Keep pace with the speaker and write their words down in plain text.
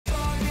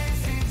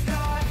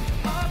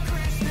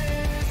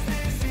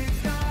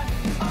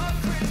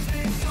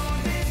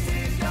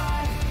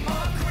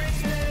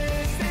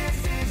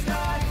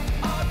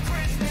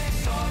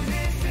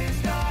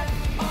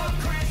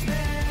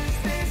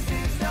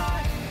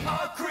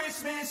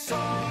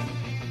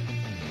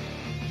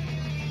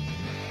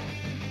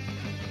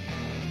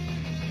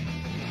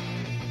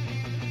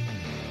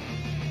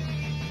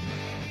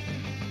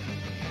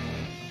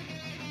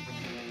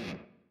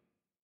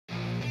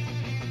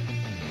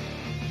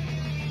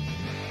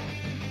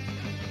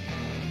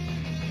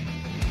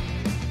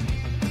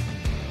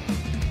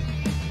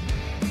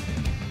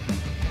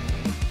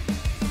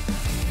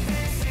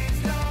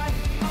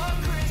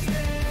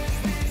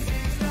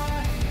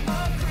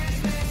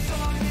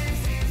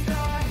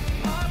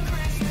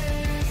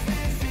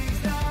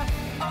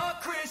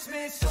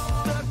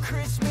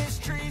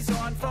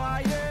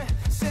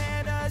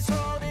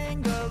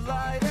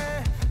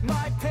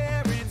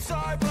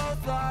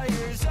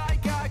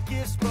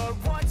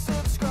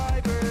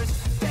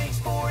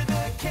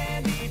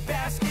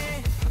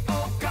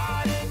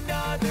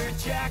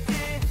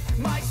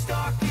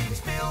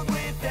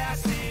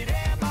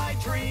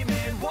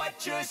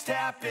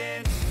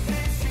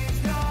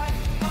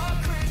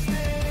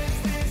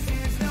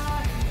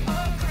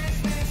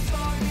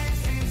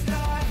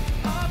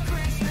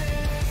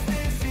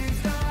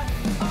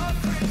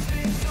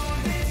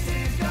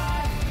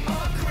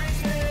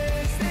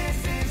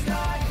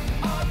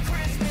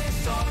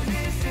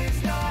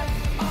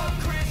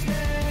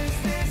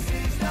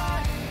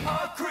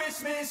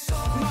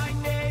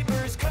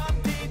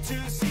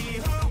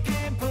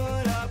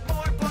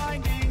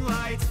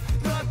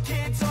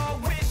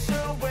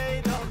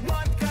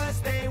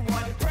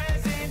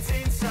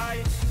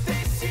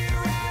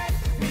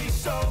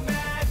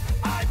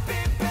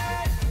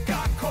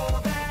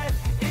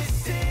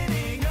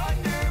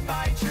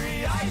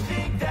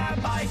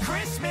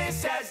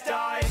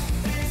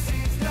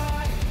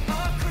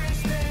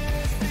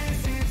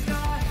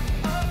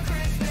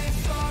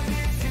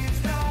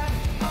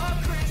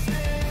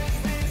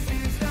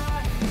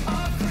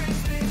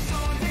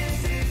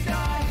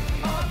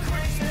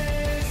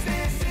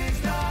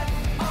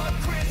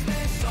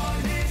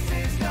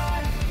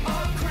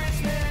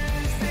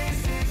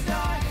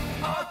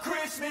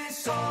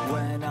song.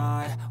 When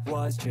I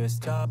was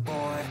just a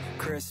boy,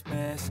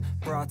 Christmas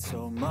brought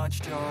so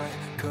much joy.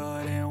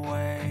 Couldn't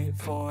wait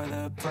for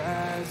the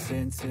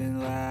presents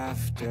and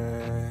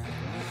laughter.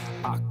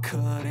 I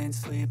couldn't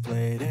sleep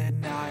late at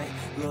night,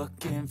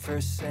 looking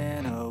for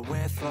Santa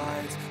with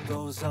lights.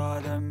 Those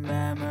are the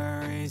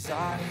memories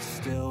I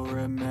still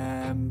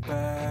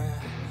remember.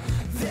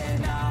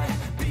 Then I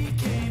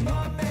became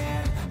a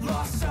man,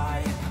 lost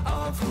sight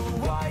of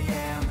who I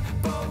am.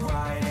 But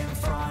right in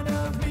front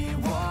of me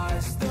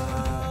was the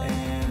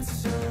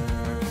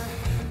answer.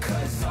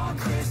 'Cause on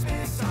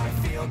Christmas I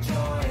feel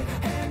joy,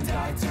 and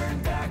I turn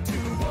back to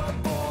a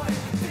boy.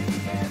 The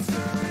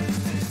answer is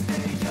to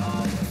stay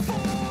young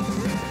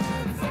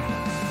forever.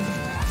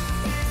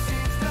 This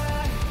is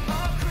not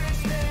a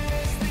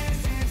Christmas, this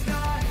is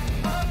not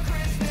a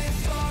Christmas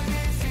song.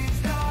 This is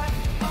not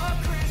a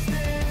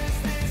Christmas,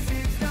 this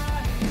is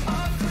not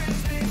a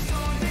Christmas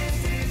song. This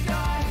is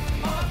not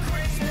a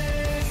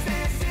Christmas,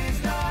 this is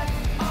not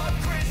a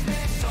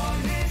Christmas song.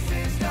 This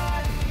is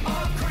not a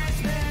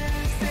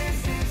Christmas, this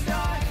is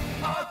not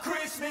a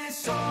Christmas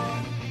song.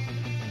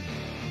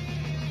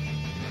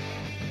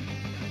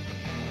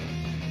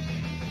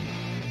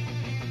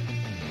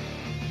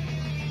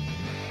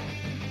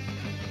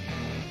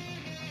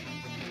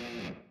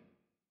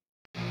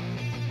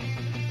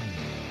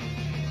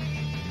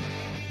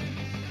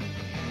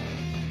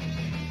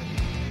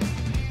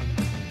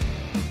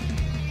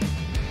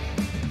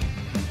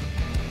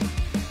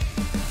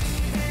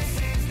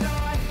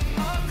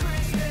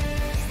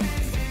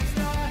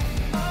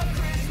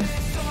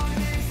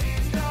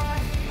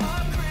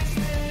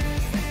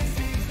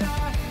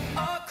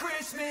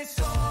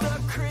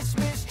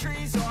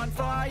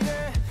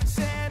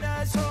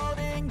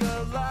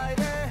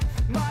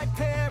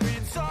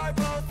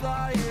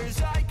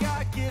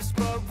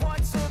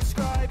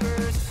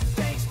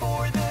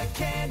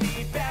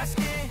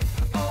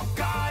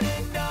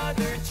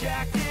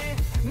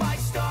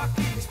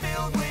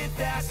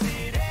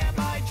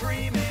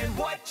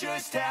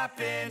 Just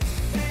happened.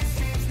 This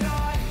is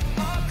not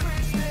a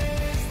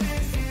Christmas,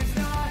 this is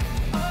not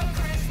a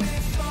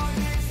Christmas song.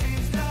 This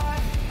is not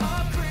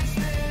a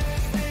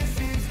Christmas, this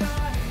is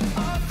not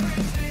a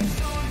Christmas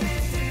song.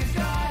 This is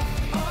not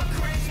a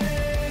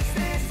Christmas,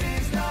 this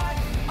is not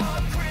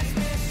a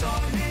Christmas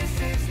song. This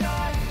is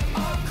not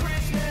a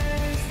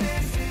Christmas,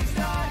 this is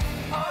not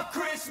a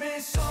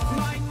Christmas song.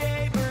 My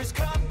neighbors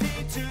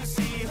compete to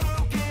see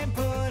who can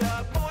put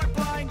up more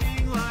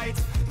blinding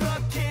lights.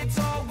 The kids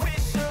all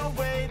wish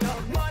away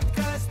the month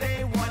 'cause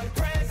they want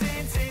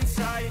presents in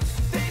sight.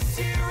 This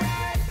year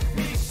had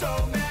me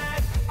so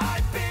mad,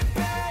 I've been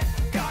bad,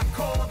 got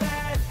coal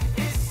that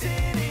is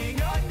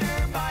sitting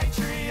under my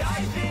tree.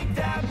 I think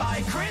that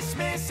my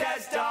Christmas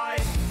has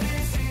died.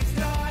 This is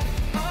not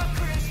a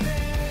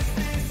Christmas,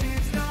 this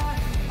is not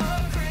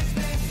a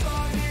Christmas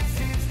song. This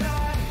is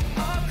not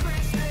a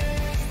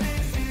Christmas,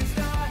 this is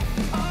not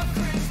a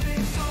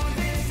Christmas song.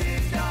 This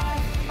is not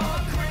a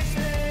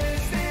Christmas,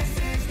 this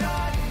is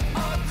not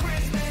a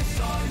Christmas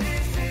song.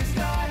 This is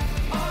not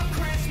a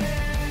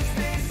Christmas,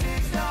 this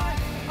is not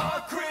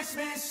a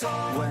Christmas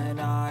song. When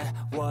I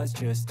was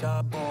just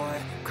a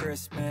boy,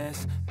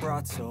 Christmas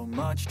brought so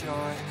much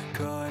joy.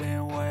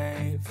 Couldn't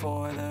wait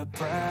for the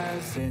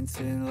presents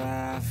and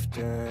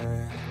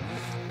laughter.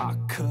 I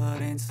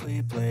couldn't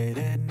sleep late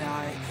at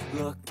night,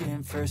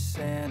 looking for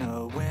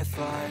Santa with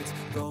lights.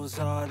 Those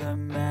are the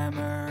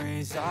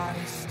memories I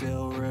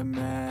still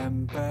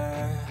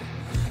remember.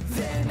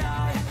 Then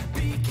I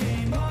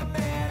became a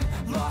man,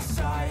 lost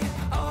sight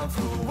of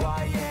who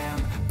I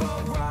am.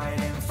 But right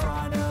in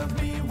front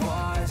of me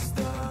was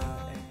the...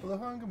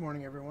 Aloha and good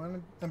morning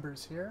everyone,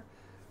 Embers here.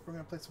 We're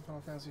going to play some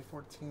Final Fantasy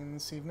XIV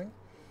this evening.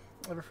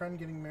 I have a friend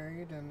getting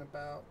married in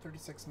about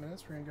 36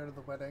 minutes. We're going to go to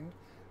the wedding.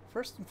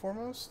 First and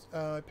foremost,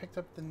 I picked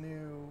up the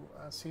new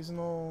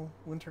seasonal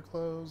winter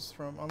clothes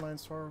from online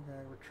store. We're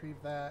going to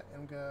retrieve that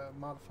and I'm going to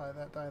modify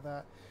that, dye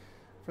that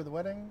for the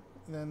wedding.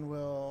 Then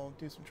we'll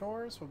do some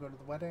chores, we'll go to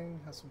the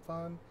wedding, have some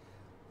fun.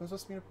 I'm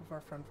supposed to meet up with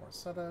our friend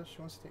Forsetta. She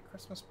wants to take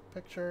Christmas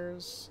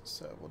pictures,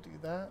 so we'll do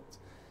that.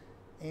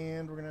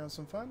 And we're going to have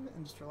some fun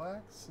and just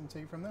relax and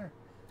take it from there.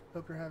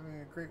 Hope you're having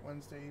a great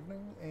Wednesday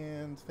evening,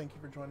 and thank you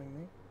for joining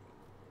me.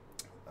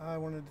 I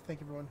wanted to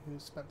thank everyone who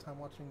spent time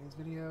watching these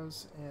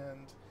videos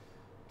and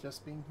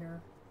just being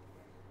here.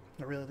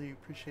 I really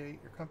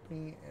appreciate your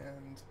company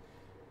and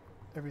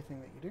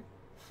everything that you do.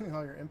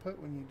 All your input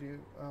when you do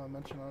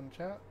mention on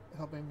chat,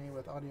 helping me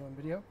with audio and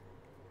video.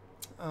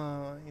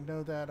 You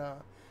know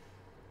that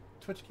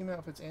Twitch came out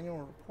with its annual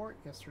report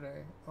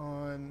yesterday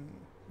on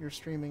your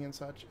streaming and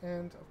such,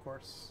 and of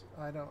course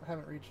I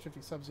haven't reached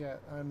 50 subs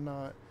yet. I'm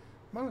not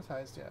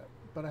monetized yet,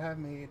 but I have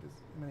made as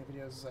many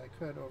videos as I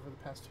could over the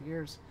past 2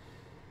 years.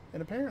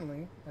 And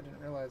apparently, I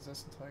didn't realize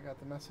this until I got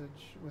the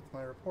message with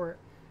my report,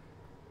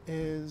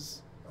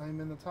 is I'm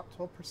in the top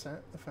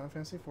 12% of Final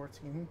Fantasy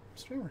XIV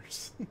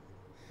streamers.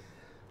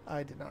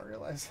 I did not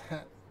realize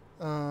that.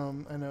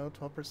 I know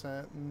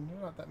 12%, and there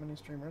are not that many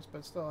streamers,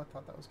 but still I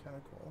thought that was kind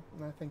of cool,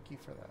 and I thank you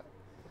for that.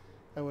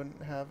 I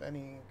wouldn't have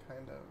any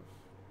kind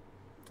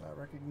of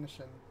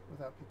recognition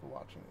without people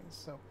watching these.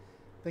 So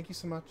thank you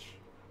so much.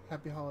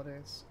 Happy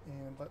holidays,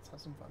 and let's have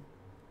some fun.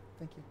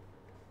 Thank you.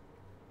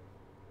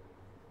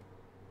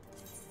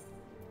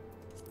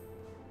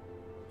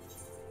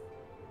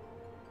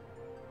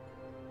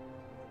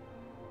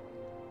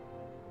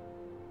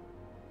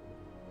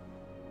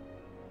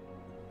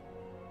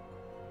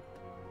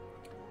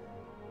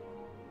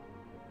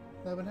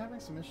 I've been having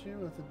some issue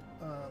with the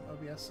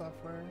OBS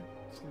software,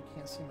 so you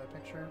can't see my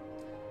picture.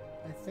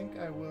 I think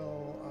I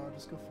will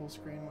just go full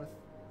screen with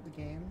the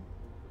game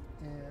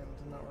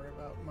and not worry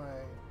about my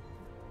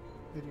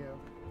video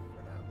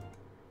for now.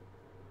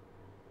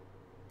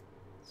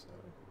 So,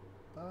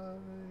 bye.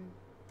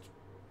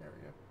 There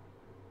we go.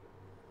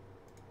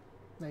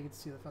 Now you get to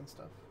see the fun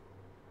stuff.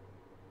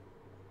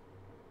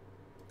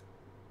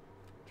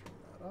 Turn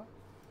that off.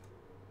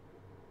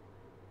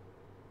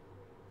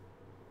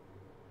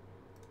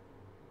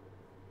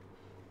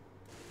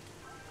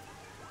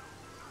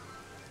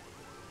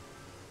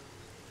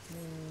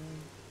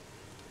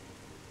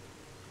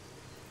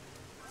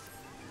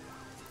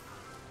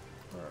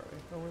 Where are we?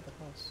 Oh, we're at the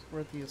house.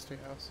 We're at the estate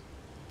house.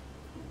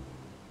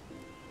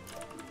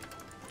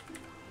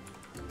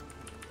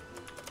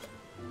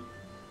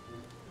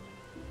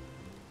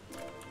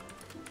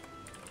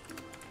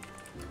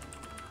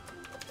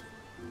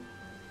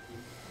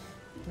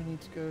 We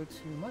need to go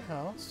to my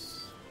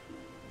house.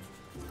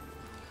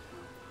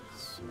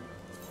 So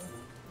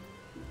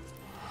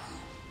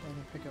I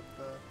can pick up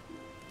the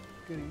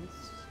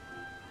goodies.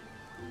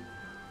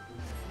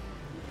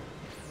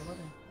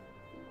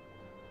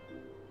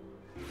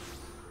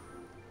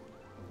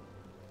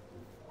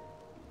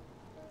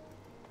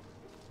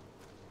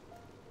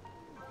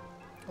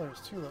 Oh,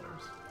 there's 2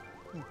 letters.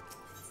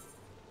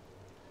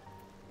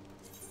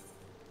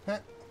 Heh.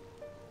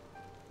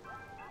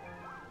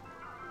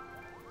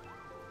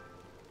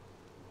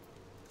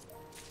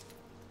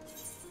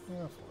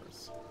 Yeah,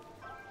 floors.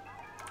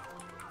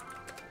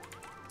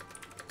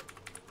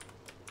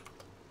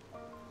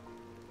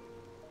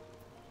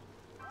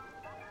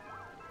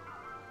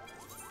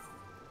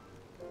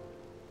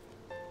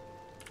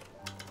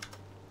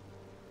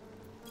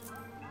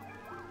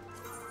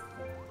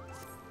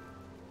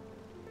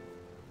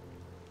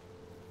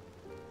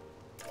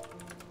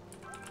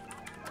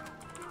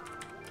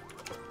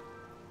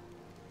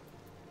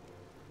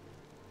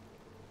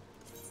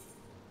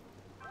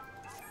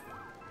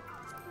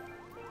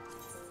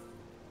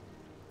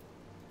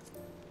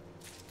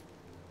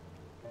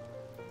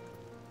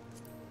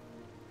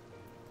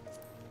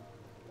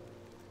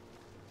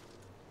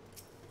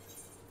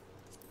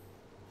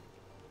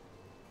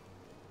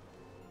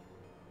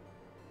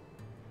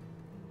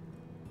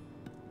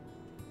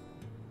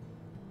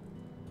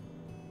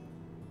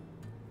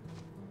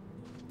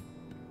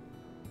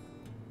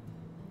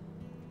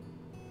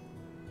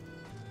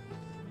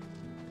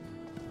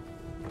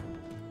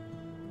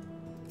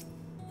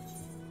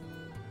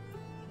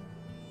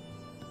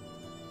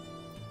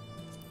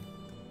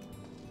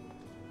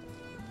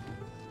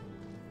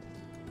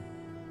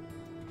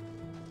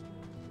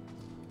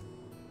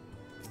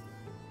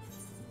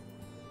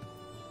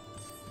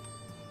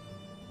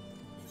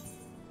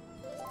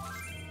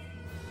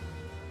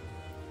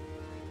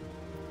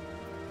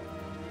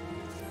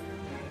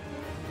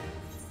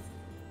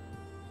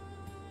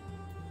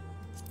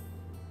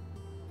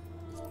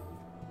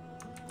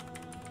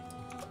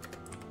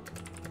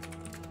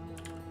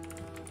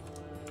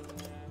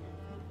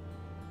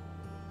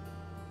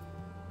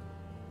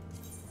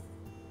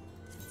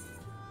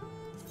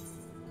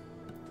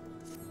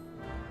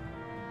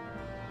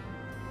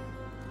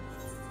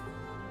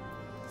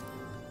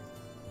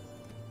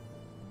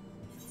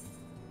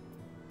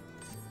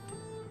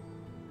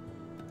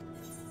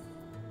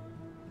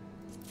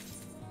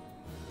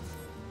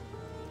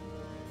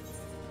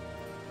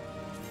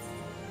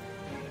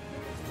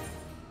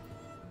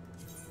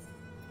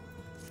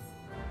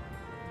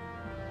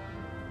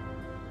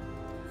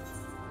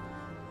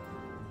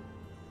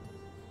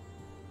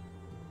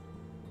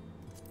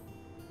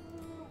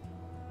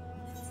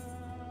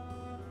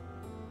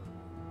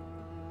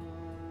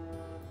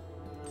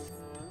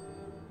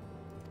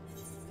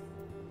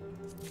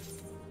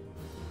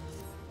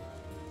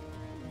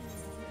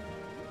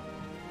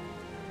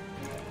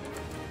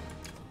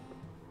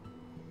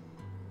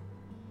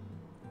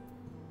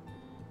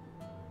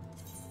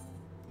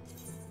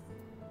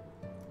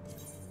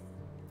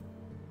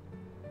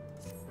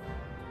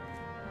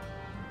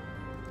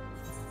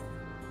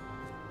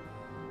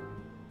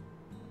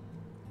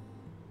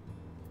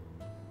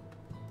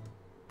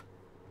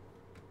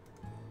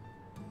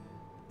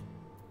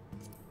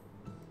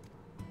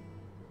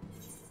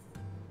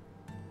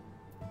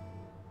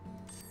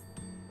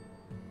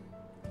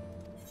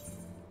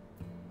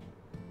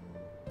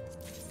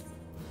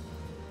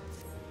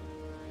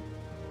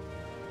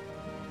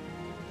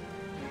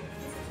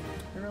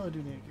 I really do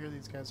need to gear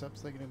these guys up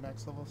so they can do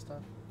max level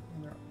stuff.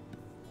 And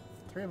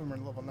 3 of them are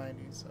level 90,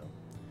 so.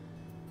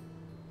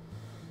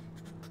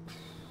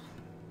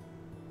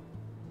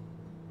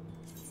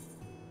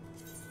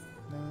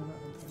 No, not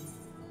hunting.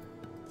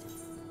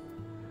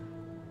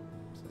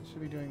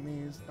 Should be doing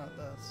these, not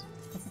this.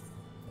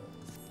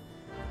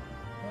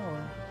 Oh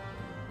well.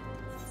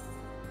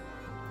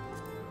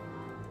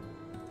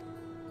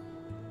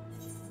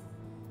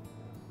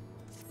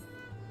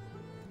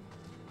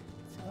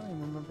 I don't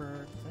even remember.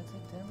 Did I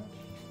take damage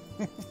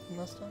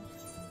last time?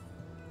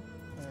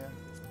 Oh, yeah.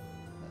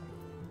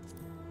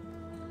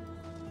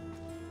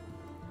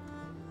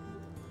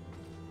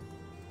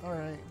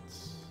 Alright,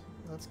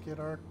 let's get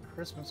our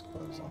Christmas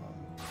clothes on.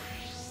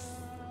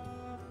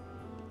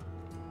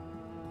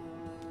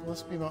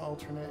 Let's be my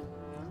alternate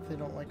if they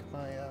don't like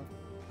my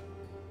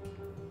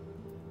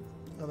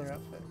other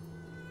outfit.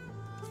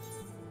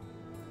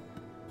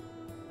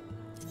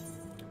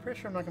 Pretty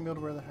sure I'm not going to be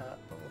able to wear the hat,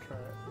 but we'll try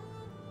it.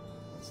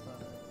 That's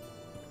not it.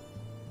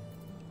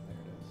 There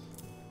it is.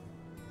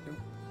 Nope.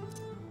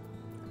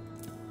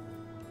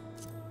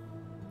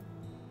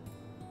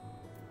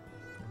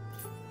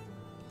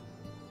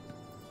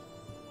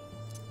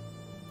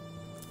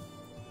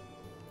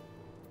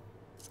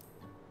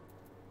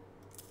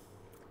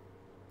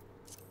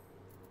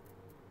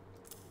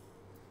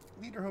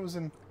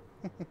 Lederhosen.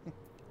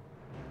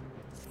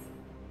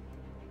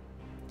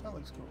 That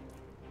looks cool.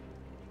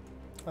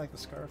 I like the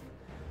scarf.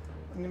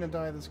 I'm gonna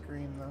dye this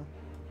green though.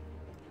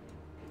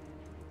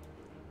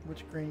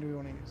 Which green do we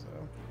want to use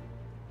though?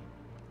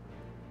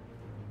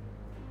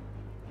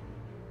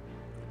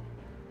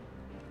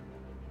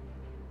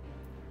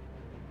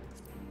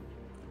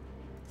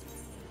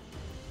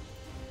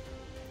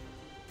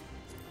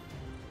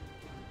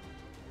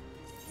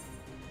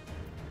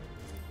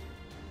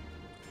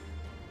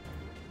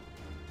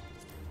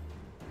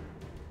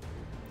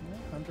 Yeah,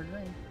 hunter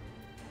green.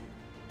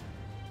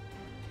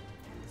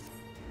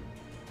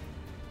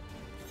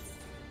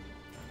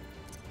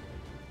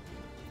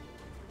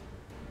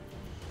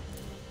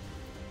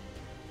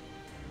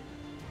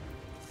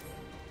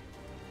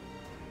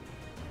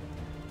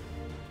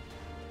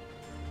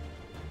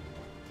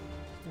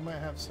 We might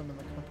have some in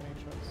the company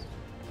chest.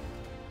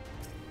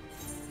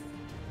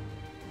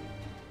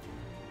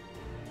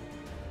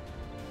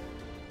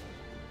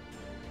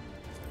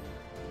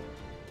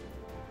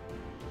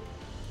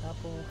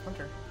 Apple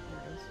Hunter.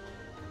 There it is.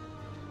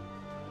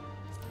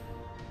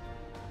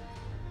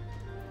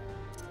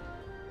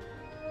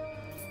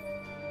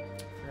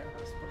 Forgot how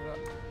to split it up.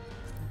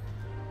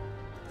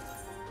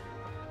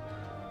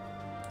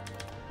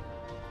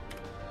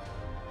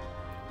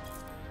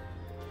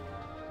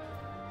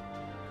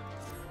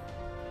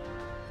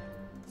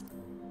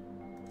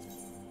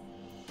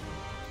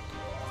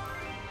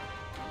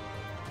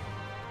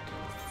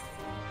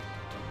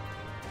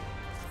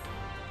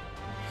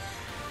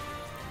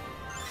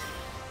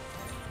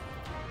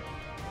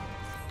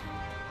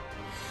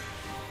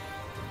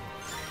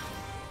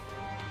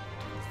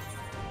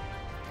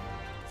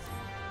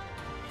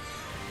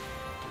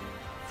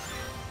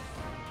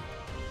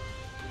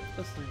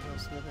 Let's leave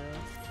those where they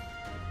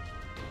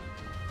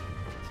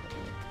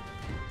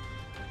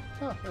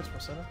are. Oh, there's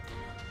Rosetta.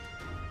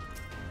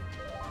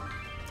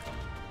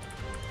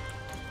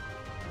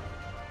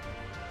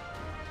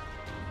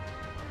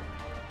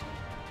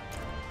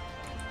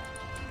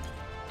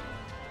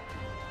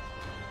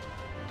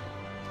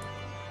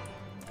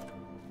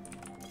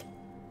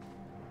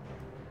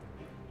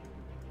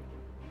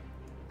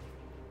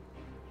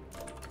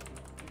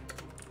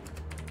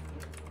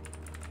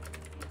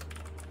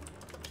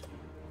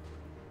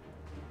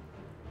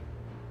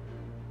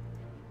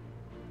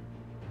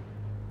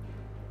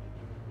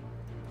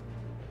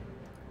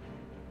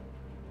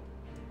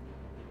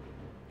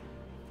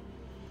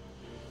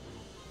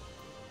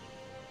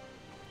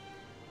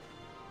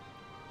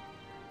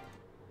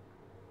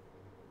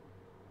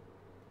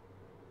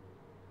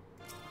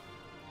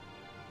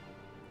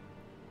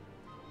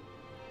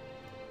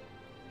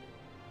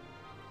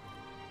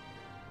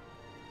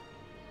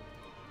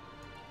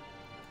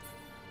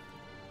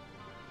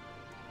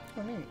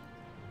 Oh, neat.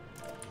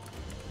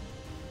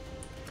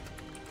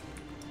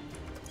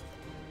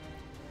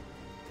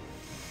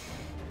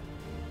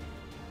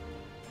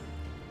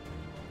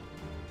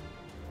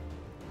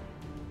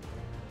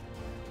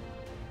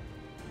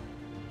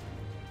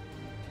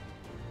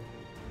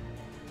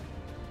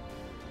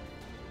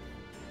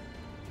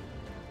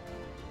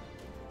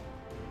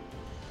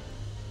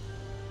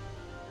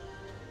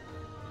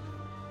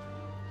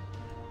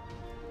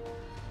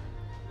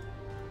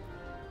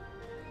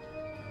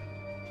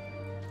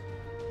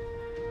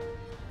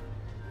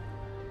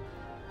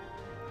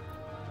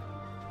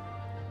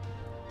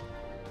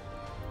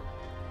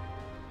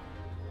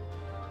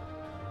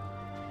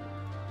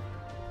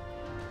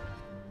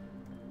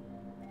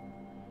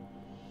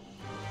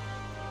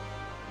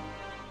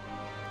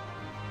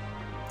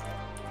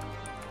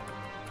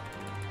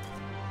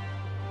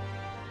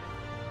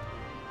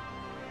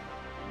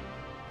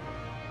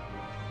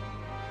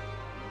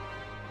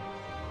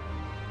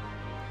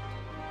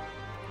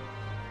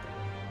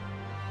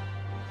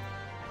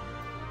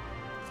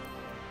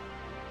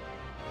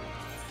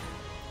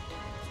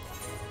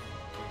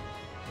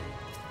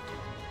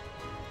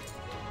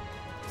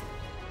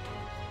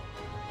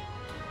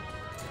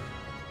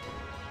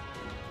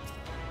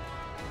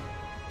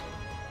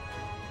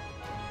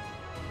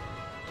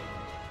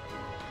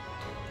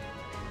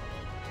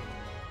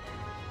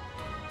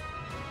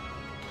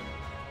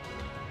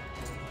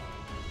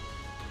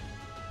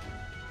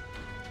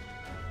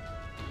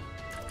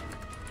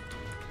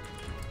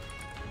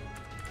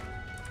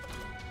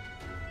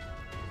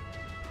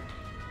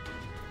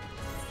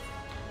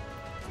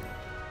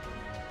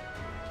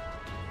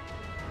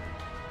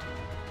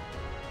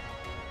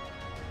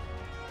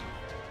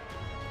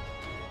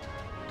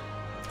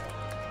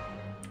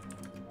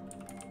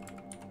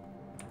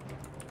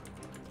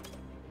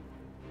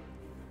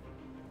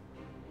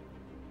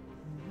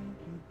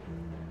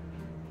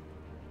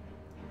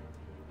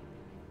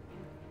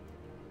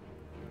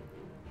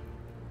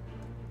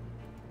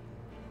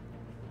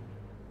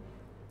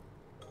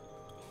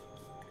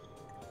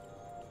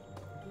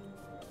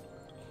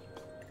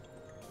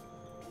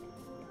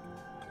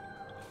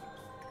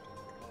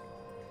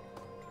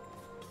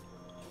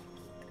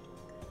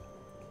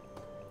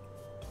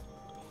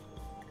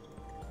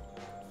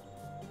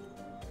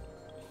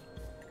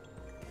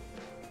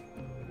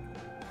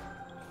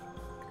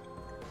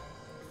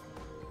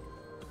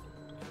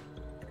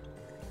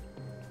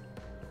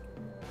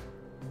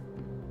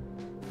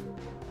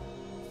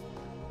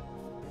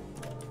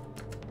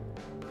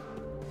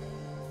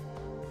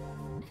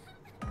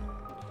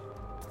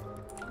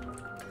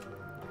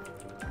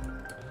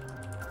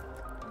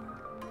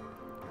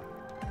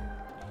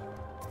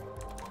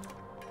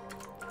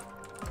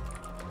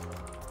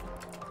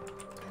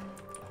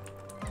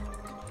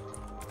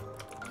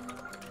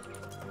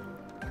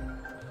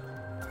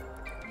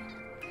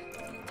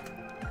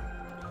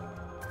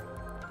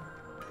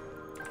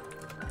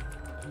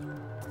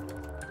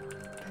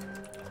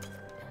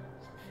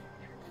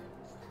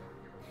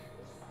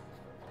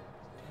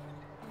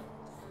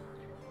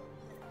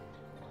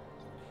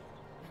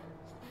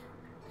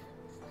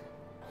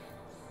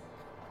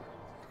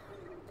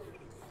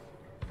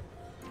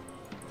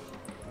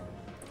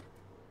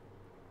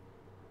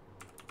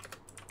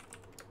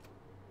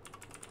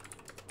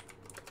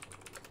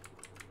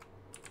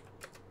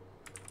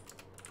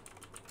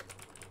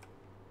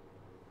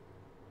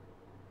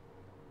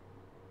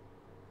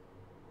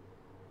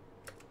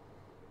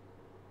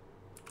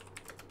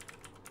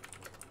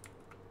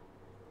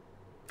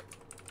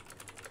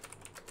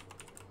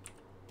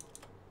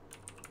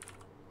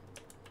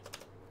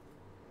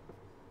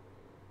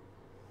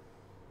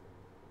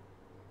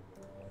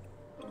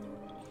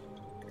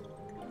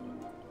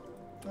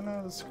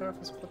 Oh, the scarf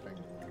is clipping.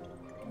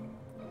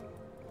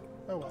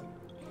 Oh well.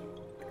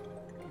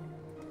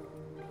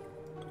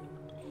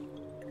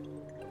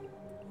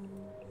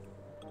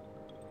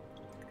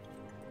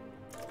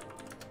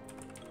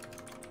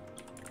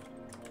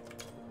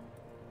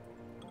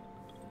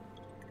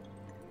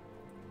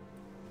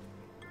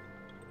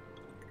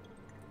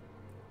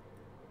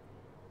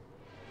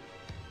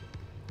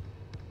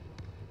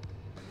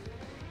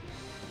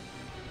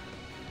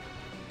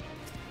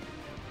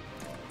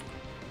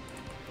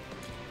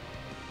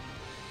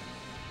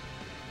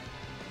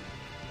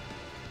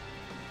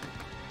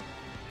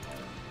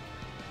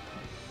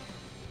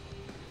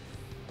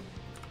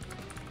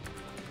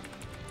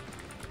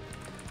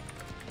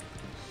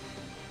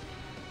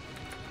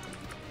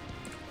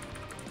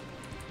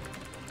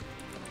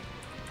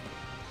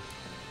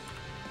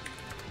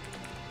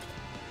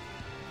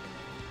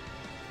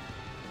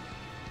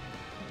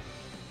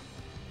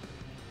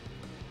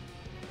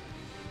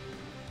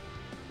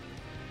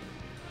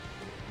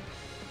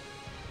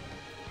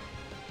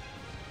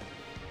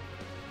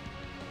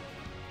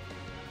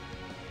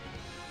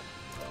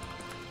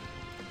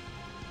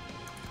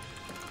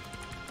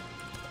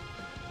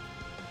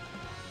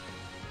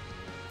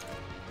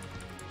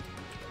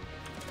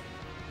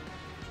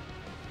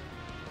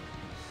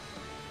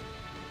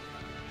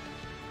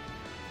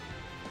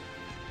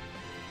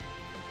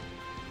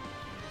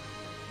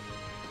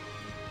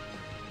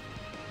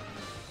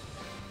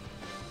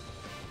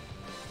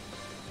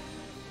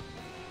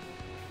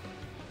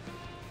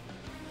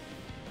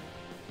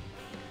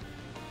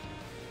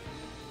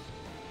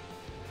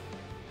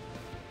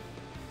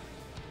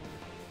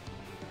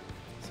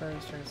 Sorry, I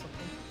was trying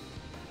something.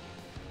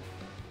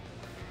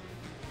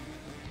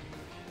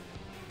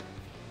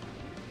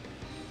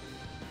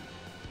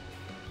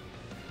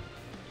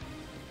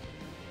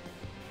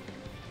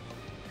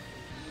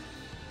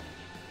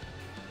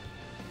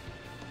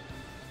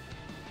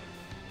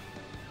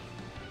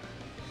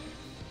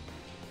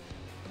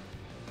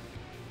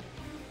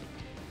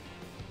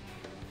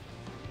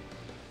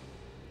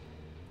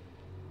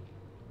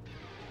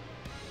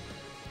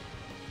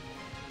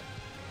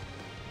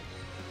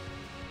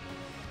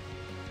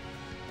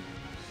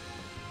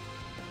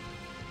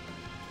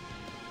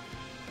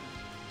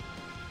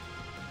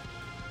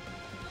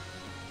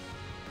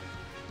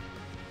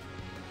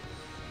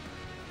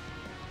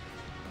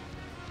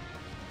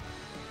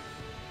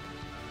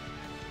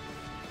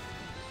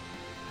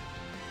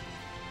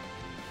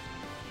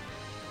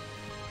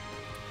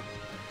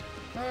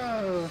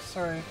 Oh,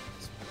 sorry.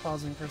 Just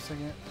pausing for a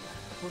second.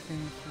 Looking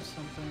for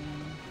something on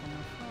my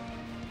phone.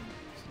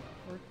 It's not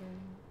working.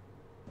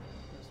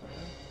 There's that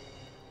way.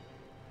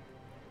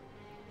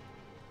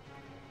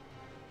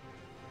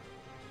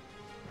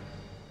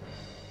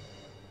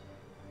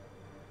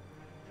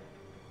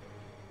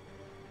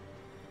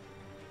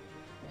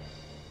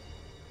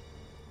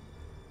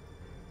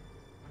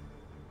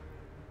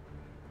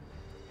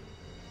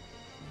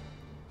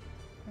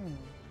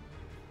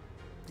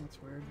 That's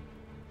weird.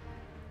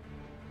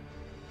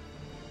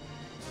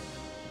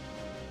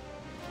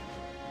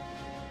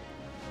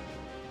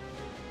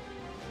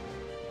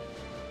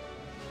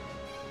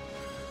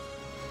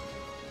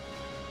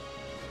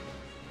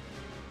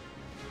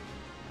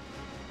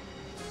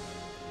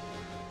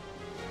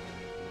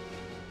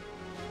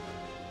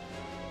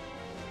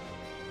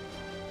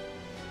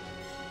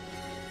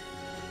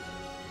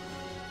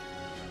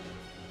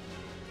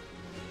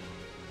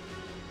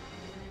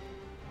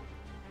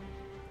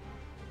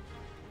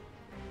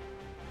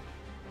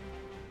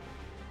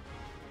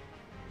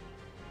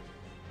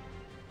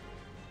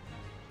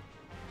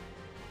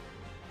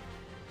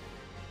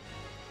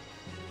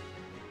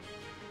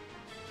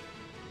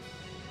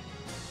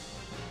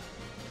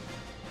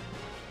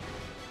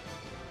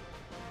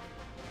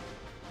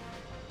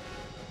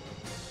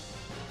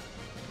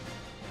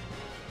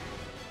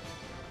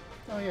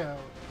 Oh yeah,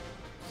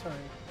 sorry.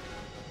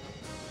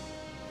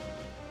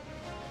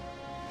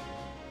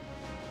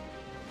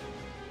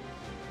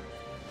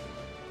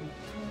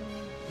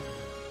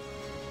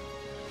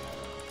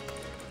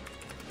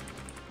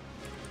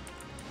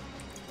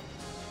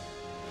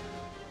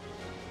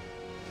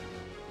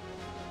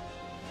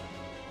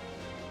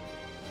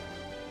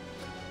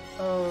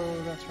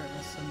 Oh, that's right,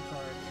 my SIM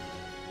card.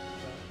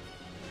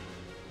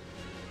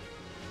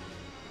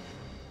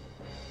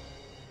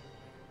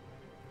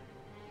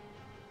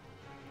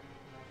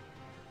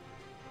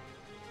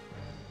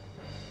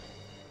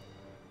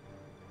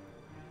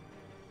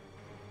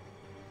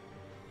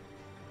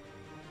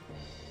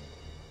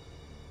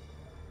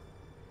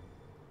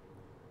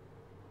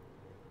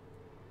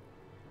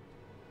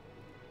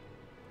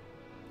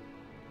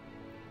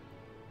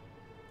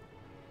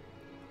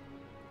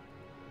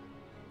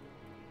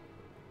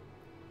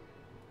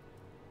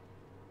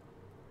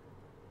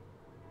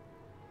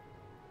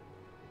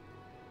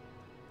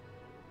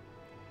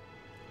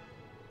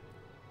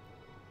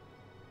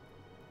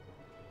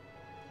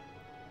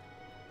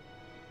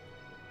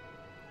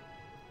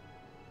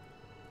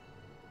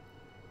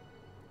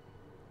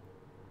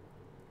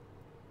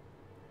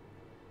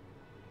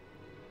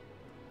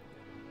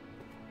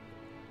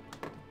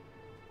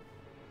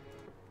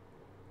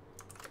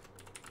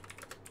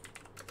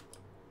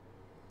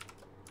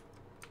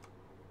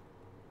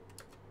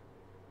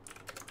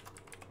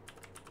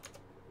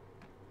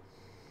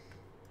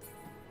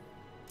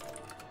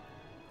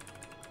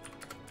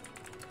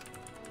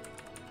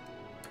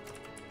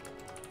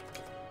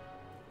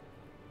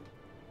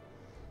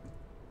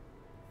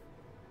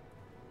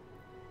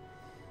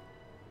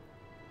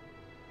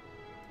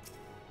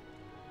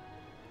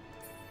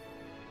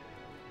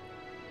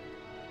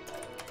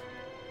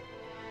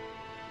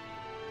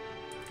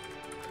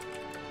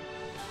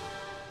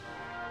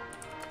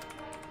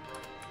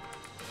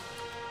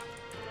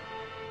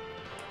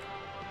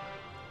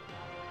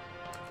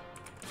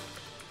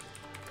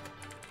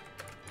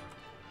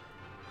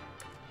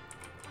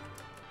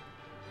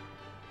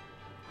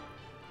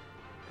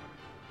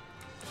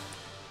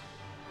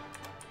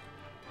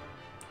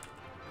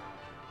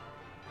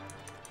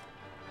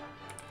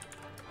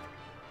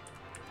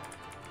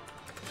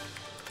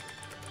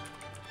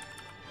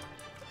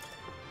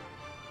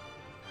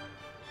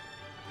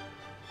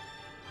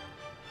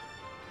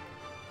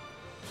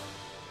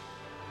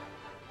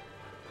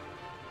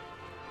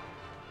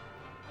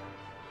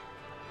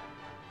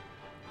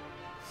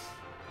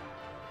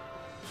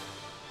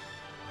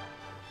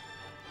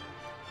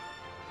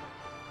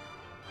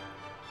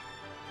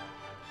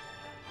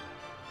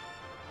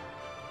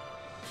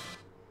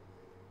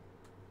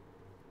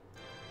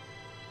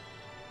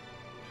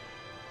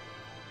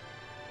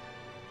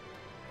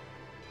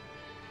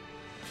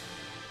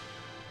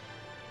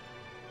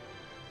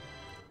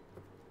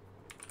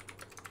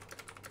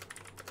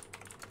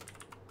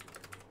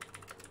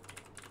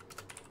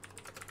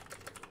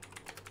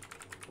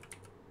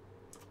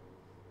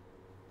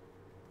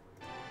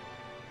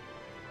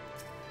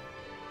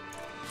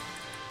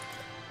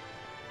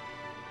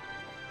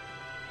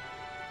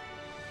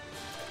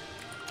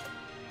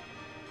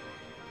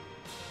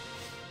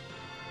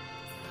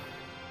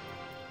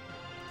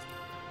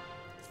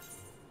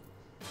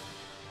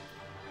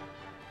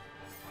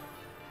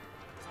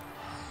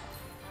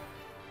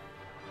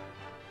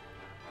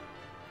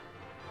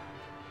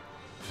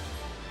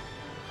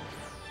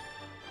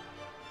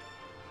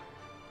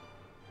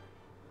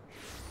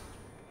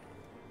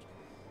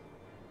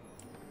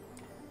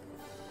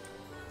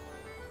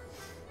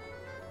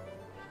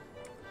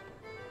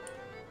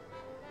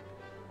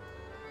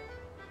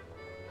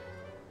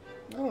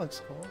 That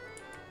looks cool.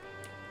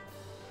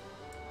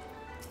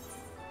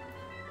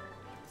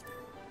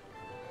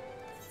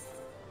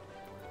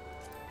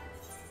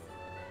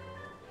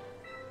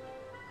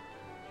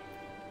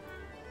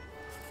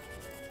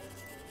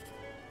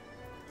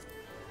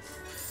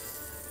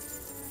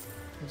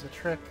 There's a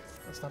trick.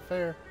 That's not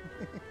fair.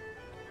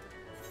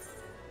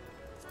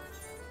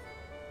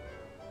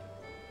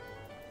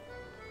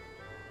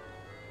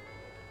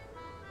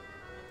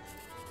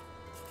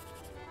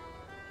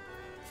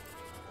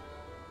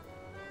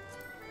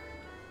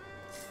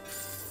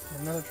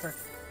 Another trick.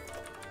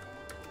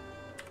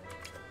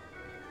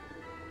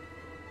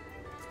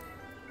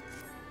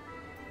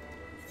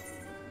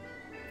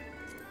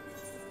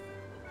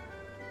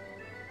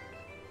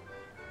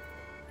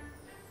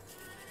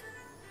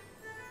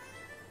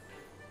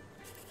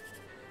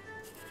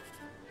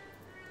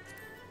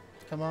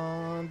 Come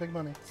on, big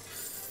money.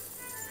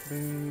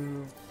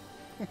 Boo.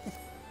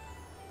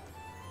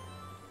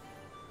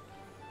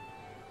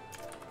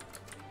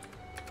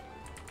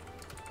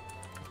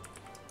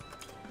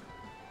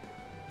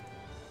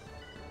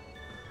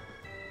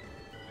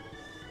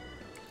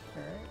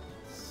 Alright,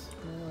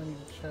 now I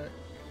need to check.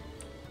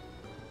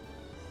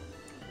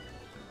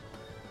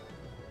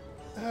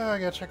 I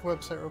gotta check the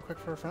website real quick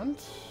for a friend.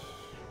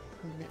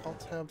 Let me alt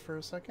tab for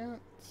a second.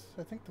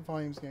 I think the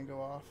volume's gonna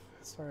go off.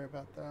 Sorry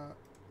about that.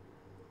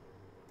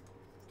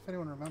 If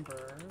anyone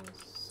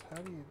remembers, how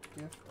do you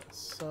gift a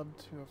sub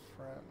to a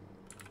friend?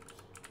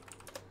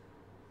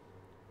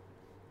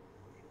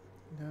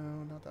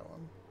 No, not that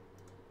one.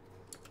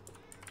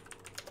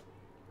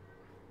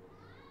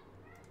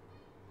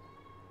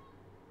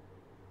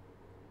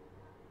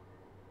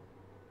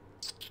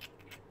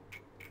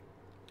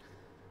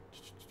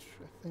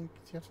 I think, do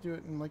you have to do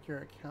it in like your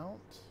account?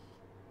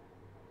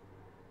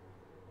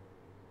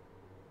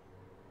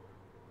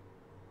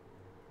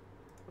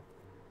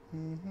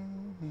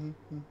 I'm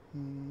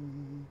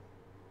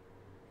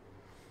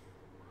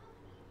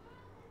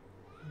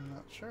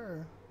not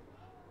sure.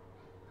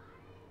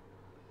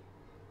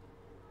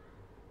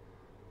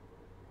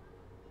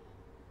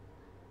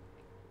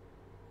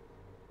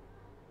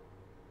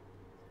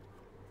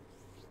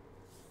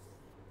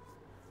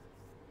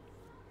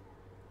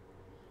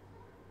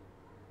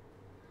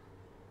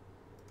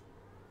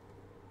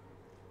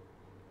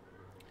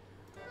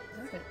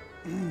 Alright.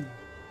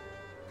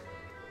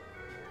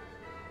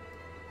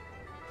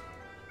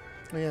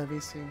 Oh yeah,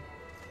 VC.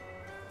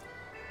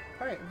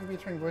 Alright, we're going to be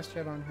turning voice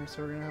chat on here,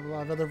 so we're going to have a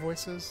lot of other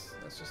voices.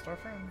 That's just our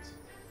friends.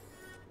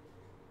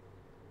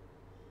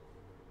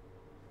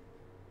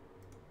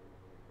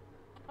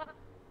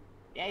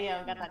 Yeah,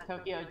 we got that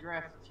Tokyo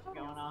Drift going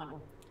on.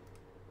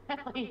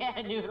 Hell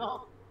yeah,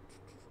 Noodle.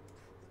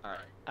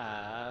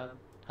 Alright,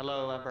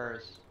 hello,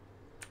 members.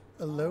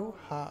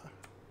 Aloha.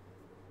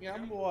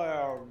 Yum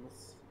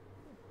worms.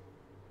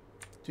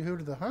 Do who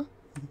to the huh?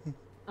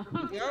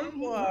 Yum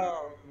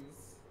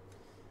worms.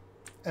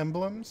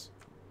 Emblems?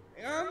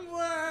 Yum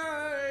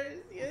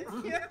worms. Yes,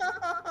 yum.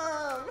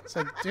 It's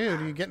like, dude,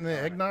 are you getting the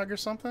eggnog or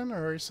something?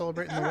 Or are you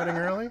celebrating the wedding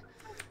early?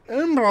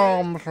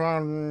 Emblems,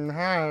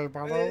 hi,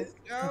 brother. It's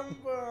yum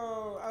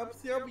worm.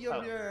 Yum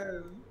yum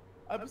yum.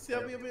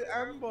 Yum yum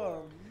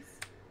emblems.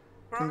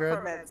 We're on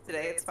for meds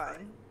today, it's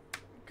fine.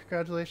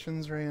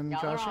 Congratulations, Ray and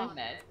Y'all are Joshua. on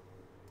med.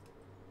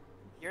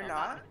 You're I'm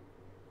not?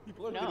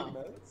 People are No. getting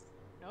meds.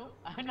 Nope,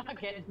 I'm not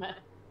getting med.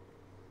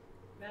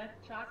 Meth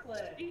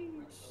chocolate.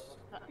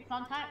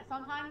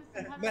 Sometimes I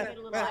get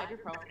a little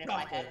ibuprofen if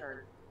my head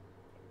hurts.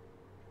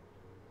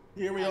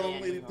 Here we Oh, yeah,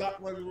 only you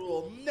got one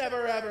rule: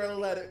 never ever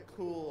let it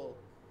cool.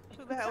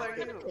 Who the hell are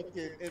you? Cook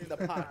it in the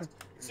pot.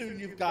 Soon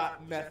you've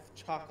got meth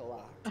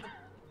chocolate.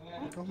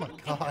 Oh my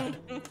god.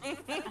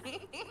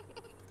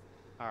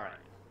 Alright.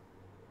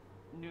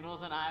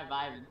 Noodles and I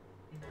vibing.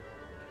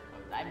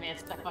 I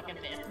fucking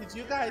missed. Did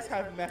you guys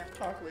have meth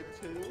chocolate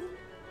too?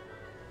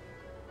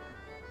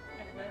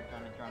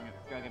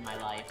 Drug in my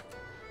life.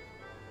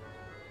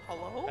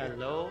 Hello?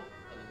 Hello?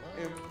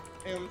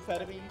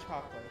 Amphetamine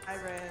chocolate. Hi,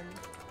 Ren.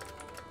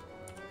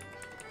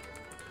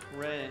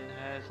 Ren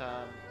has,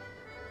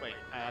 wait,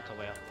 that's a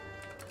whale.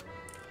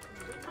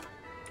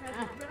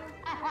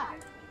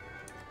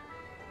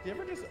 Do you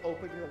ever just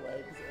open your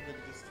legs and then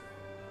just...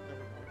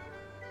 Never mind.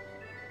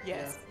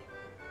 Yes.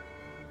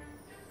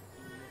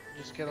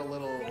 Just get a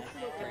little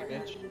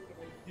drainage.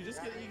 You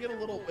just get a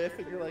little whiff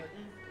and you're like,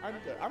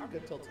 I'm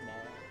good till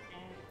tomorrow.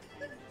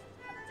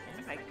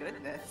 Oh my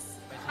goodness.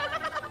 You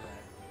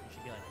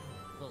should be like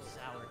a little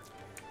sour.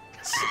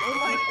 Oh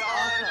my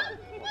god.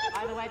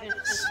 By the way, there's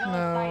no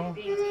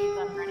sightseeing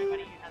visa for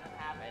anybody who doesn't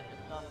have it.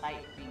 There's no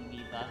sightseeing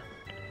visa.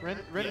 Ren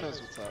knows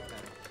what's up,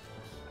 man.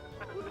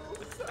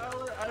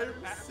 Sour, I'm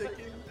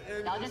sickened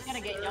and Y'all just gonna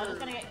get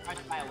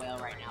crushed by a whale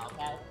right now,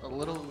 okay? A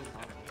little...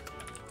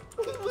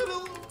 a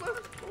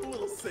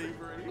little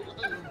savory.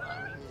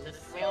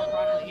 Whales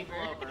run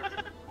over.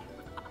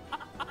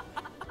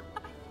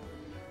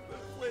 The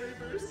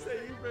flavor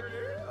savor.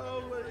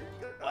 Oh my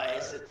god. Why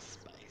is it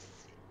spicy?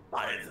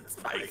 Why is it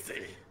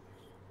spicy?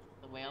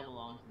 The whale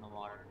belongs in the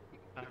water.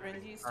 Ren,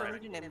 do you still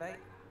need an invite?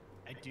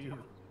 I do.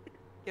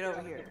 Get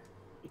over here.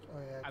 Oh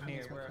yeah. I'm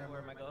Kenny's here. my Where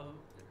camera. am I going?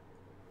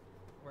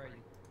 Where are you?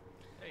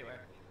 There you are.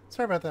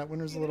 Sorry about that.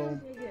 Winter's a little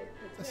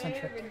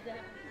eccentric.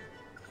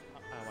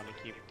 I want to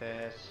keep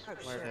this. Oh,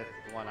 Where shit. did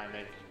the one I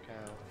made go?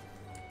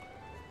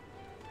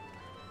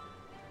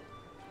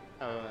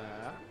 Oh,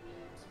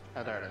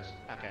 oh, there it is.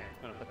 Okay,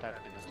 I'm gonna put that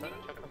in the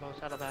chocobo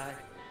saddlebag.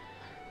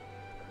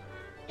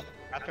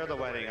 After the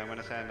wedding, I'm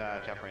gonna send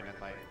Jeffrey an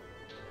invite.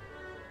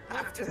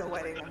 After the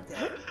wedding, I'm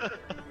dead.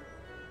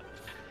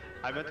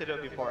 I meant to do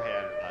it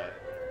beforehand,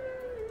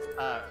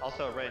 but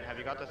also, Rain, have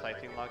you got the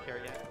sightseeing log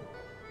here yet?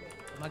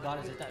 Oh my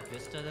god, is it that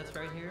vista that's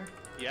right here?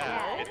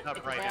 Yeah, it's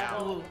up right now.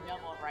 available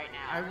right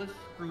now. I was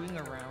screwing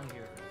around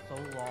here for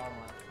so long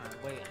last time.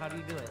 Wait, how do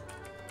you do it?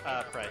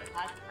 Fred.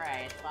 Let's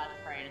pray. It's let's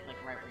pray, and it's like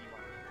right where you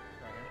are.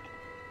 Right here?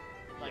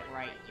 It's like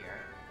right here.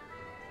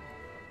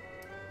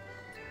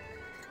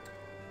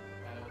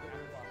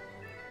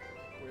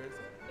 Where is it?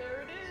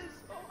 There it is!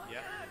 Oh my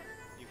Yeah,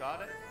 you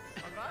got it. I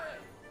got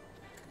it!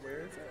 Where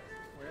is it?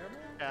 Where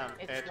am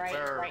I? It's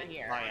Where right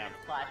here. I am.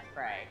 Slash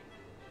pray.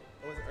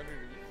 Oh, is it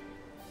underneath?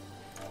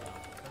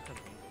 That's a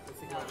beat. Let's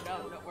see No,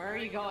 no. Where are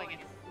you going?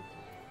 It's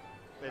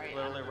Right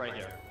literally now. right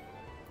here.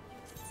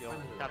 You'll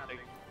have to.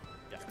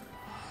 Yeah.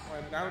 Oh,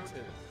 I'm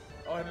mounted.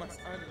 Oh, I must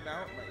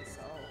unmount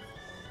myself.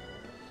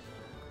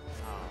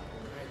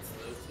 Alright, so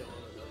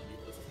chilling another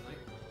useless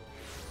tonight.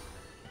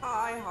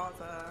 Hi,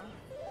 Haza.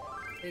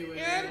 Hey, wait.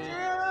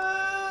 Andrew!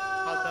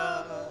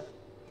 Huzzah!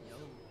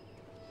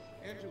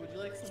 Andrew, would you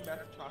like some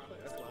meth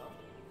chocolate as well?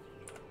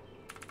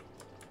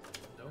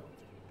 No?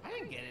 I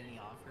didn't get any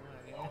offer.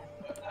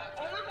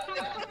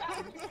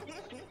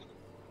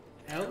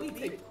 I only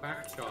take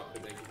crack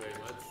chocolate, thank you very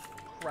much.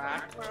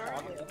 Crack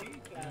chocolate.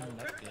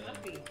 That's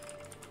good.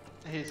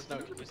 Hey Snow,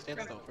 can you stand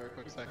still for a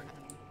quick second?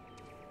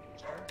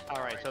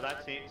 Alright, so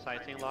that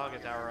sightseeing log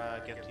is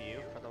our gift to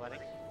you for the wedding?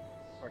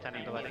 Or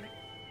attending the wedding?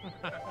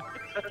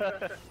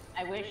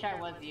 I wish I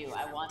was you.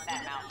 I want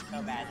that mountain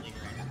so badly.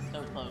 I'm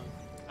so close.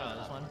 Oh,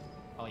 this one?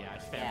 Oh yeah,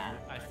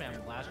 I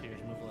spammed last year's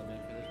move limit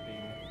for this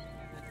being.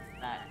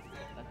 That.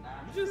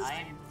 You just-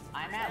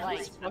 I'm at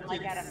like I'm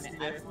like at a fucking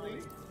minute.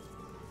 swiftly.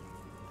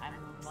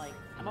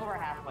 I'm over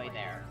halfway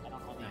there. I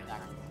don't know the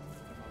exact. I'm over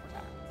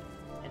half.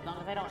 As long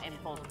as I don't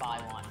impulse buy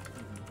one.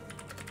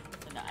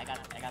 So no, I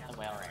got the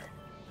whale right.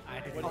 I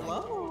had to do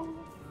Hello?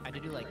 I had to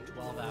do like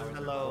 12 hours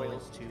Hello. of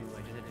foils too.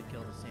 I just had to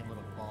kill the same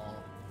little ball.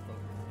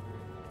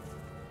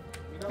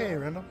 You know, Hey,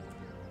 Randall.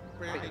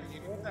 Brandon, you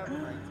know what that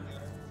reminds me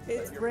of?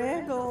 It's That you're-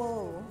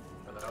 Randall.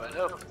 Can I tell you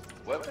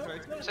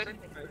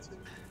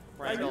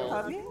Are you Randall,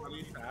 happy? a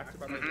funny fact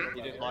about my you little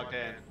just brother? logged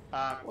in.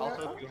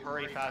 Also, if you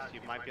hurry fast, you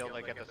might be able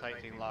to get the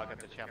sightseeing log at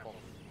the chapel.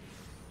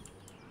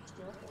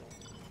 You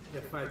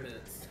have 5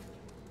 minutes.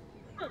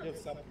 You have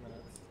 7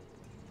 minutes.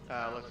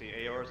 Let's see,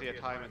 Eorzea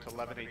time it's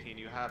 11:18.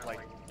 You have like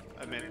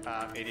a minute,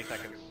 80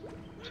 seconds.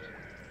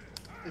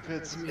 If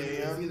it's I mean, it's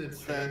AM, gonna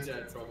change then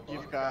at 12 o'clock.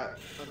 you've got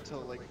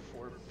until like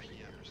 4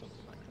 p.m. or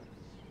something like that.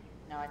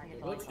 No, I think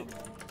it's What's like it?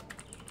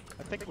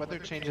 I think weather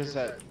changes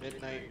at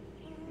midnight,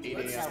 8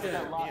 Let's a.m. just to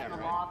get 10 log, p.m., the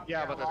right? log,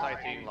 Yeah, but the log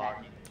sightseeing ends log.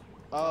 at noon.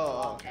 Oh,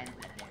 Log ends at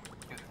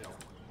noon.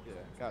 yeah,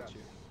 got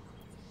you.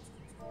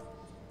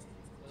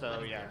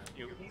 So yeah,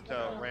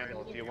 so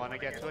Randall, if you want to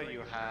get to it,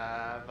 you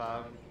have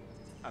a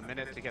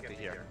minute to get to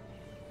here.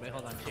 Wait,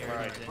 hold on.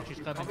 Alright. Tara, she's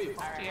coming. Probably,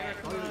 Alright.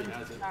 probably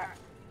has it.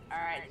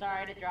 Alright,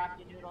 sorry to drop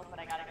you noodles, but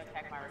I gotta go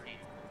check my routine.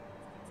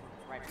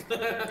 Right.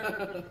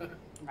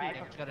 Right.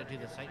 Yeah, gotta do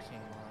the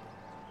sightseeing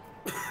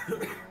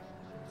log.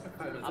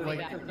 I'll be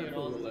back,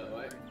 noodles. I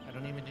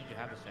don't even think you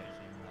have a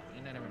sightseeing log.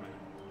 No, never mind.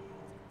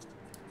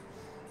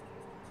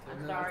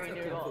 I'm sorry,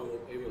 Noodle.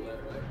 Please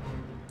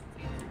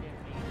forgive me.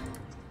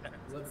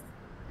 Let's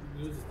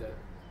lose is dead.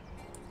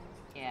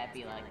 Yeah, it'd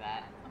be like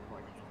that,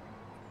 unfortunately.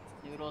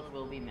 Noodles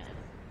will be missed.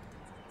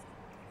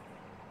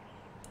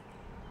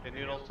 The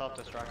noodle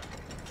self-destruct.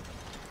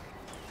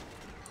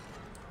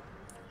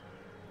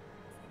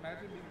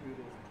 Imagine being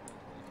noodles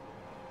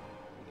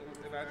in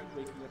 2020. Imagine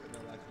waking up in the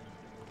legend.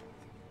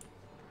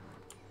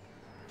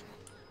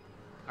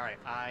 Alright,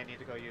 I need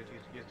to go use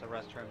the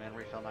restroom and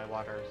refill my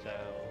water, so...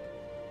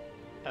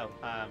 Oh,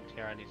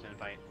 Tiara needs an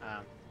invite.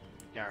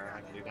 Yeah,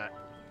 I can do that.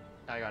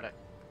 I got it.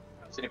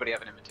 Does anybody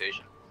have an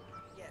invitation?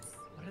 Yes.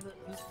 What are the,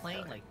 who's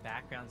playing like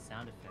background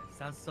sound effects?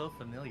 Sounds so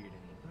familiar to me.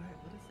 What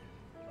is it?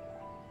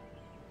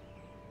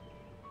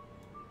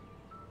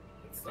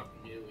 Let's stop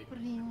immediately. What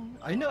do you?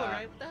 I know,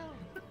 right? What the hell?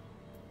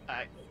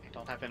 I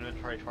don't have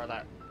inventory for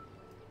that.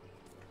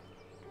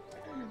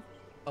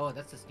 Oh,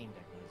 that's the Steam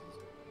Deck noises.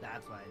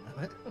 That's why I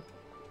know it. Those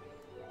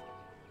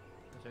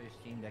are your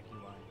Steam Deck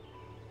UI.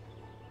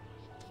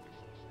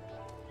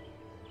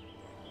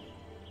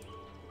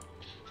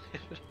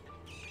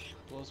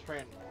 Well, his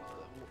friend,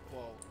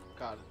 well,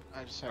 God,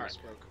 I just had a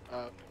stroke.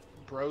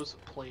 Bros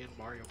playing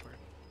Mario Kart.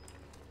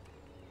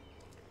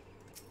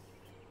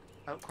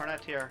 Oh,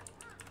 Cornet's here.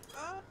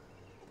 Oh,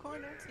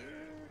 Cornet's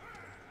here.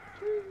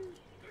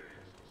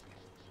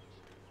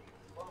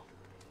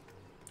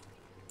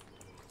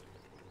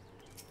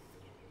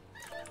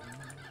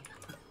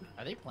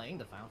 Are they playing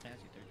the Final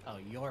Fantasy 13? Oh,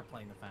 you're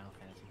playing the Final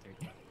Fantasy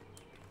 13.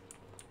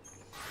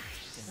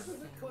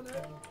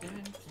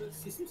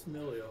 She seems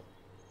familiar.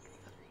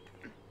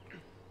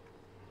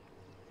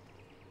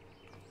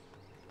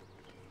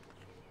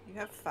 You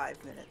have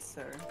 5 minutes,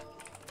 sir.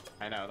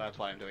 I know, that's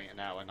why I'm doing it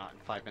now and not in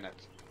 5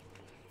 minutes.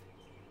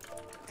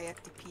 I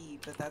have to pee,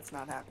 but that's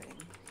not happening.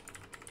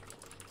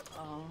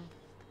 Oh.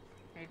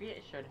 Maybe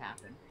it should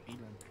happen.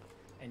 Speedrun.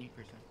 Any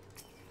percent.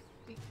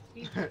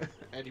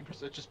 Any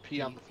percent, just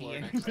pee on the floor Pee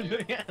next to you.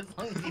 Yeah, as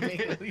long as you make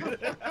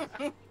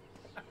it.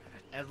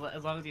 As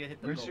long as you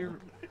hit the goal.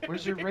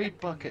 Where's your raid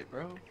bucket,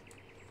 bro?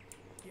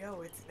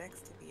 Yo, it's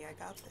next to me. I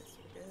got this.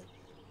 We're good.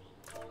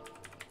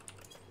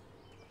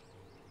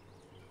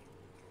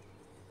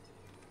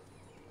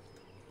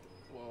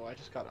 Whoa, I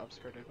just got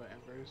upskirted by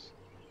Ambrose.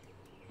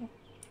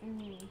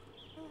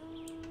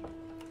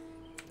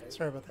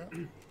 Sorry about that.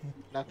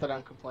 Not that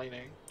I'm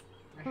complaining.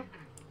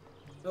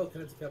 Oh,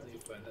 Fantasy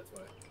Japanese fun, that's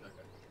why. Okay.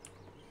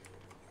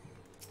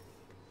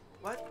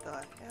 What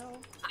the hell?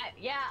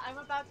 Yeah, I'm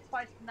about to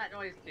question that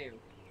noise too.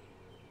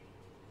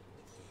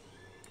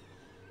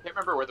 Can't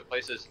remember where the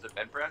place is. The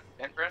Ben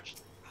Branch?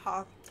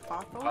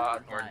 Hawthorne?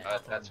 Norton,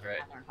 that's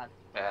right.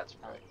 That's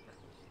right.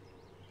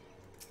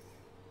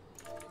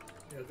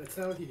 Yeah, that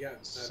sound he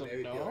got. So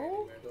Maybe no?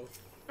 killing Randall.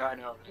 I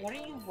know. What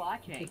are you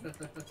watching?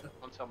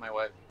 Don't tell my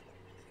wife.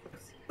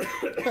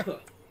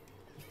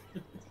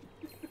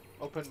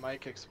 Open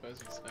mic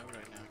exposing snow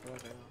right now. Go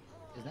ahead.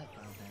 Is that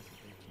Final Fantasy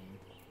 13?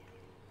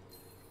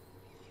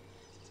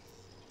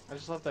 I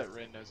just love that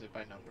Rin knows it by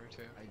number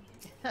too.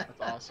 That's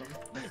awesome.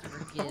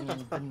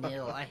 Freaking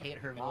Vanille. I hate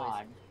her voice.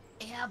 God.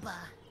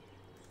 Abba.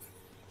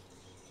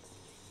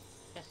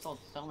 Just sold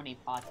so many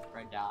pots for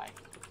a die.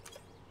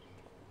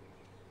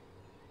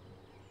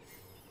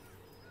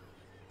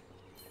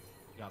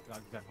 Yeah,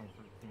 definitely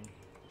for me.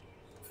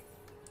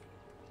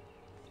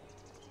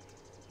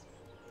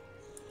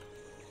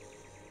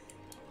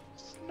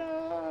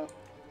 Snow.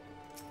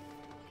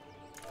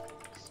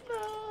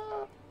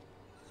 Snow.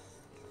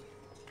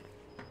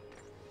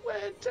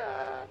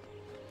 Winter.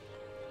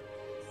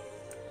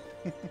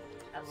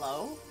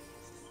 Hello?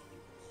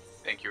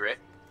 Thank you, Ray.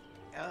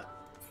 Yeah.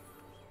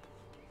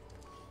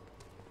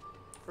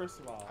 First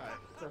of all, Alright,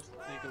 first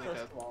legally of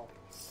dead. all,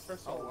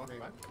 welcome Rin.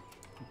 back.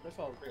 First of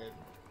all, Rin.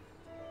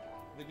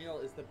 Vanille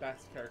is the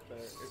best character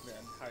in the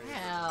entire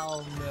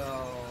Hell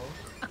no.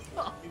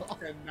 You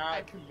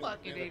cannot convince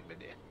fucking me. hate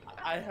Vanille.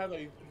 I have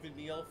a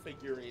Vanille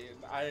figurine.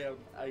 I am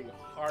a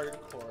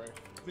hardcore.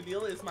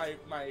 Vanille is my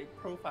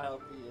profile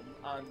theme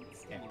on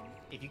Steam. Okay.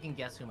 If you can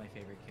guess who my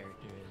favorite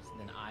character is,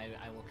 then I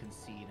will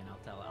concede and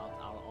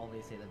I'll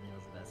always say that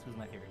Vanille's the best. Who's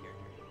my favorite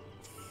character?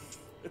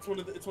 It's one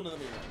of the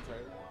main ones,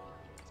 right?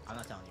 I'm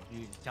not telling you.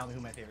 You tell me who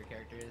my favorite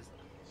character is,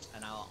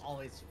 and I'll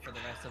always, for the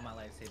rest of my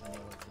life, say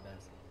Vanille is the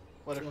best.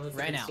 What if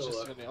Right now.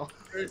 just Vanille?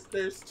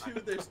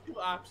 There's two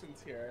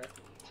options here.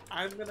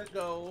 I'm gonna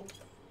go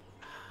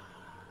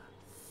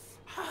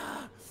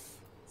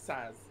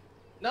Saz.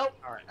 Nope.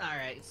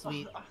 Alright,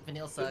 sweet.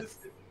 Vanille sucks.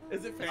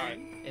 Is it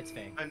Fang? It's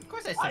Fang. Of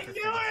course I I said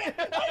knew for Fang. it!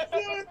 I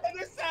knew it!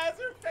 Either Saz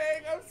or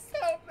Fang! I'm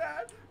so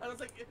mad! I was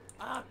like,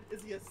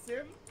 is he a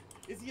sim?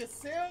 Is he a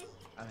sim?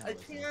 I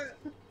can't.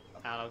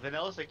 I don't know,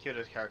 Vanilla's the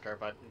cutest character,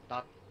 but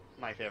not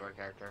my favorite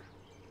character.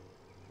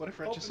 What if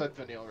Ren just said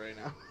Vanille right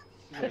now?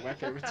 He's like, my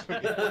favorite's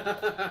Vanille.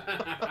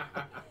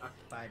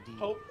 5D.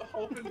 Hope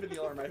and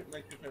Vanille are my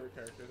two favorite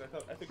characters.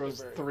 I think Bro's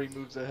they're 3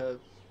 moves ahead.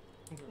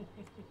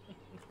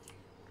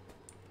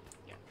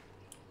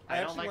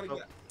 I don't actually like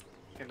wanna Hope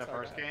in the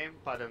first game,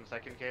 but in the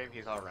second game,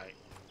 he's alright.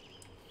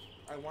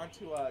 I want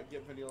to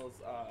get Vanille's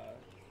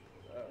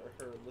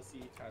her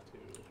Lissy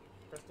tattoo,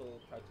 crystal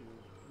tattoo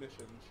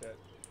mission shit.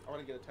 I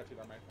want to get it tattooed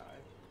on my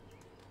thigh.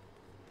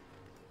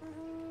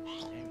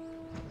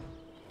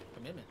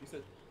 Commitment. You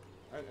said,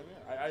 I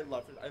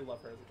love her. I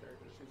love her as a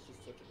character. She's just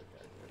such a good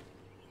character.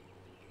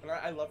 And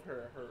I love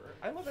her.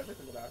 I love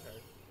everything about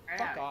her.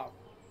 Fuck off.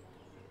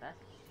 That's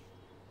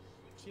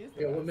She is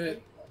the Yeah, best. 1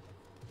 minute.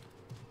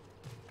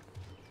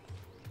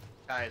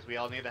 Guys, we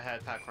all need to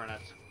head Pat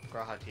Cornet's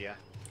Grahatia.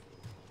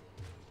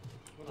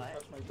 Wanna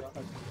touch my jaw?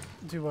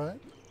 Do what?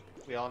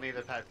 We all need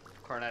to pet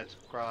Cornet's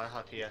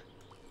Grahatia.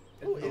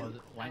 Who Oh, is- is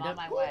it I'm wind on up?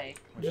 my way.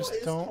 Just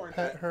is don't Cornet?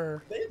 pet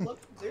her. They look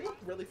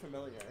really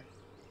familiar.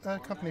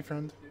 Company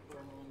friend.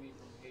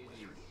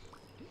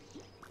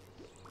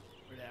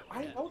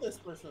 I know this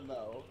person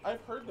though.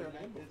 I've heard their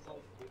name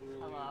before.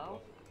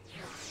 Hello?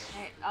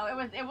 Hey, oh, it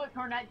was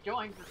Cornet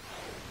joined for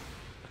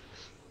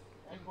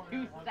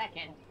 2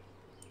 seconds.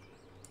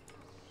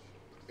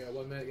 Yeah,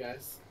 1 minute,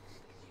 guys.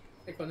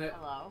 Hey, Cornet.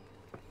 Hello?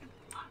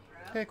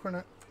 Hey,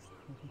 Cornet.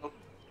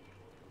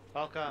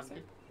 Welcome.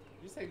 Did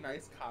you say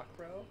nice cock,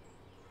 bro?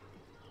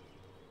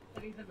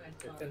 10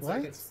 What?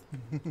 seconds.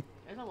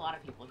 There's a lot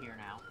of people here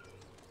now.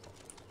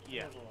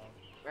 Yeah.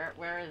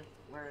 Where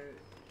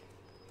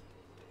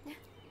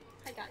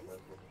Hi, guys.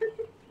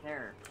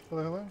 there?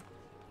 Hello, hello.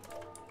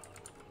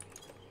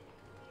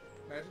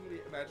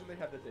 Imagine they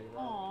had the day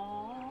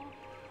wrong.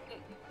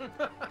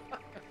 Aww.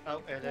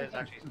 Oh, it is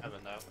actually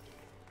 7 though.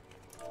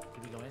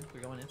 Did we go in?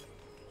 We're going in.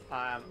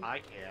 I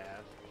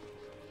can.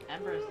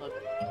 Embers look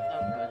so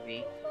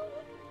cozy.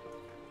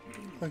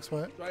 Thanks,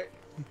 what? Right.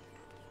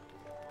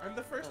 I'm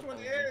the first one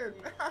in!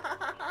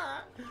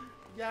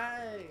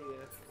 Yay!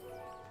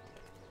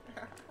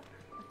 I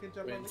can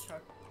jump on the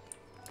couch.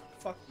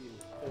 Fuck you,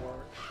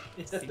 whore.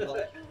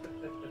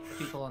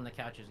 People on the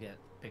couches get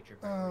picture.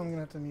 Oh, I'm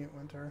gonna have to mute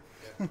Winter.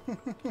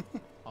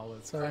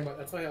 Always. Sorry.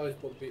 That's why I always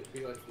put be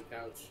on the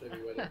couch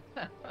every wedding.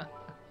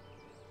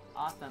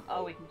 Awesome.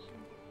 Oh, we can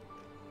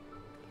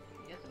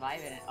just vibe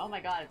in it. Oh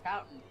my god, a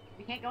fountain.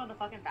 We can't go in the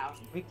fucking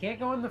fountain. We can't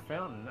go in the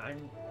fountain.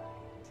 I'm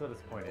so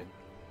disappointed.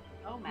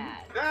 Oh,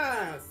 mad.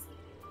 Yes!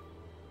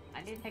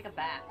 I need to take a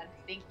bath. I'm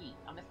stinky.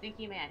 I'm a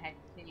stinky man. Head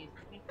continues.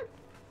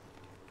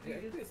 Yeah,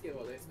 you guys get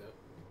all this though.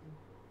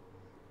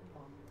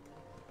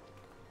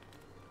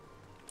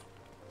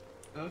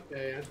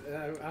 Okay,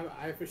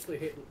 I officially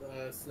hit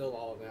snow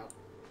wall now.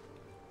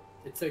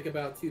 It took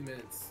about 2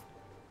 minutes.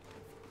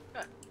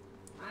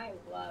 I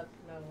love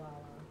Snow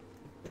Lala.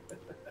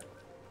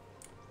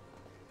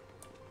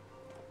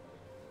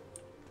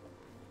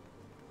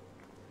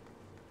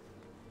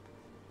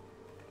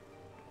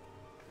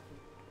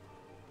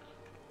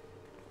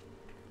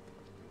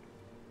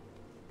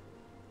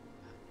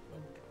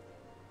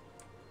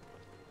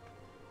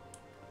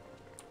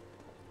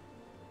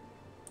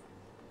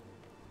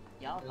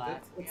 Y'all vibe.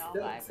 Y'all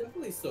That's vibe.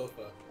 definitely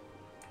sofa.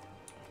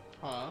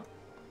 Huh?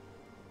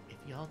 If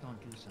y'all don't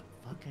do some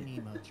fucking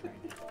emotes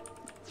right now.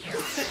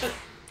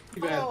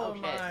 Too bad. Oh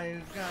shit.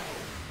 my god.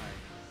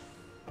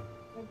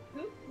 And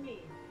poop me.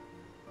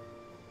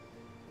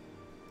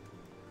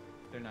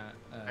 They're not.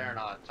 They're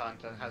not.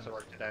 Tanta has to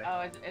work today.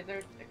 Oh, is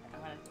there... I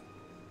wanna,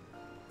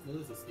 No,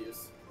 there's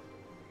excuse.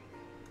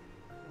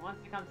 who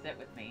wants to come sit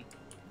with me?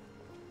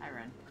 Hi,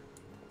 Ren.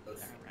 Oh,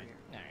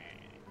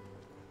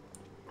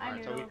 Hi,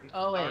 Alright, so we Noodle. can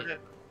Oh start wait,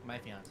 it. my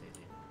fiance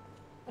did.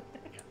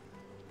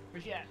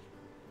 Where's she at?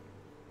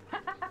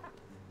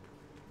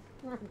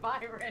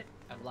 Byron.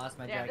 I've lost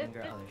my Yeah, dragon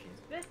this- girl. Oh, there she is.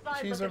 This side's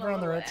She's looking over a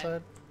on the little right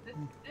side.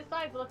 This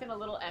side's looking a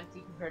little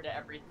empty compared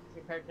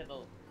to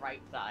the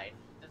right side.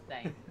 Just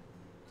saying.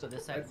 So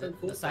this side, That's a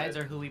cool the sides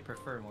side. are who we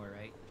prefer more,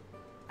 right?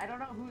 I don't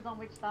know who's on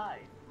which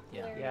side.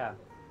 Yeah. Yeah.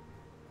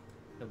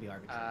 It'll be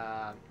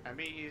arbitrary.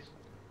 Emmy's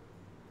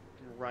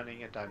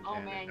running a dungeon. Oh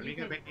man, Emmy you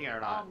can can. make me or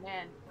not. Oh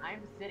man,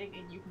 I'm sitting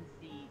and you can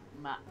see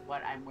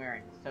what I'm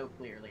wearing so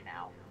clearly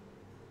now.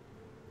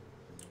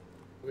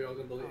 Are we all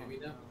gonna believe me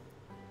now?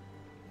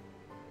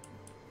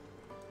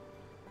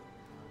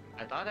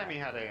 I thought Emmy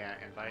had a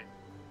invite.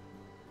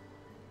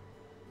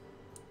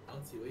 I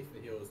don't see Leaf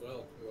in here as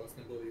well. Who else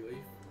can believe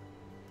Leaf?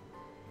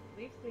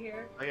 Leaf's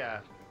here. Oh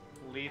yeah,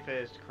 Leaf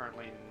is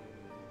currently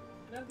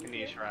No, he's in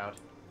here. the shroud.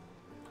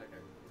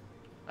 Okay.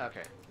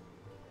 Okay.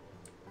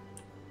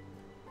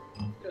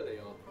 There they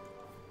are.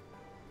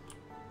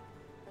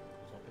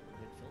 So I'll pick a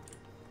good filter.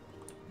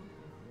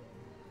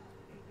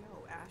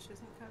 Yo, Ash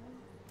isn't coming?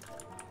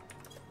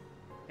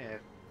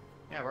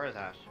 Yeah, where is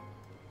Ash?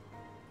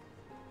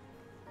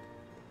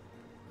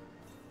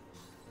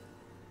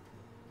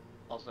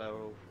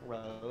 Also,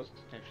 Rose,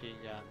 if she,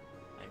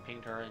 I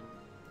pinged her in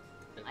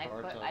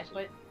Discord.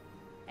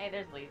 Hey,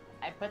 there's Leaf.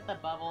 I put the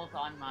bubbles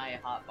on my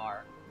hot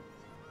bar.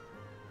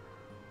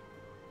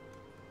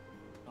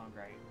 It's going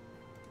great.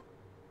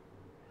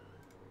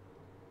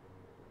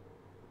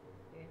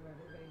 Damn,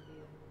 everybody's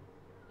eating.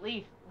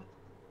 Leaf.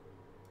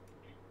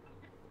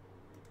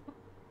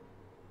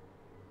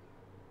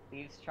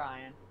 Leaf's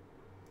trying.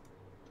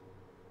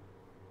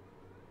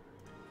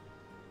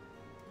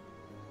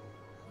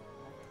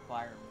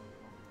 Fire removal.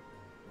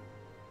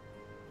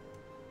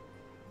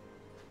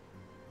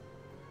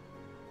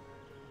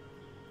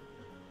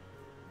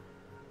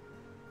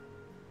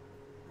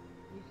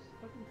 You just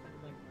fucking sound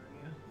like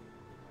Mario.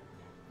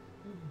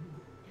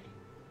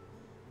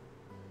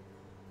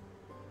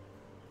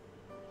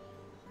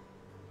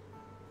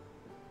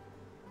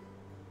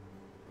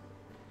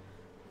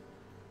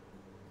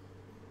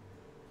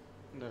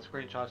 The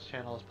screenshots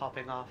channel is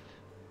popping off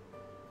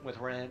with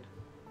red.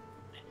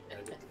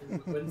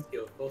 Wedding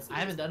skill, both I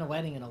haven't done a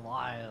wedding in a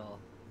while.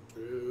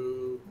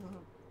 True.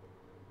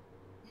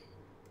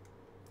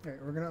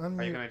 Alright, we're gonna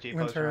Are you gonna unmute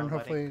G-post Winter your and own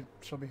hopefully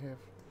she'll behave.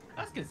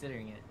 I was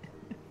considering it.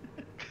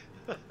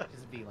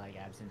 Just be like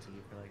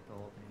absentee for like the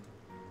whole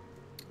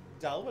thing.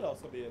 Dell would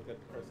also be a good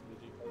person to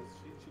G-post.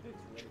 She did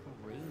really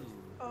cool. Rude.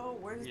 Oh,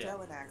 where's Yeah.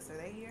 Dell and Axe? Are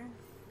they here?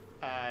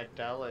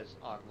 Dell is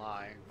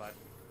online, but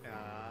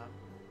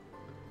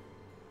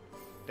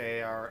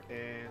they are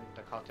in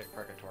the Caustic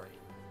Purgatory.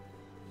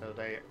 So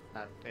that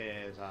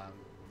is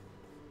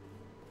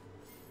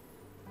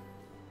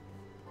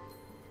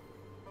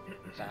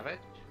Savage.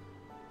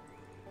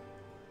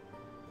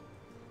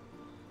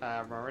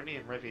 Marini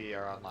and Rivi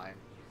are online.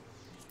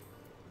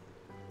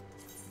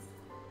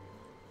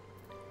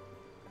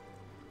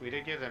 We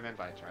did give them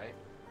invites, right?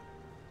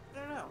 I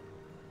don't know.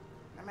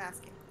 I'm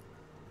asking.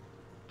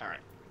 Alright.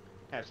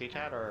 FC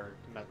chat or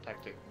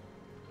texting?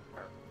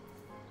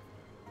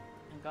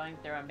 I'm going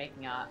through and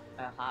making a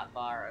hot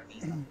bar of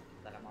emails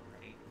that I'm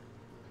already.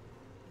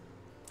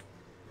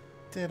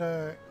 Did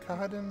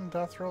Kahadan and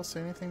Dothrel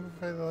say anything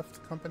before they left the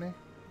company?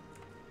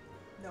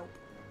 Nope.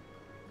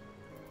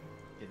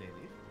 Did they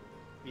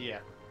leave? Yeah.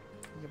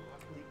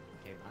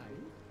 Okay,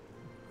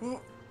 bye.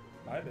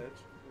 Bye, bitch.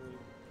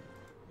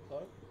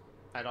 Fuck.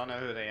 I don't know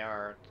who they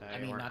are. I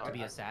mean, not to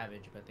be a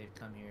savage, but they've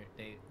come here.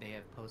 They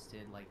have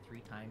posted like 3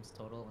 times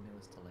total, and it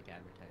was to like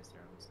advertise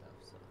their own stuff.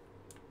 So.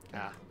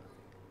 Ah.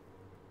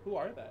 Who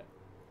are they?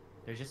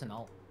 There's just an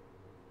alt.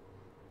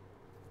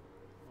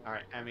 All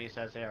right. Emmy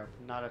says they are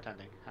not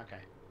attending. Okay.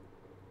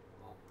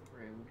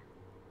 Rude.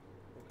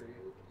 Agreed.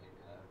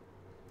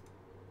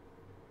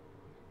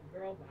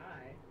 Girl,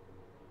 bye.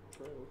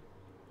 True.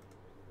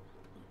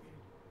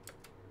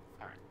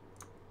 All right.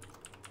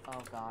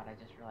 Oh god, I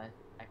just realized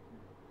I can.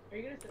 Are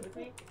you gonna sit with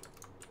me?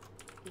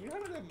 Can you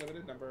have an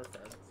unlimited number of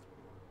friends?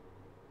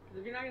 'Cause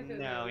if you're not gonna sit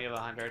No, with you me, have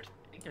 100.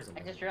 I think there's a.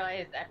 I just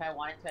realized if I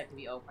wanted to, I could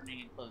be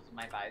opening and closing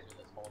my visor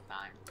this whole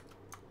time.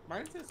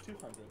 Mine says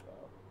 200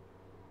 though.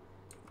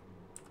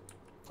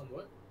 On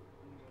what?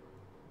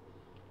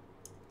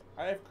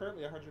 I have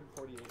currently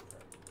 148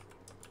 friends.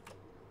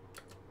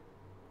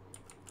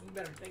 you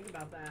better think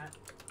about that.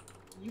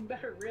 You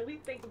better really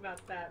think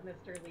about that,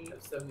 Mr. I Lee.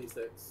 have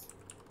 76.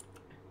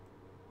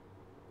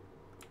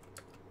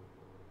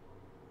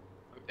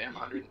 Oh, damn,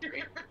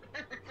 103.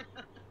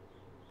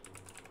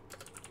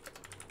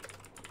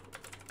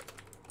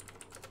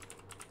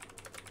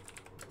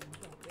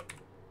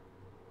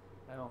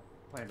 I don't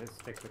plan to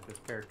stick with this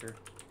character.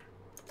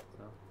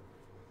 So.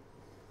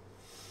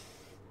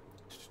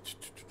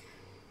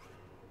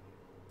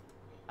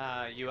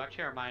 You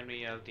actually remind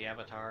me of the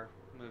Avatar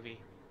movie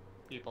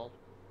people.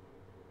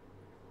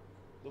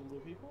 The blue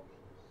people?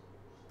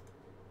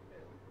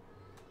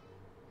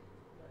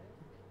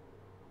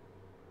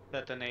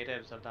 The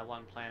natives of that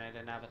one planet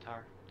in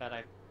Avatar that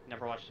I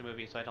never watched the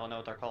movie, so I don't know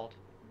what they're called.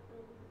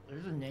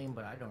 There's a name,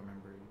 but I don't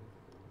remember.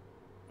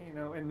 You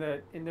know, in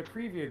the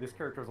preview, this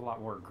character was a lot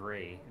more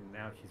gray, and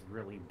now she's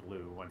really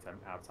blue once I'm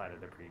outside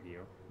of the preview.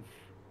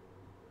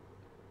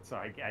 So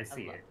I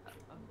see it.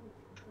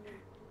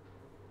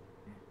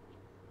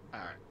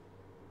 Alright.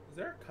 Is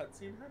there a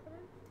cutscene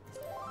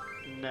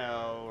happening?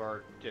 No,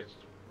 or just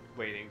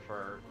waiting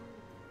for...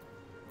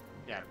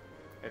 Yeah,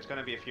 it's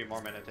gonna be a few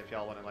more minutes if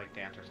y'all want to like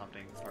dance or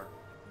something, or...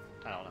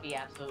 I don't know. Be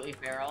absolutely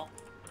feral.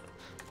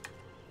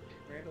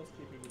 Randall's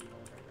keeping me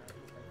on right now.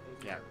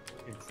 He's my Yeah.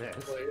 closest It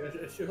says.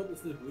 Well, I should hope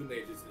it's the blue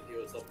mages and he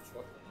was self-destruct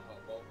on the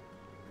hot ball.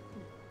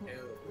 And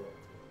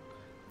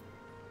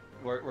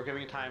We're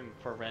giving time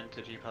for Ren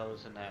to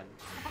G-pose and then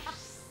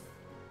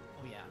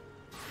Oh yeah.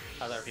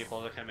 other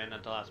people to come in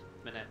at the last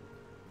minute.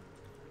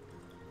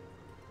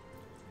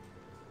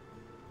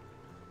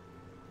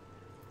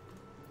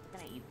 I'm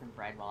gonna eat some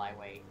bread while I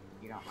wait.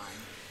 If you don't mind.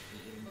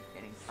 Eating,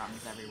 getting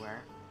crumbs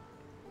everywhere.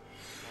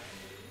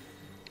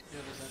 Yeah,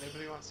 does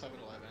anybody want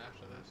 7-Eleven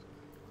after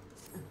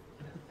this?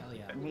 Hell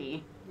yeah.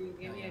 Me. Give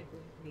me yeah. a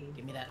good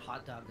Give me that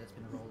hot dog that's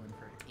been rolling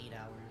for 8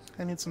 hours.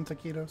 I need some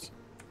taquitos.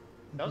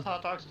 Those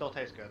hot dogs still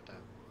taste good though.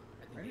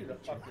 I need a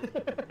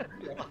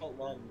fucking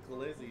long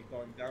glizzy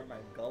going down my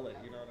gullet,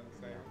 you know what I'm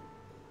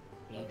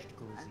saying? Aged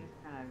I'm glizzy.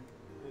 just kind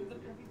It's a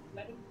perfect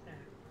wedding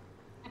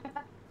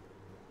snack.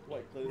 What,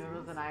 of. glizzy?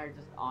 Noodles and I are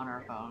just on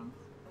our phones.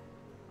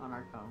 On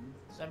our phones.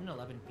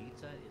 7-Eleven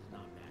pizza is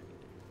not bad.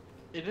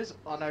 It is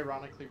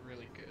unironically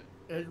really good.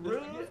 It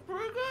really is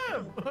pretty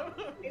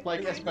good.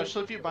 Like,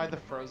 especially if you buy the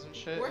frozen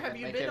shit. Where have and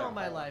you make been it all at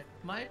my home. life?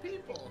 My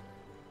people.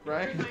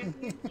 Right? It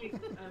reminds me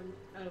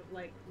of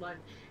like lunch.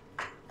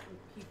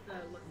 Pizza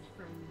lunch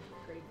from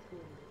grade school.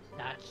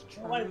 That's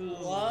true. Oh, I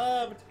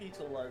loved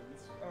pizza lunch.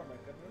 Oh my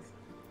goodness.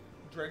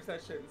 Drank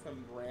that shit in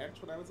some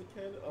ranch when I was a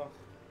kid. Ugh.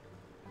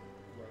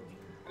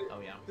 Gross.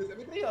 Oh yeah. Does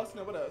anybody else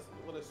know what a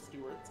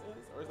Stewart's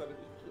is, or is that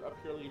a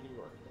purely New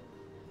York thing?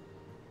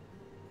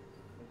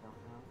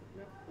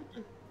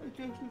 I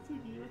guess it's a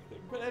New York thing.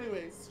 But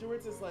anyways,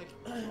 Stewart's is like,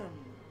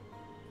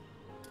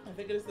 I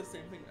think it is the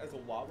same thing as a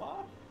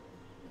Wawa.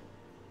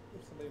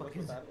 If somebody knows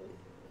what that is.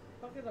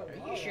 Fuck is a Are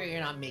Wawa? you sure you're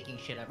not making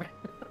shit up? Wait,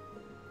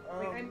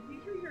 I'm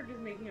pretty sure you're just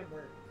making up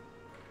words.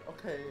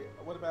 Okay,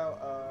 what about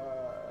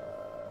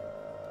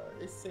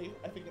a safe?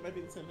 I think it might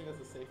be the same thing as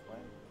a Safeway.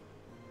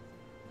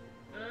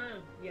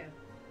 Yes.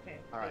 Okay.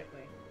 Alright.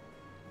 Safeway.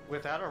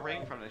 Without a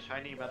ring from the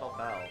shiny metal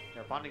bell,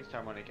 your bonding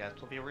ceremony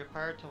guest will be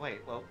required to wait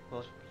what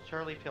will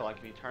surely feel like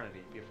an eternity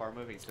before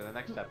moving to the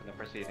next step in the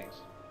proceedings.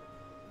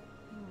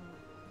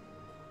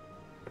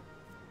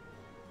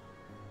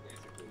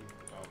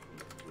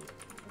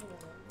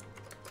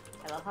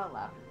 I love how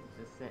Laughter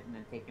is just sitting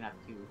and taking up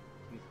two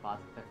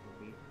spots that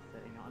we'll be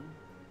sitting on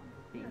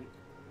the feet.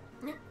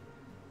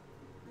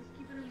 Just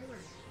keep it in order.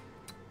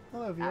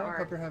 Hello, viewer.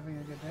 Hope you're having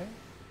a good day.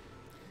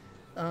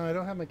 I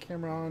don't have my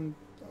camera on.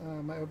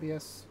 My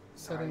OBS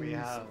settings we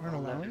have aren't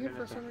 11 allowing it for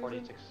minutes some and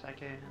reason. 46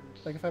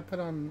 seconds. Like if I put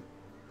on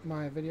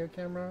my video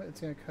camera,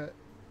 it's gonna cut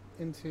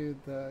into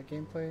the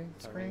gameplay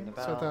screen. the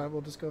So I bell. thought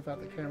we'll just go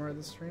without the camera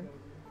this stream.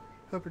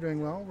 Hope you're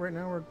doing well. Right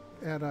now we're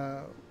at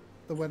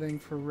the wedding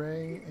for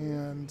Ray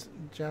and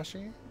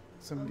Jashi,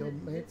 some guild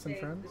mates and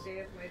friends, The day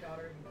of my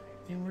daughter's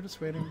wedding. and we're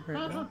just waiting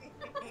right now.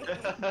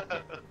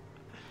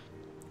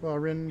 While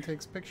Rin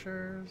takes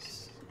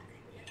pictures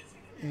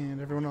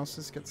and everyone else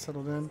just gets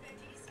settled in.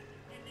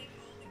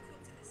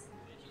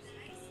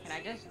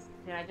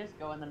 Can I just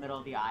go in the middle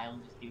of the aisle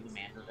and just do the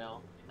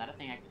Mandeville? Is that a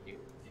thing I could do?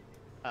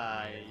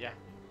 Yeah.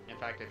 In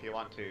fact, if you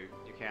want to,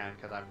 you can,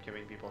 because I'm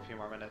giving people a few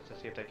more minutes to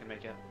see if they can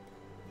make it.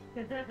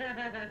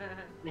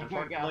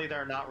 Unfortunately,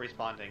 they're not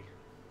responding.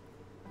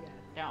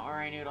 Don't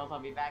worry, Noodles. I'll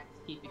be back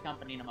to keep you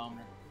company in a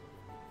moment.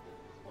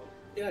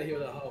 Yeah, hear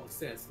the whole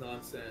sense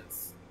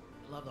nonsense.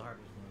 Love the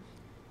harvest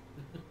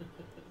moon.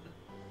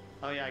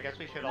 Oh yeah, I guess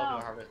we should all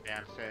do a harvest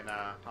dance in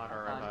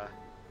honor of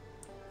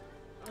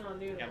Oh,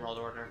 Noodles. Emerald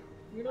Order.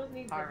 Noodles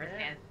needs Harvest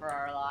dance for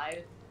our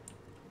lives.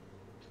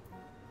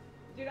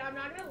 Dude, I'm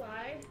not gonna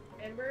lie.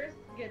 Embers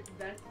gets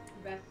best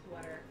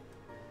sweater.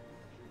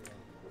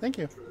 Thank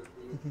you.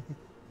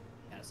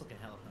 Yeah, it's looking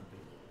hella comfy.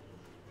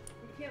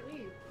 You can't leave.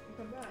 You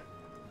come back.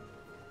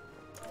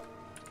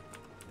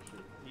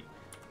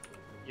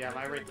 Yeah,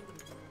 my Oh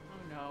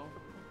no.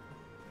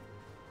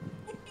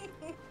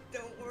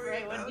 Don't worry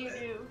Great, about what do you it.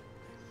 do?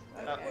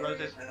 Okay. Rose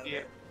is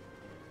here.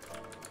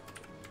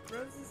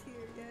 Rose is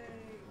here, yay.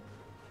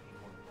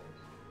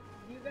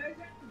 Do you guys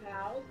have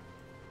vows?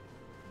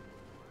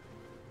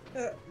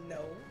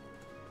 No.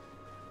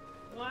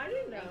 Well, I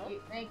didn't know.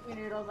 Thank you,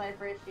 Noodles. I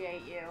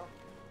appreciate you.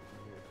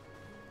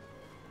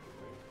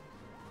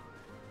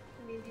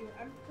 I mean,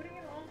 I'm putting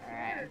it all together.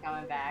 Alright, I'm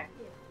coming back.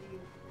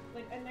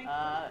 Like a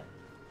nice.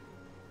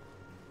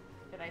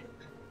 Should I?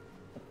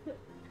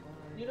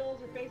 Noodles,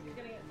 your face is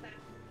gonna get fat.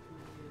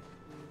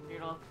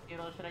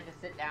 Noodles, should I just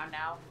sit down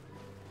now?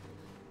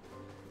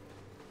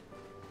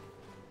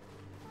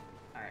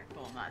 Alright,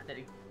 cool. I'm not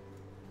sitting.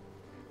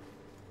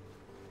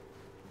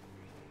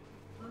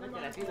 Look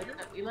at us.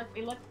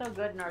 We look so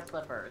good in our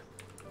slippers.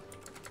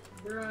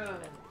 Bro.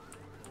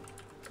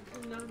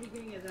 This is not the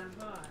beginning of that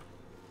hot.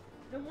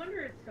 No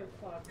wonder it's so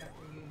clogged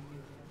after you use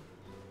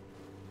it.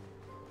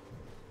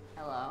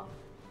 Hello.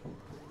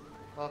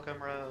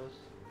 Welcome, Rose.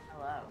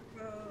 Hello.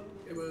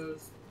 It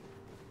was.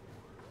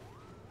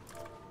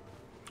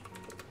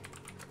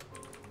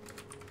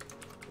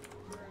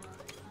 Bro,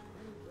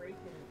 I'm breaking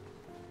it.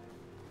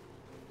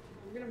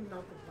 I'm gonna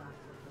melt the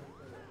plastic.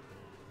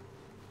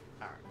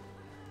 Alright.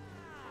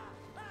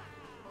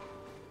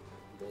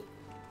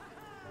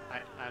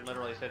 I'm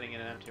literally sitting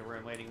in an empty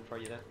room waiting for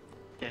you to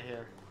get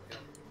here.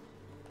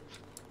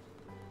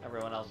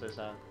 Everyone else is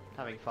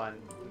having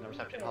fun in the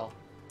reception hall.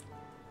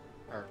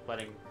 Or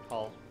wedding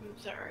hall. I'm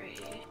sorry.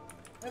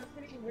 I'm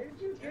thinking, where did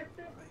you get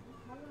this?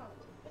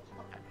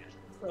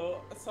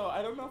 So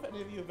I don't know if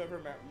any of you have ever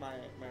met my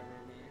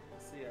roomie,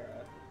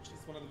 Sierra.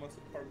 She's one of the most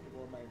important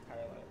people in my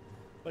entire life.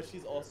 But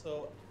she's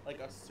also like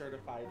a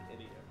certified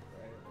idiot,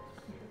 right?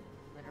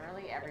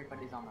 Literally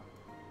everybody's on the,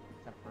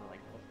 except for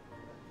like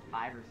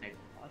 5 or 6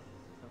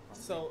 of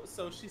us.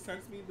 So she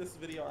sends me this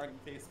video on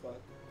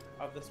Facebook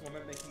of this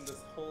woman making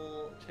this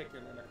whole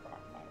chicken in a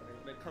crock pot, right?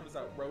 And it comes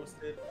out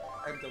roasted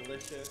and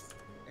delicious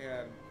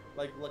and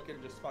like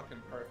looking just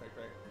fucking perfect,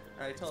 right?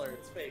 And I tell her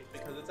it's fake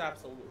because it's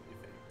absolutely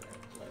fake,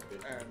 right?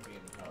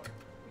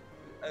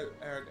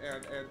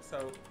 And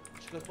so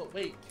she goes, but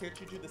wait, can't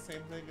you do the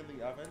same thing in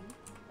the oven?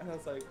 And I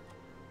was like,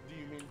 do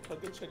you mean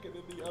cook a chicken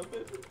in the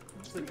oven?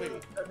 She's like, wait,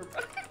 never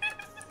mind.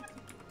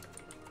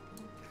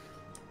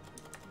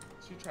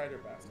 She tried her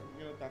best, and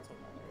you know, that's what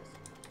matters.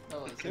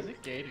 Oh, is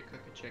it gay to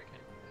cook a chicken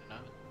in an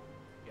oven?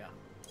 Yeah.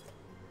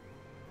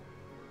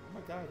 Oh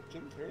my god,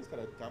 Jim Carrey's got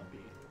a dumpy.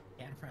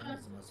 Pan friend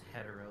is the most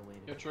hetero way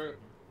to Yeah, true.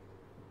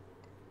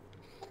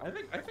 I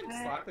think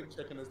slapping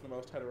chicken is the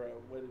most hetero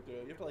way to do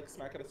it. You have to like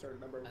smack it a certain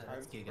number of times.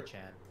 That's Giga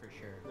Chad, for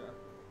sure. Yeah.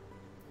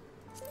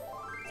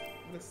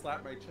 I'm gonna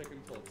slap my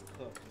chicken till it's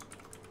cooked.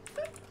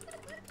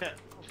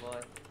 Oh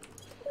boy.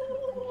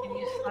 Can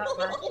you slap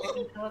my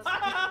chicken till it's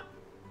cooked?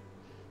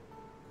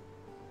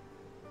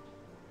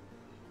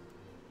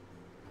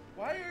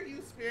 Why are you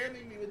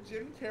spamming me with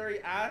Jim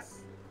Carrey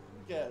ass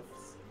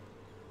gifts?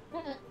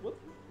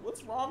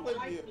 What's wrong with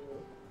you?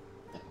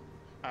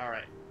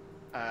 Alright.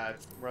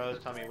 Rose,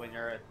 tell me when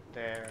you're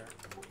there.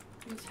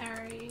 I'm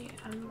sorry,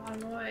 I'm on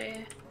my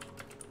way.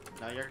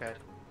 No, you're good.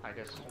 I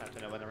just have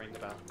to know when to ring the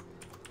bell.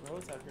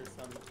 Rose out here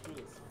sounding cute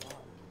as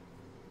fuck.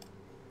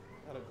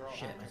 Got a girl.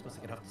 Shit, am I supposed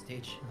to get off the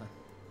stage?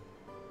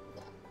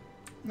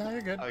 No,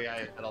 you're good. Oh yeah,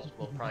 it also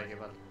will probably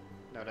give a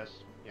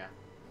notice. Yeah.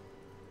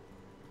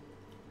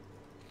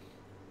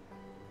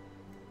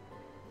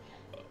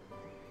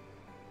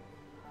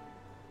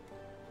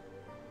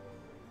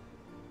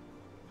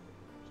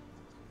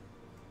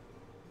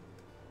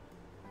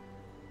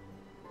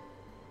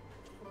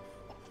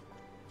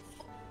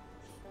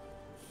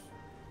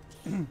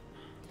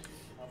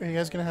 Are you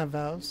guys gonna have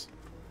vows?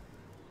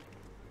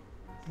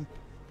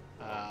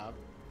 I'm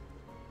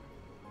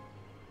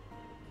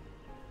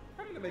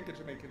gonna make a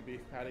Jamaican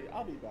beef patty.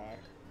 I'll be back.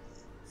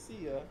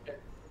 See ya.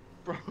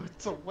 Bro,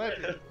 it's a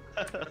wedding.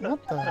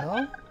 What the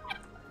hell?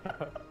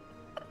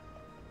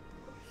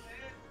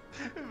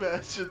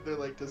 Imagine they're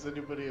like, does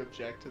anybody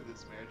object to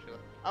this marriage? You're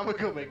like, I'm gonna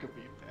go make a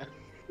beef patty.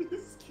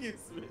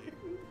 Excuse me.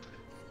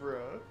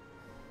 Bro.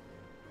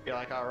 be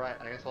like, alright,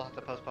 I guess we'll have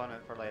to postpone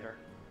it for later.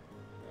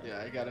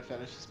 Yeah, I gotta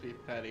finish this beef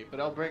patty, but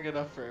I'll bring it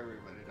up for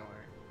everybody, don't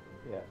worry.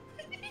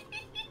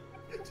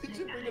 Yeah. Did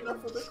you bring it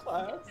up for the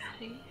class?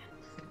 Did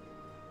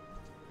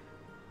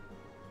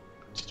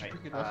you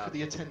bring it up for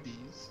the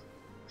attendees?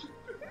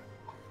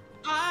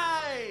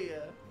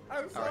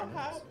 I'm so Alright.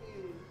 happy.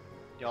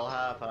 You'll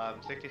have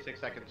 66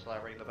 seconds till I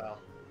ring the bell.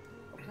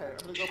 Okay,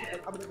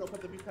 I'm gonna go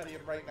put the beef patty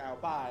in right now.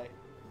 Bye.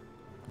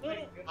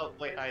 Oh,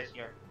 wait, I's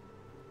here.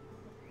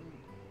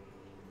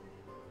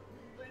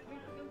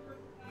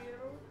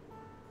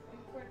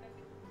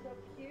 So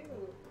cute.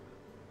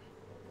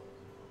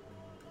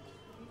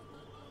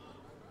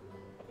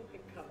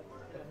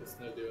 It's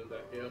no doing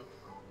that, yeah.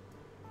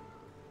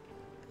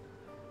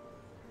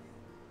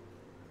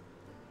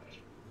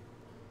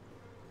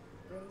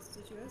 Rose,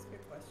 did you ask your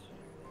question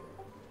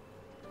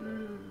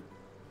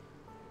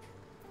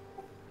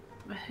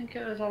I think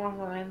it was along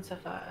the lines of,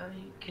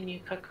 can you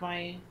cook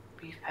my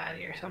beef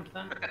patty or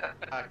something?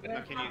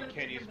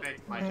 Can you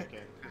make my chicken?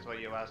 Is what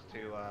you asked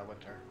to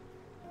Winter.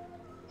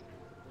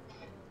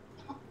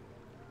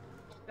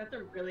 That's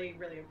a really,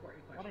 really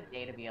important question. What a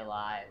day to be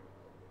alive.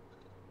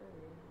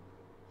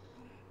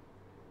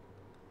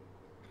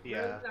 Yeah.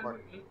 Rose, I'm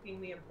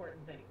asking the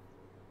important thing.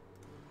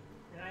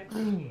 And I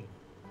appreciate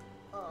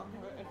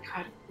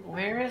God,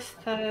 where is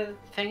the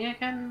thing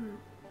again?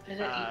 Is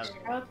it East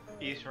Road?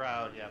 East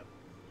Road, yep.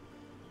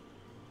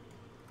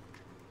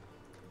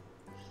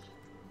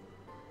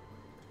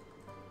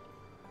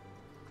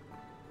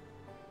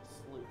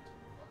 Salute.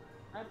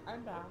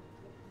 I'm back.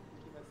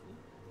 Did you miss me?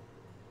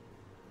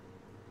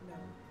 No.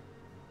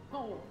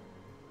 Oh.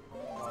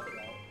 Logs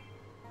out.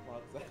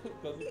 Logs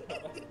out. Doesn't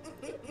come back.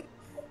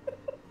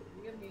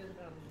 We have music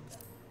on.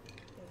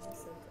 Those are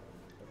so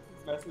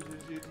good.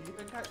 Messages you.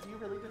 Do you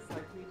really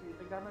dislike me? Do you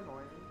think I'm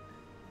annoying?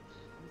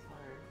 I'm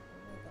sorry.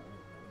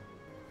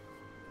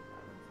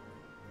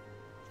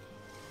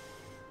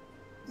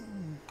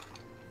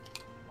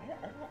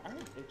 I'm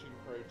itching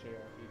for a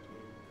JRPG.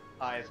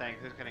 I think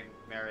who's getting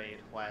married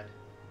when?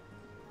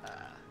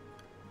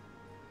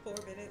 4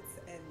 minutes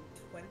and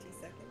 20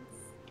 seconds.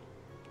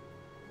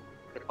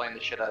 They're playing the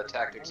shit out of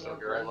Tactics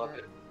Ogre. I love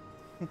it.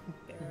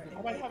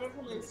 Oh, I have it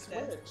for my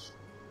Switch.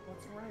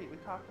 That's right. We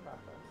talked about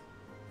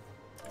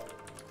this.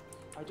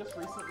 I just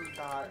recently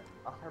got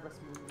a Harvest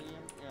Moon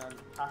game and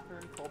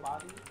Catherine Full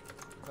Body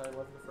because I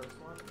love the first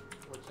one,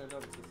 which I know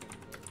it's the same game,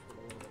 but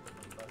a little bit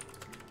different.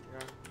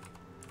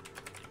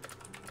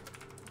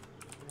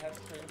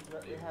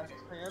 But yeah, it has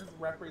trans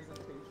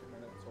representation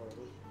in it, sort of.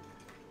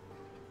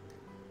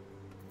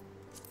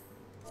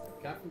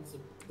 Captain's a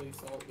pretty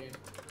solid game.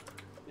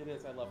 It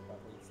is. I love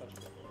Catherine. It's such a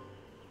good game.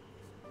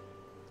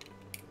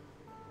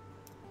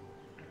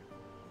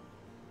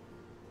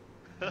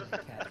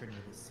 Catherine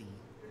with a C.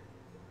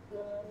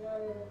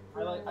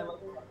 I like Catherine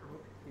with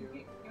a Q.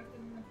 Hey,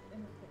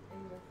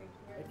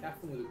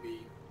 Captain with a B.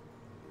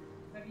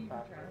 Have you even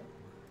tried?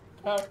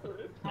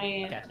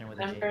 Catherine. Catherine with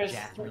a J. Members,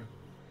 Catherine.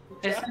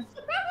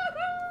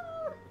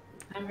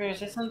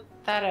 isn't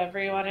that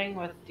every wedding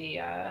with the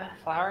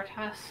flower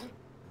tass?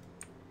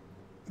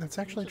 That's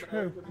actually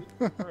true.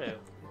 True.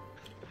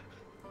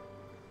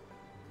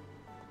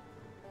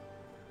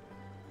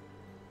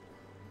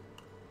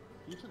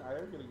 Peach and I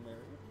are getting married.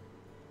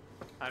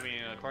 I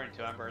mean, according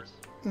to Embers.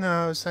 No,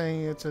 I was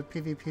saying it's a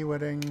PvP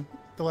wedding.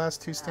 The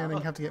last two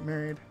standing have to get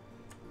married.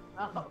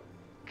 Oh,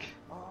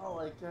 Oh,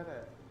 I get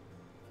it.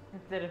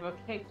 instead of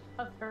okay,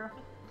 other.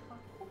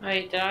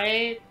 Wait, did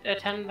I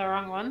attend the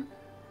wrong one?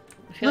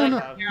 I feel No,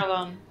 like no. you're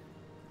alone.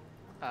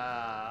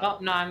 Oh,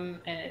 no,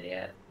 I'm an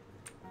idiot.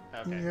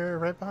 Okay. You're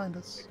right behind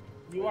us.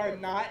 You are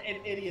not an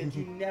idiot.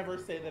 You never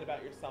say that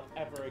about yourself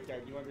ever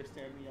again. You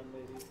understand me, young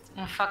lady?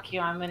 Oh, fuck you,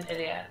 I'm an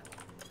idiot.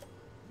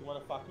 You want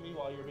to fuck me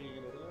while you're being an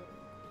idiot?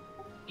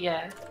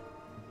 Yeah.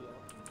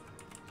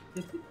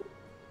 Yeah.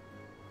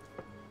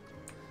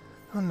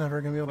 I'm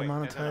never gonna be able to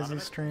Wait, is it monetize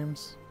these anonymous?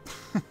 streams.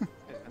 And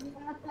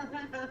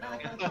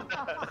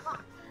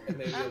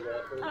then you'll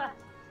walk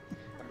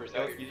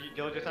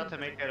You'll just have to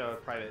make it a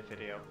private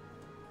video.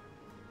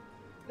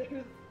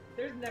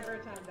 There's never a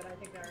time that I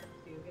think our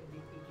two can be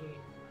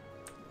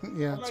PG.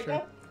 Yeah, Oh that's my true.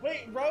 god.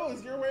 Wait,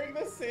 Rose, you're wearing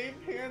the same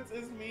pants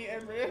as me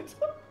and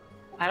Randall.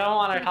 I don't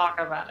want to talk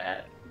about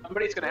it.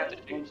 Somebody's gonna have to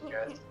change,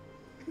 guys.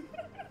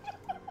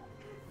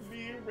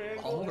 Me,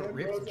 Randall, All the and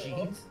ripped Rose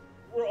jeans.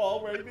 we're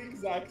all wearing the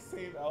exact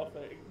same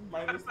outfit,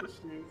 minus the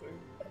shoes. And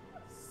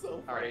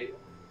so funny. Alright,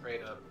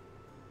 right up.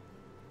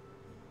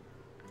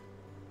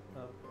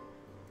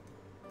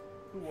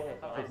 Who wore it?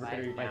 Oh, This is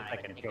gonna be my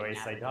second choice.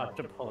 I dodged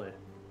a bullet.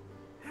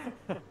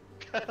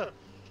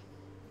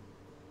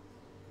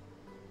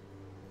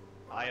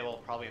 I will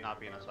probably not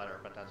be in a sweater,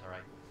 but that's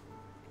alright.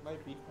 My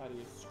beef patty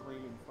is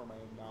screaming for my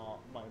maw.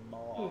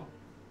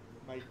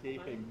 My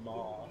gaping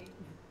maw.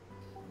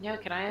 Yo,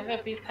 can I have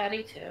a beef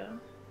patty too?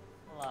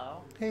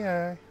 Hello.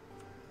 Hey,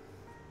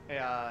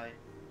 Hey,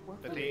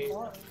 What the the theme,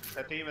 fuck?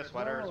 the theme is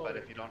sweaters, but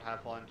No. if you don't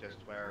have one, just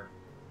wear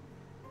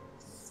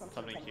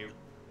something cute.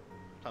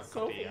 Something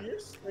Sophie, comfy, yeah. you're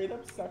straight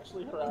up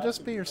sexually harassing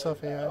Just be me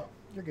yourself, right AI. now.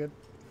 You're good.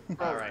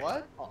 Alright.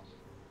 What?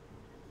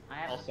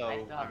 Also,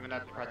 I'm gonna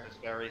have to press this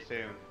very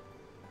soon.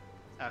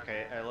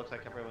 Okay, it looks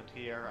like everyone's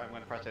here. I'm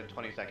gonna press it in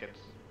 20 seconds.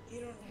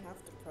 You don't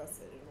have to press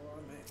it, it'll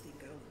automatically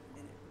go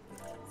in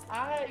a minute.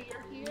 Hi,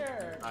 you're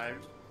here.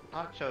 I'm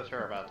not so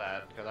sure about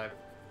that, because I've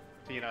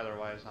seen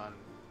otherwise on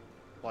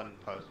one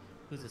post.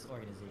 Who's this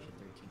organization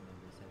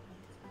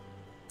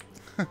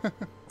 13 members?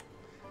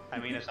 I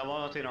mean, if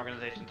someone wants to be an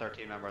Organization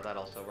 13 member, that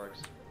also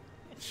works.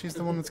 She's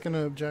the one that's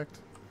gonna object.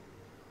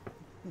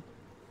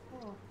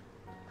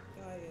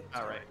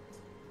 Alright.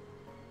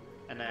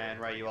 And then,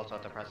 right, you also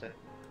have to press it.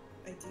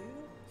 I do?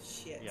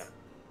 Shit. Yeah.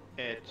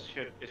 It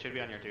should be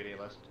on your duty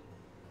list.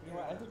 You know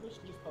what, I think we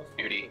should just post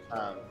Duty.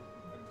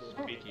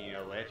 Speaking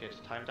of which, it's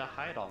time to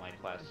hide all my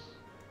quests.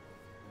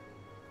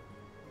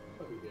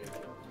 If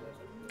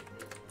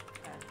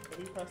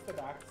you press the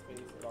backspace,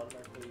 it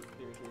automatically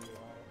clears your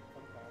UI.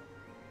 Okay.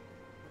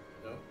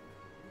 No.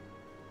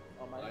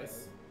 Oh, mine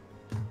Nice.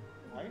 does.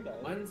 Mine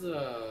does. Mine's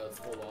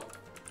full lock.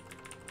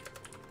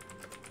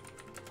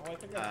 Oh, I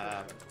think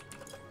that's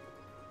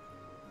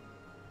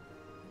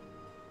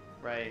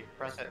Right,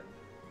 press it.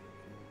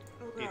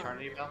 Oh, The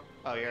Eternity Bell?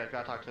 Oh, you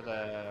gotta talk to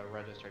the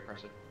registry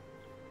person.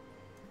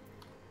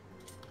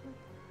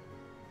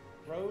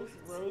 Rose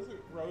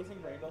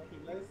and Randall, can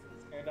you guys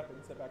stand up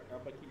and sit back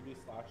down, but can you do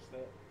slash sit?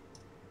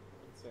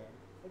 And stand.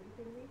 Are you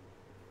kidding me?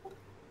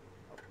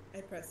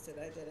 I pressed it,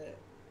 I did it.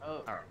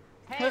 Oh. Alright.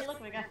 Hey,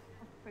 look, we got.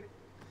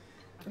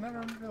 I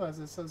never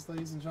realized it says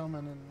ladies and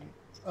gentlemen and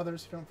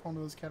others who don't fall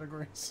into those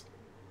categories.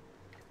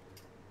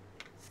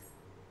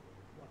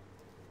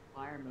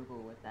 Fire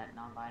removal with that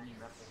non-binding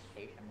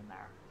representation in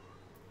there.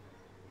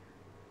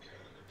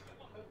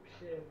 Oh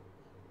shit.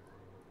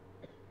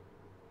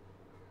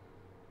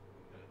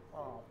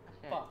 Oh,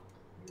 Shit. fuck.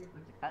 It's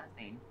a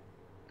cutscene.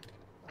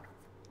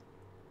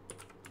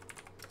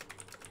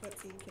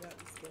 Cutscene cannot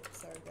be skipped,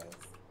 sorry guys.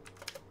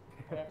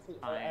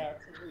 I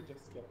accidentally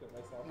just skipped it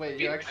myself. Wait,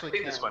 you actually I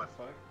think can't. this one.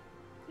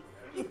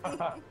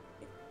 Fuck?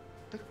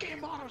 The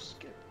game auto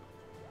skip.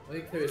 I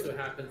think curious what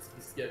happens if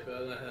you skip it. I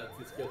don't know how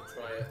to skip,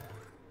 try it.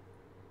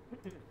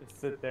 Just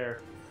sit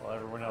there while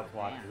everyone else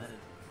watches. Man, that is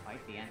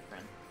quite the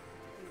entrance.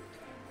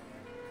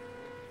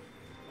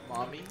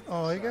 Mommy?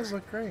 Oh, you guys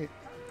look great. Look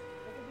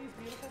at these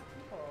beautiful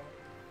people.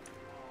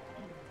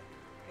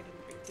 I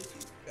didn't bring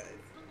tissues, guys.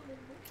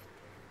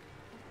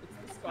 It's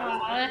the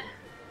scars.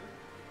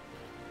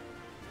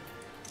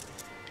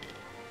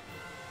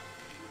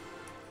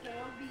 So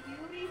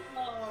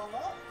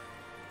beautiful.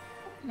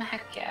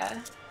 Heck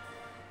yeah.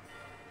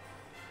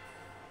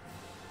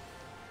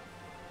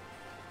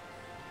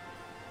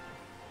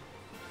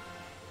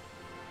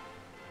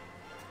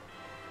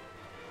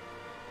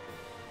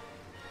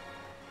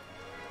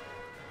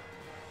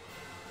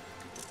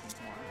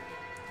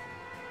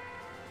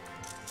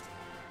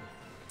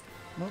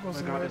 Mobile's Oh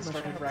in my god, the it way of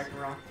started my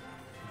Ragnarok.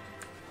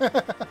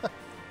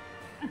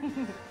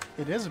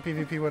 It is a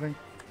PvP wedding.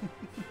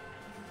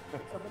 Can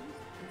somebody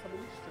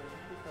stream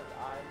because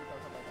I don't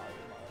have my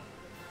volume on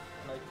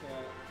and I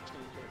can't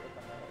change it if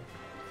I'm not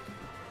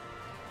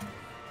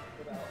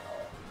without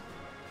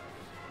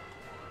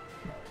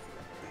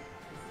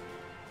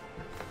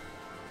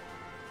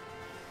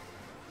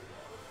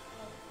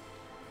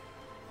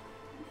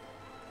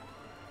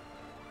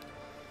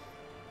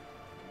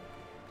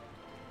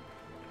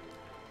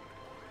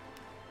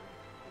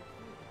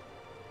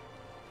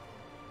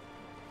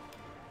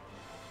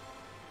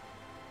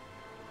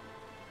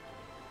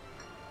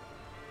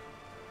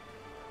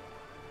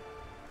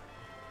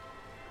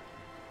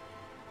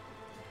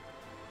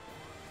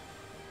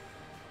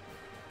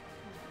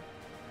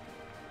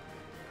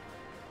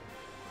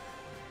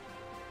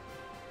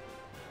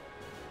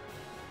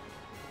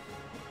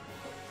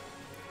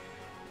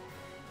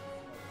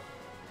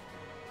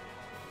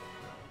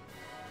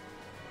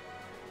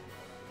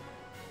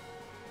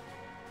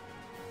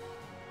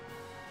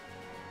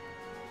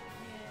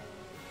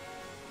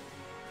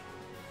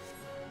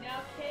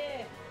Now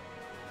kiss.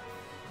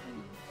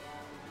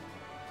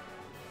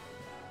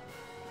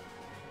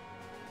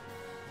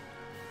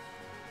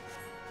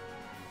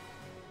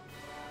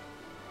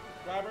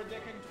 Robert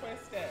Dick and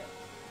Twist it.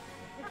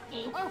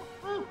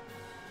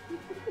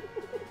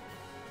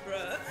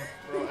 Bruh.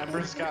 Bro,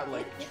 Ember's got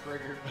like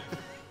triggered.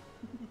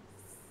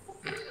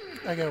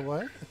 I got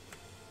what?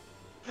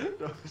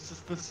 No, it's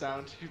just the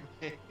sound you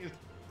made.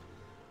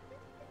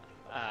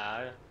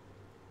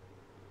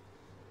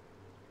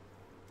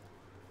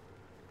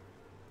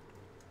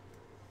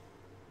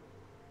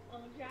 Oh,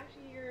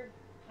 Joshy, your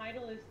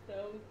title is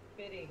so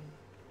fitting.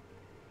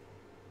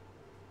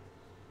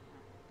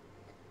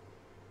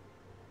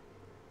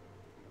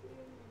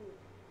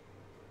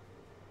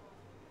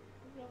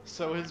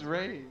 So is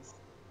Ray's.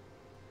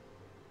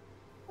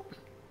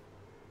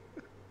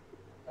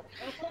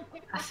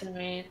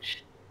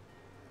 SMH.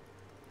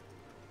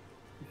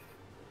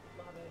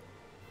 Love it.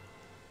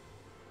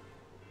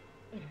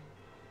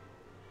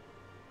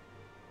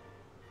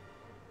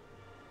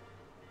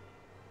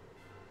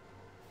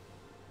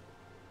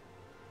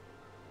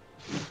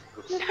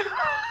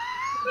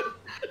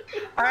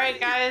 Alright,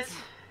 guys.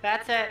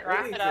 That's it.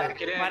 Wrap it up.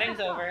 Get in. Wedding's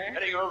over.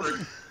 Heading over.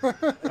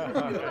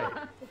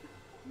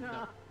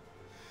 No.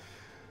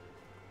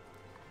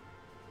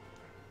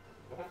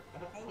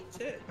 Oh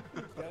shit.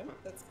 Okay,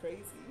 that's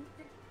crazy.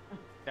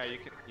 Yeah, you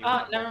can. You Oh,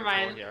 have never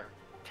multiple mind. Here.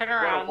 Turn What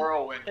a around.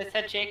 whirlwind. It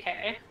said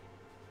JK.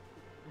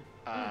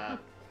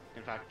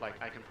 In fact, like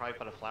I can probably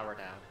put a flower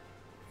down.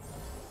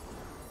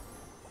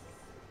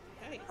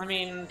 Nice. I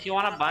mean, do you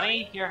want a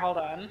bunny? Here, hold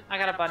on. I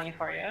got a bunny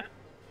for you. I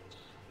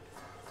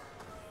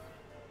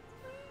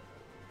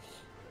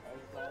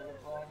saw the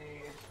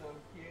bunny. It's so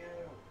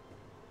cute.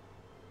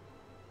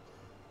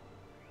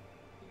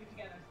 Keep it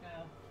together,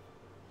 Snow.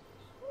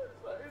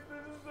 This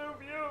is so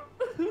cute.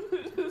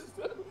 This is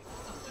so-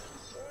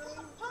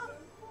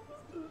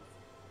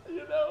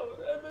 You know,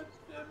 and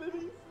then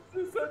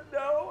he said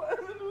no, and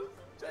then it was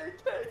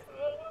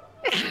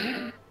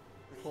JK.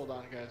 Hold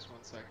on, guys,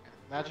 1 second.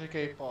 Magic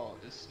 8 Ball,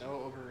 is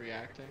Snow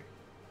overreacting?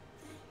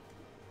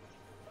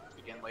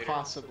 Begin later.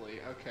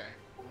 Possibly, okay.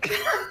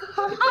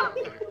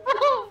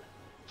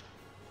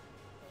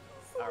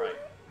 Alright.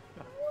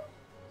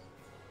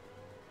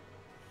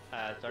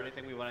 Is there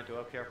anything we want to do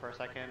up here for a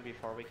second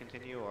before we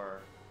continue, or?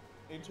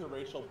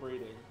 Interracial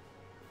breeding.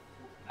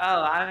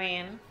 Oh, I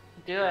mean,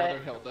 do Mother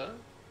it. Hilda?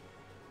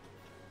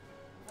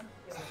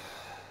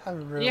 I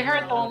really You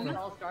heard don't It them.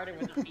 all started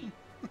with the feet.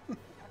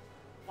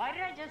 Why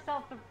did I just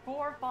sell the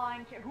 4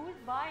 flying chairs? Who's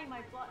buying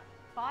my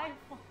 5?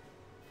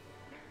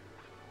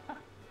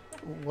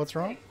 What's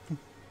wrong?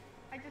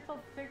 I just sold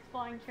 6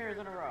 flying chairs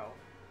in a row.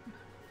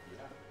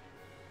 Yeah.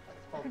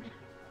 That's called.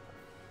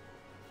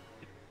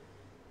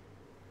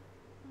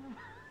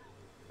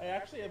 I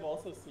actually have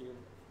also seen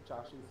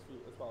Josh's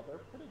feet as well. They're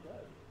pretty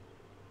good.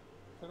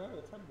 10 out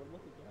of 10 would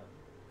look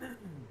again.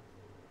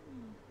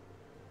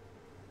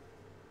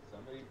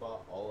 Somebody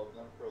bought all of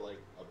them for like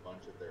a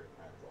bunch of their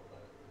friends all day.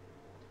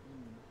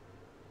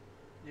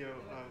 Yo,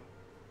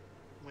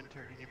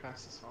 Winter, can you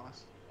pass the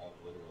sauce? I've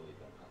literally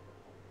done that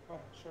before.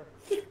 Oh, sure.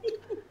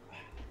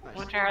 Nice.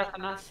 Winter has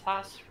enough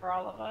sauce for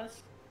all of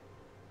us.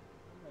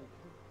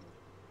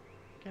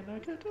 Can I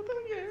get to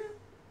the game?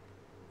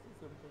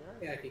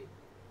 Yeah, I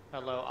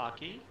Hello,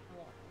 Aki.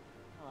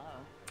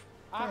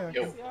 Hello.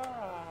 Yo.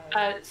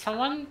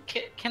 Someone,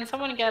 can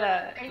someone get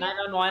a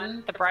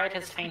 911? The bride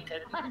has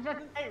fainted. I was just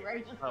gonna say,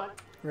 Ray just went,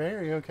 Ray,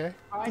 are you okay?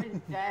 bride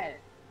is dead.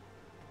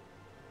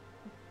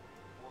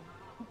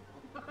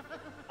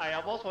 I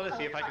almost want to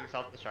see if I can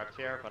self-destruct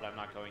here, but I'm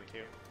not going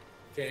to.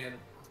 Can.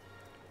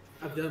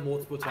 I've done it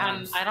multiple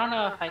times. I don't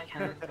know if I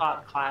can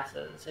swap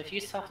classes. If you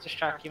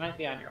self-destruct, you might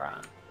be on your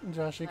own.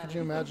 Joshy, could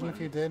you imagine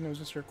if you did and it was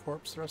just your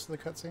corpse the rest of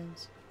the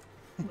cutscenes?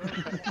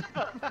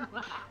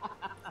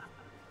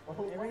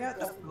 Here we got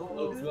the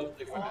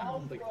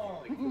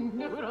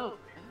Noodles.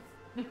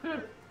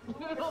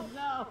 Noodles,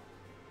 no.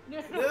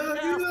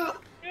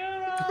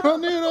 No.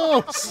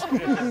 Noodles!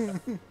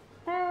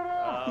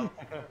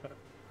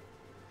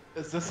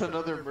 Is this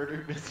another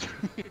murder mystery?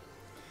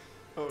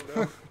 Oh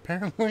no.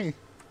 Apparently.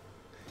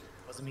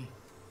 Wasn't me.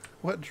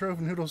 What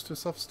drove Noodles to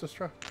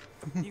self-destruct?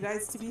 You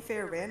guys, to be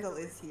fair, Randall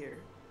is here.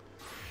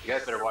 You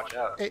guys better watch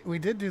out. Hey, we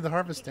did do the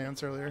harvest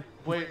dance earlier.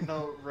 Wait,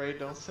 no, Ray,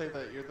 don't say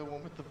that. You're the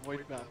one with the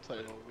Voidbound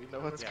title. We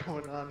know what's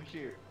going on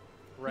here.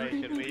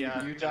 Ray, should we, You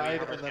should we died,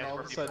 have a and then chance all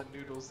for of a people? sudden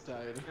Noodles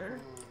died.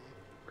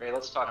 Ray,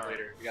 let's talk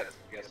later. We got some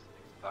things to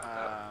talk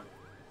about.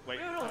 Wait.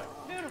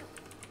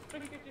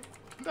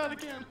 Not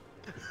again.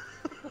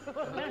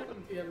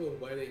 You have a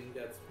wedding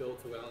that's built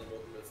around a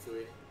murder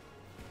mystery.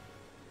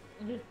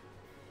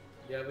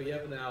 Yeah, but you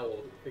have an owl.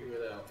 Figure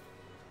it out.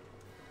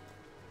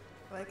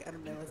 Like a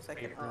millisecond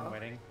Paper and off.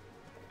 wedding.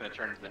 Gonna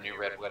turn into the new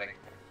Red Wedding.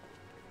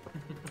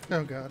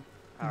 Oh god.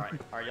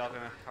 Alright, are y'all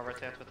gonna harvest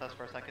dance with us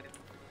for a second?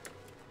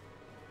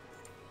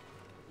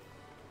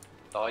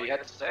 That's all you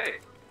had to say.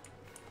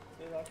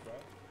 Say that's right.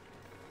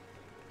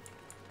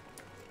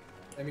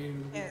 I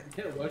mean, we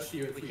can't rush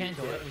you if We you can't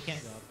go. can't. We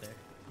can't go up there.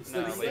 You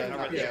still No, can we get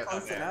haven't up yet. there.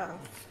 Close enough.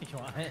 You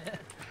want it?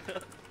 I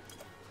have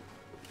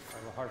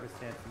a harvest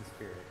dance in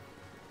spirit.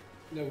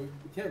 No, we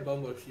can't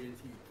bum rush you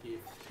until you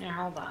keep. Yeah,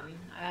 hold on.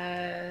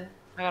 I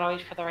gotta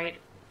wait for the right.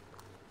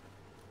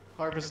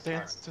 Harvest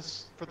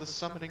dance for the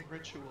summoning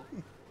ritual.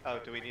 Oh,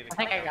 do we need a I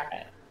think I got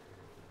it.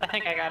 I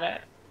think I got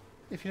it.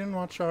 If you didn't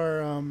watch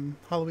our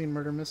Halloween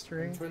murder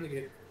mystery, I'm trying to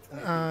get.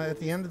 at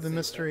the end of the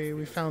mystery,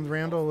 we found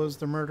Randall was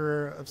the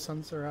murderer of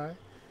Sun Sarai.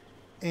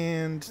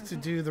 And to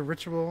do the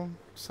ritual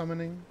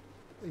summoning,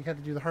 you had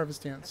to do the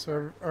harvest dance.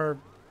 So our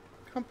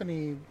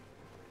company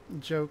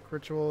joke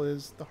ritual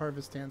is the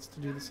harvest dance to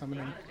do the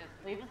summoning.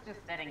 Leave us just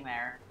sitting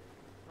there.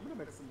 I'm gonna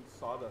mix some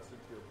sawdust into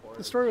your porridge.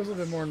 The story was a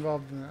little bit more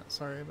involved than that,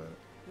 sorry, but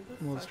Who the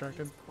I'm a little fuck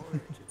distracted. eats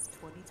porridge? It's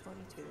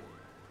 2022.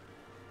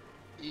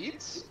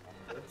 Eats?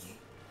 Most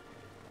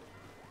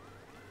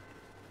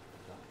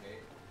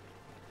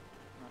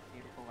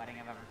beautiful wedding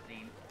I've ever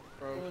seen.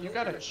 Bro, if you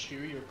gotta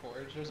chew your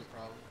porridge, there's a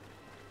problem.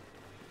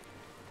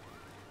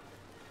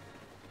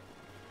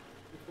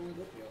 Before we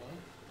look, y'all.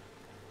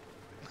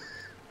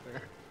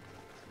 Fair.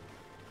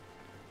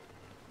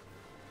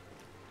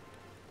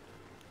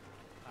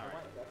 I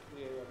might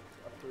actually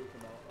approve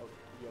amount of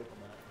yoga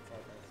mat.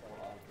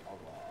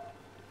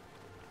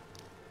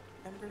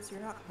 Numbers,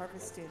 you're not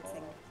harvest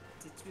dancing.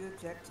 Did you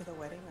object to the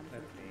wedding? I'm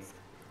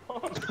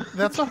confused.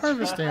 That's a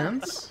harvest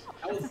dance.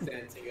 I was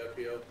dancing up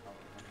here.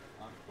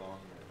 I'm flowing.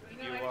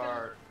 You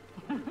are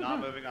not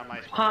moving on my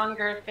screen.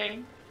 Hunger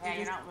thing. Yeah,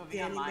 you're not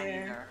moving on Standing mine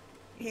there,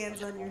 either.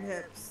 hands on your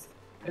hips.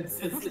 It's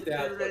sit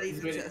down.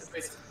 Everybody's It's just.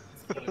 it's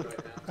funny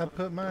right now. I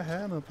put my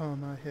hand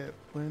upon my hip.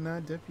 When I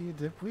dip, you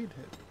dip, we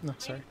dip. No,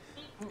 sorry.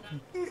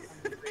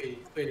 Pretty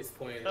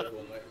disappointed in this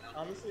one right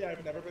now. Honestly,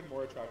 I've never been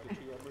more attracted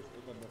to you Embers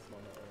than this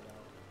moment right now.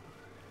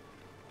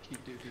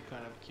 Cute dude,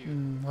 kind of cute.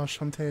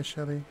 Enchanté,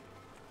 Shelly.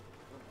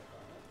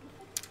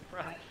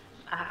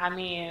 I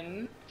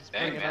mean, Just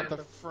bringing out the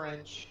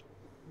French.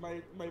 My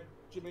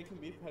Jamaican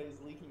beef patty is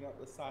leaking out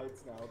the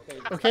sides now.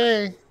 Thanks.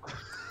 Okay.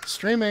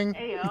 Streaming.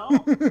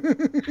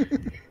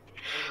 Ayo.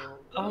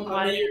 oh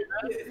I my. mean,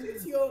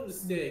 it's your own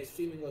mistake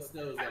streaming with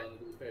snows on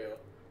the fail.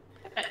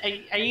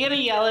 Are you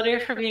gonna yell at her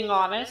for being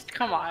honest?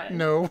 Come on.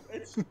 No.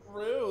 It's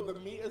true. The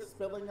meat is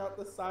spilling out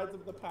the sides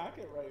of the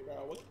packet right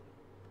now. What?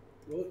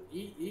 Well,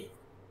 eat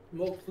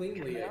more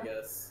cleanly, I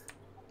guess.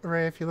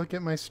 Ray, if you look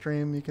at my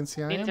stream, you can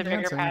see I Needs am a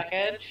bigger dancing.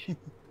 package.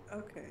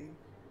 Okay.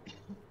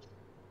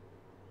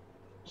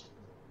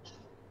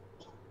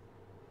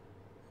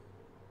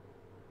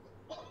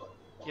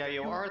 Yeah,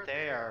 you are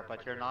there,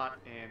 but you're not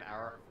in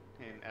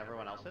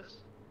everyone else's.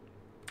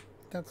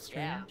 That's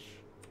strange. Yeah.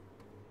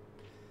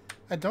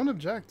 I don't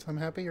object. I'm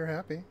happy you're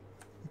happy.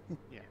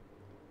 Yeah.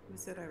 Who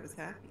said I was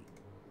happy?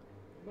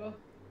 Well,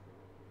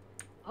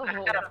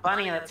 I've got a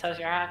bunny that says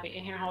you're happy.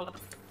 Here, hold up.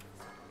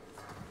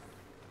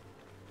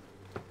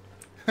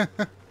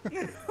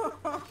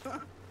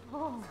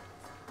 Oh.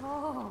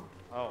 Oh.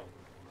 Oh.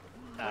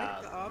 I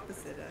like the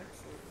opposite,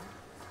 actually.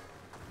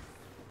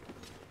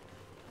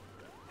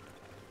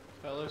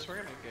 Fellas, we're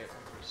gonna get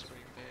a swing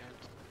band.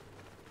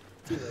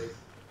 Too late.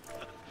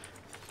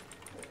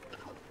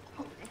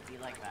 If you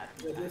like that.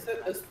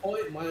 At this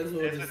point, might as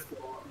well just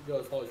go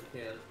as hard as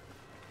you can.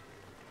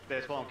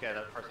 This won't get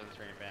a person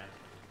stream banned.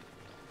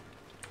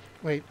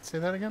 Wait, say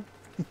that again?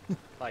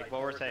 Like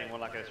what we're saying, we'll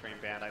not get a stream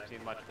banned. I've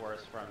seen much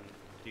worse from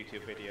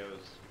YouTube videos.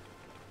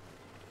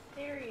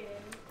 there he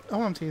is.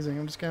 Oh, I'm teasing.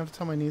 I'm just gonna have to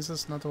tell my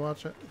nieces not to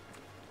watch it.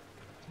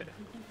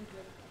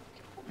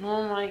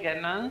 Oh my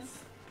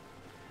goodness.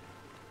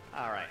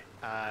 Alright,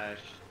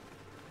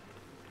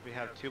 we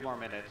have 2 more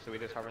minutes. Do we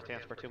just harvest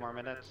dance for 2 more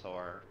minutes,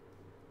 or?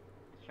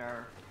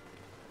 Sure.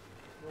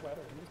 No matter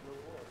who's the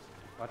rules.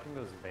 Watching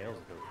those veils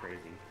go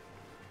crazy.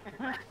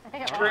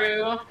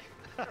 True.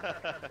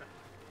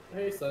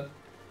 Hey, son.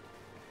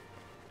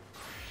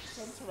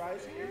 Sun's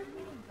rising.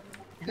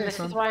 Hey, This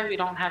son. is why we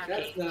don't have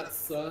That's cake. not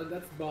son,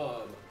 that's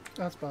Bob.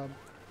 That's Bob.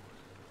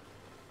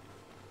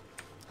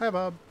 Hi,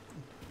 Bob.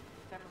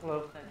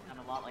 Hello. I'm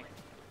a lot like.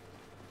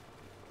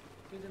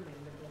 He's a man.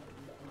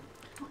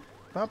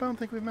 Bob, I don't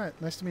think we've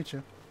met. Nice to meet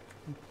you.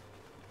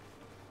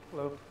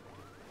 Hello.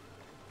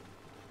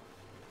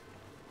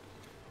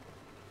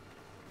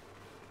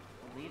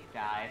 The leaf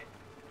died.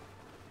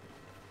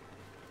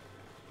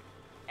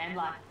 And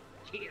like,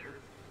 cheers.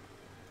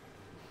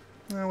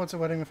 What's a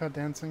wedding without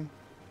dancing?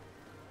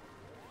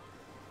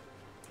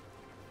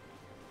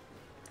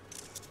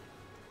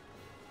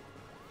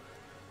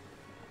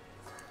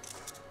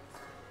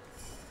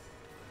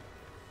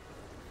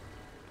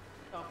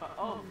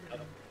 Oh.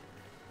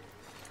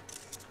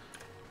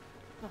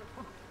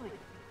 Please.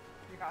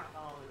 You got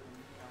all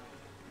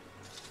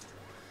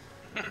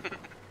of them.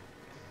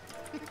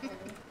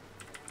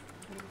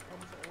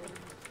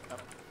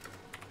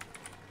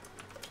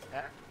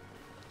 Yeah.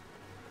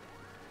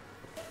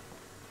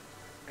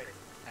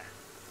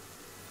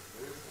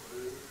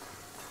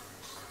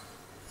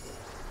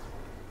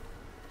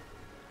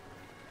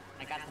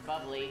 I got the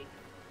bubbly.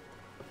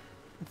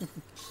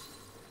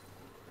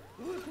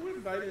 Who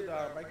invited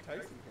Mike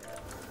Tyson here?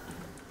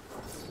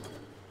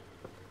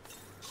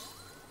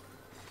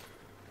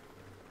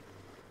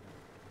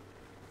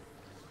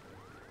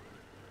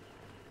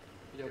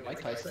 Yo,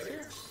 Mike Tyson's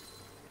here?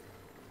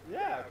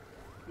 Yeah.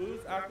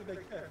 Who's after they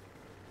kiss?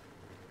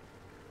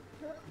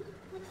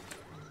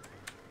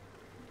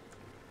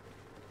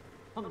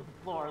 On the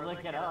floor,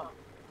 look it up.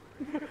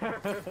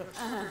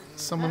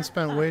 Someone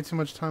spent way too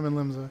much time in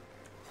Limsa.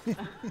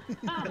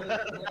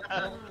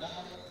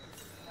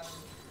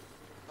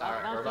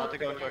 Alright, we're about to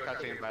go into a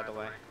cutscene, by the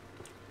way.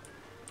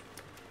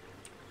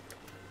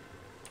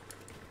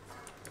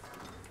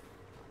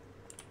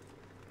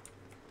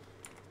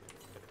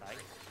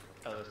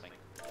 Oh, this thing.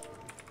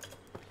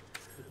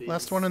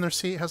 Last one in their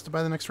seat has to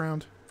buy the next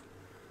round.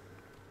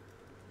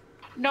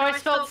 No, I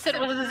spelled sit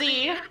with a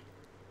Z.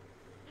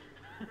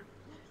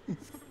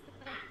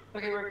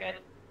 Okay, we're good.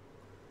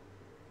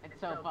 It's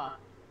Sofa.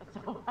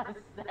 Sofa's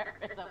there.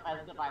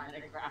 Sofa's the 5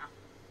 minute round.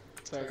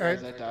 Sorry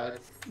Alright. guys, I died.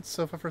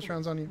 Sofa, first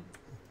round's on you.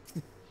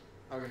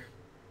 Okay.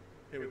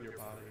 Hit with your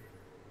body.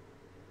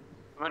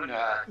 I'm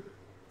gonna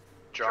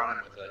draw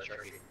him with a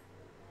Sharpie.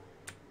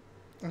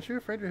 Aren't you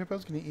afraid your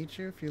hippo's gonna eat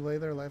you if you lay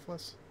there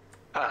lifeless?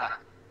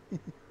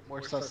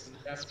 More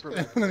sustenance.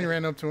 And then he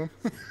ran up to him.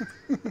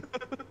 Can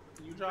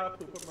you draw a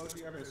poop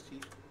emoji on his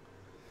cheek?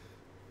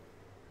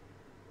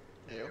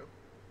 Ew.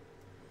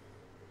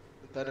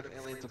 That if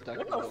aliens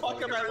abducted What the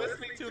fuck am I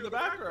listening to in the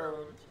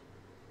background?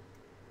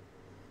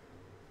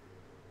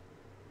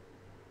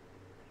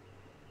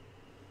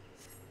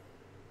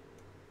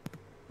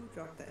 Who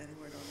dropped the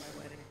N-word on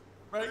my wedding?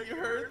 Right, you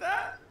heard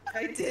that?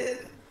 I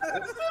did.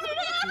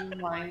 Oh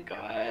my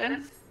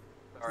god.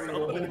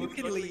 You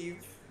can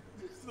leave.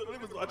 Somebody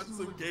was watching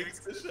some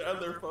gangsta shit on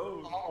their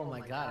phone. Oh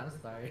my god,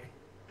 I'm sorry.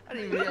 I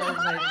didn't even realize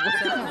my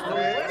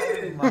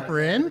what's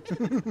Rin?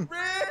 Rin,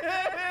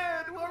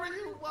 what were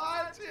you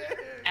watching?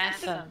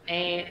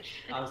 SMH.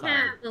 I was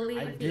sorry.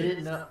 I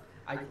didn't know.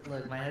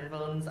 Look, my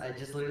headphones, I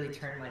just literally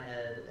turned my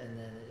head and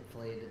then it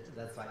played.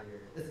 That's why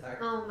you're. Sorry.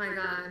 Oh my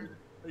god.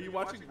 Are you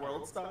watching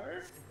World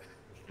Star?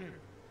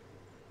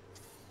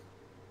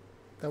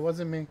 That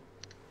wasn't me.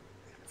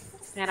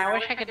 Man, I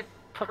wish I could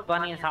put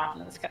bunnies out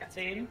in this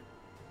cutscene.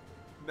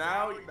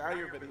 Now your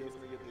video's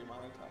gonna get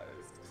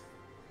demonetized.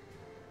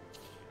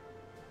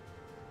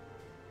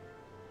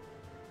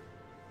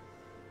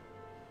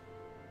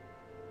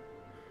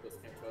 Those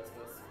can't trust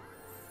us.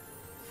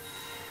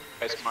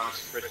 Guys, come on,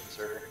 it's a Christian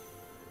server.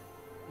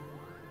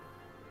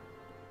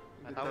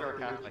 I thought we were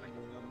Catholic.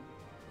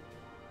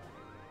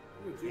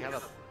 We have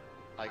a,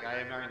 like, I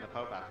am marrying the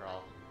Pope after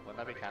all. Wouldn't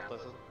that be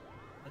Catholicism?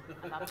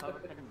 I thought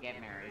Pope couldn't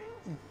get married.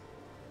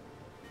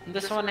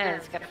 This one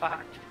is, get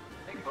fucked.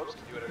 I think popes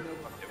can do whatever the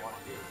fuck they want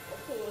to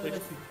do.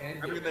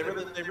 I mean, they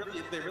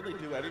really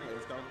do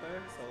anyways, don't they?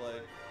 So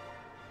like,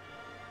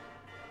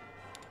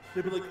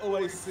 they'd be like, "Oh,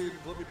 I sinned.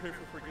 Let me pray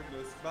for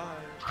forgiveness.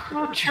 Bye."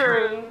 Oh,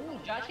 true. Ooh,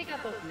 Joshy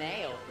got those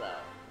nails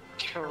though.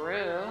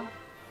 True.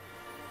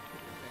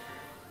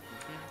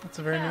 That's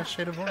a very nice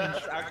shade of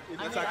orange.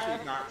 That's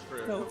actually not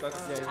true.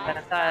 That's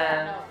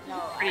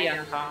pretty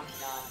uncommon.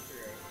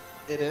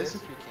 It is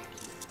if you can't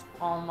keep it.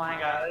 Oh my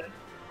god.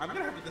 I'm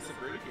gonna have to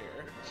disagree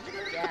here.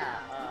 Yeah.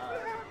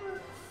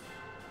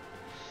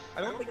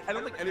 I don't think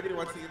anybody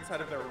wants the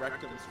inside of their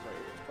rectum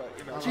scraped, but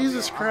you know.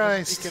 Jesus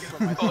Christ.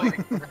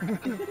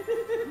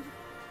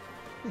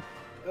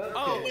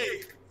 Oh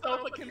wait, so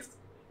if it can.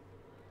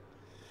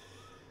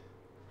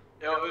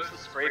 Yo, it was the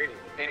spray paint.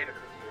 They painted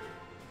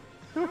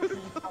it.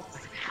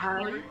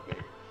 Alright.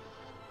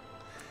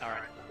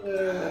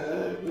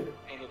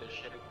 Painted a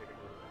shitty picture.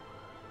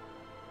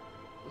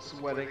 This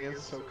wedding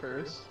is so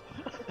cursed.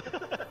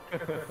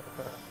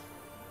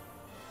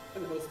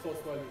 And the most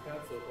close wedding we've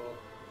had so far.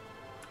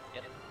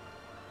 Yep.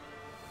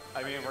 I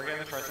mean, we're getting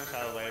the Christmas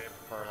out of the way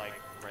for, like,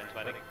 Ren's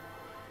wedding.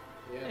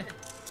 Yeah.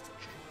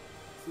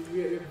 So we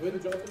have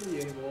wind dropping the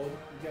inboard,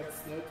 we got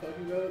snow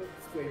talking about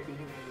scraping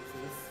and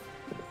anuses.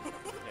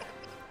 Yeah.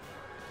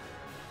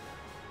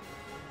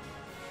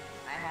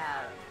 I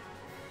have.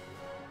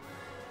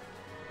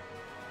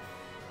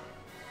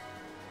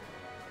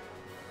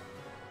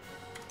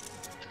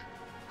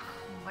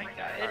 Oh my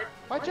god.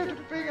 Why'd you have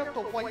to bring up the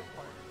white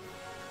part?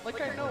 Like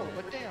I know,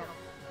 but damn.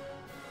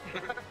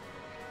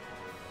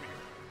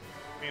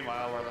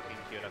 Meanwhile, we're looking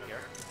cute up here.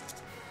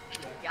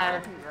 Y'all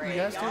looking great.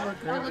 You guys do Y'all look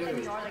y'all great.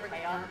 looking more like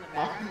chaos in the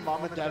background.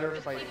 Mom and Dad are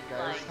fighting,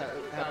 guys.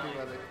 Happy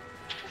wedding.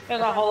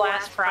 There's a whole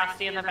ass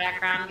Frosty in the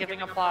background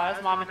giving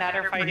applause. Mom and Dad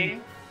are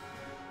fighting.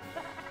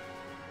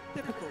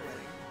 Typical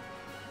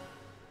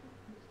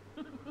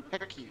wedding.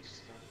 Heck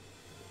yous.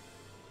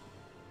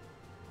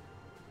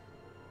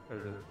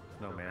 There's a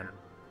snowman.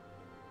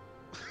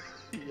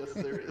 Yes,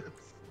 there is.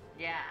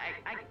 Yeah,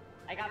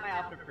 I got my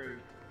outfit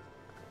approved.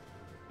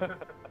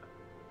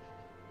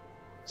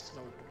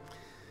 Snow.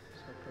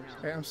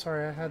 Hey, I'm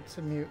sorry, I had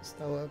to mute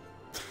Stella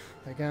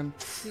again.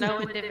 No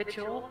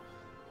individual.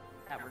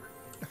 That works.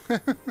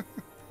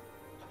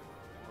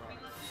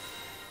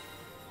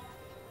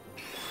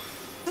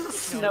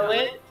 Snow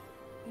it.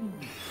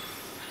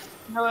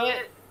 Snow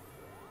it.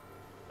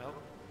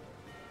 Nope.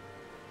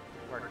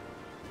 Work.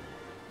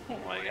 Oh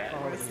my god.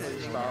 Oh, this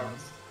is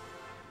bombs.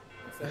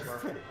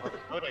 We're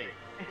floating.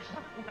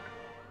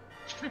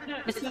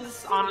 This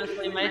is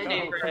honestly my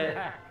favorite.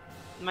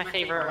 My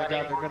favorite Oh my god,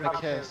 wedding. they're gonna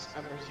kiss.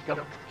 Embers,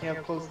 you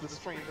can't close the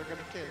stream, they're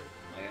gonna kiss.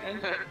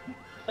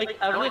 Like,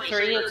 of the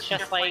three, it's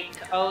just like,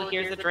 oh,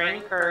 here's a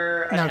drink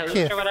or a Now toast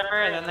kiss. or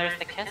whatever, and then there's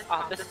the kiss.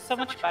 Oh, this is so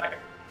much better.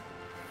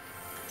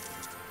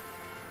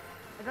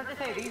 I was about to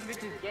say, these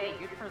bitches gay,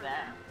 good for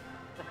them.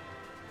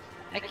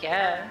 Heck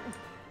yeah.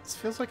 This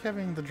feels like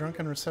having the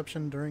drunken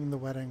reception during the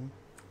wedding.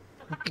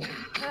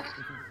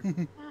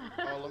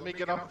 Oh, let me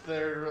get up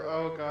there.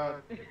 Oh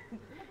god.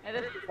 And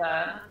this is,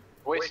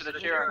 Voice of the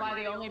chair.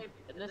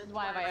 this is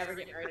why if I ever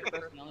get married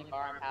first, the only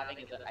bar I'm having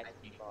is an ice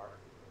cream bar.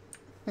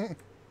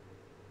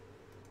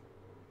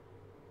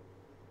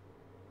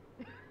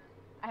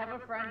 I have a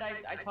friend,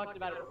 I talked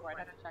about it before, I'd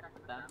have to check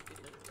with them.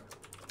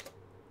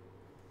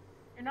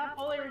 You're not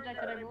fully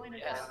rejected, I'm willing to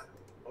Yes.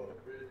 go.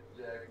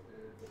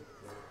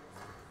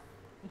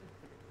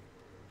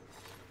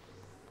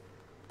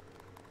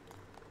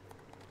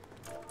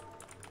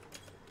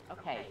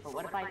 Okay, but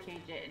what if I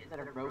change it instead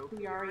of Roku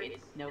Yari,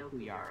 it's Snow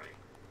Yari?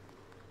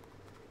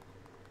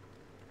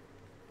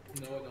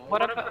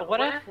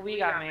 What if we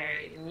got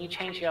married and you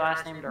changed your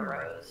last name to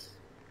Rose?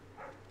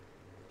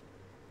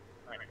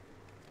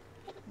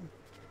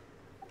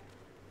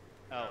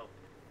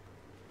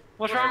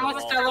 What's wrong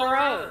with Stella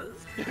Rose?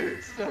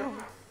 No.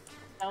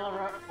 Stella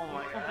Rose. Oh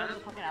my god. This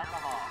is fucking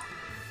alcohol.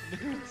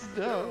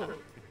 No.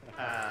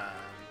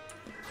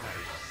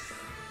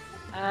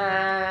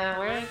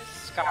 Where's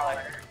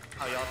Scholar?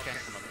 Oh, y'all can't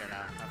come up here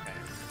now. Okay.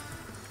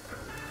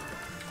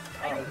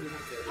 Oh, I know,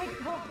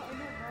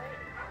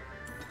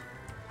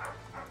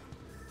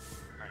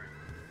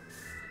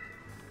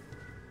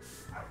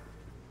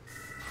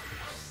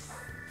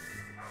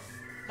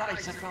 right?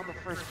 Nice, I found the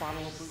first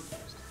bottle of booze.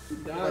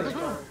 Nice.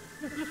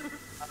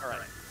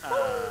 Alright.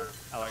 Oh,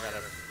 I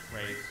gotta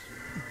raise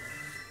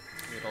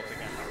noodles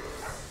again.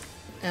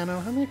 Anno,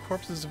 how many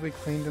corpses have we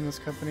cleaned in this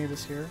company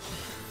this year?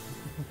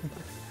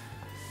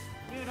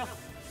 Noodle.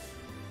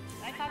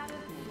 I thought this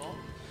was noodle.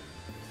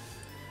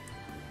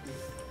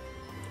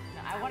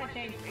 No, I want to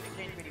exchange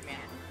pretty man.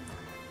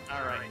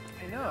 Alright.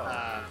 I know.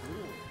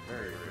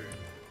 Very rude.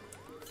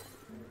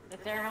 The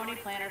ceremony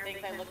planner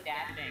thinks I look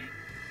dashing.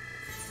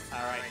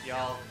 Alright,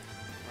 y'all.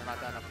 We're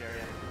not done up here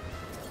yet.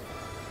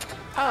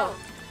 Oh.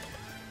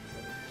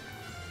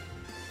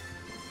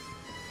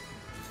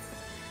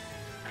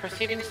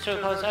 Proceedings to a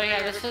close. Oh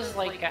yeah, this is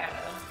like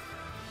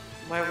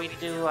where we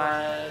do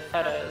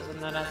photos, and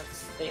then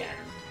that's the end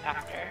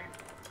after.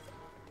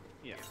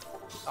 Yeah.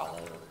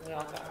 We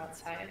all go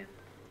outside.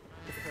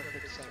 The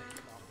perfect second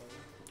combo.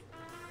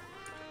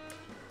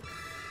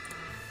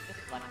 This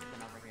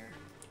Lexington over here.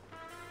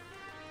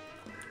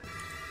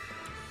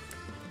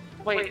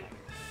 Wait,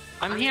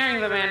 I'm hearing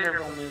the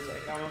Vanderbilt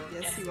music.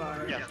 Yes, you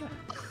are. Yeah.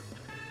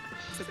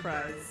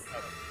 Surprise.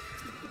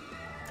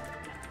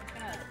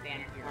 I'm gonna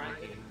stand here and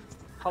do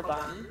Hold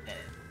on. this.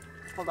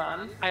 Hold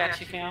on. I got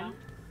you, fam.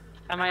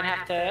 I might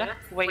have to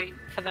wait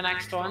for the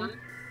next one.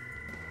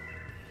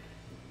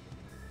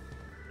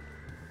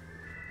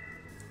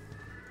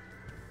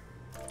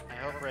 I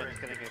hope Ren's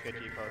getting a good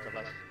G-pose of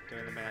us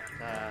doing the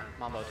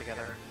mambo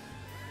together.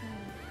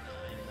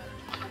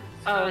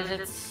 Oh, is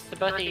it the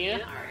both of you?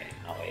 Alright,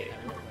 I'll wait.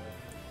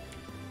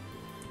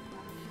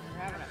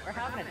 We're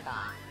having a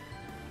time.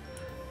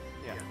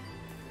 Yeah.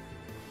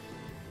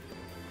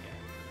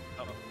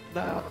 Oh.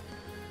 No.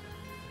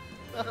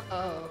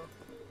 No.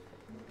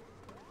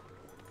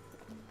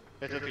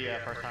 This is the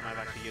first time I've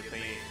actually used the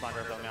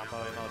Wanderville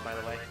mambo emote, by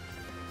the way.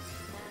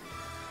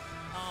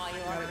 Oh,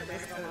 you are the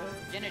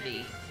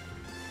virginity.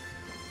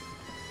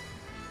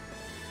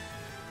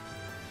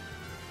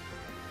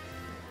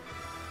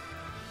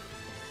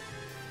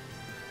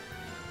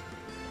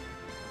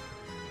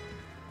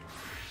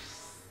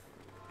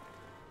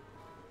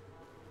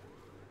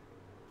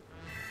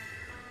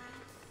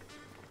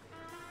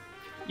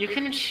 You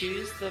can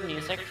choose the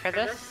music for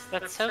this?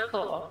 That's so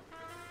cool.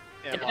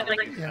 Yeah, Is it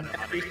like Yeah.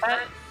 a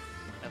preset?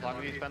 As long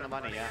as you spend the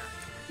money, yeah.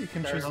 You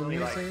can There's choose the only,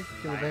 like, music,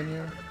 the 9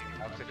 venue.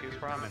 songs to choose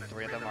from, and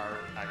 3 of them are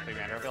actually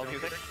Vanderbilt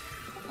music.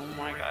 Oh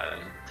my god.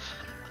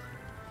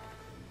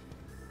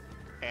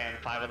 And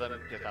 5 of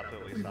them just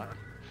absolutely suck.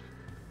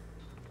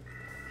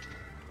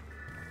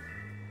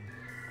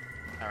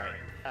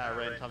 Alright,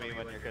 Ren, tell me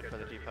when you're good for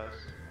the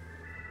G-pose.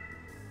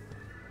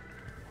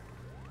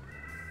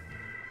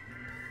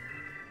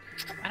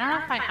 I don't know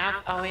if I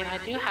have. Oh wait, I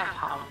do have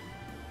hum.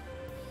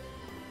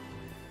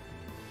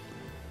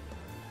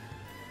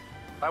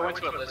 If I went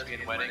to a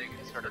lesbian wedding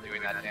and started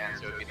doing that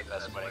dance, it would be the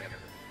best wedding I've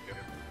ever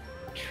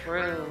been to.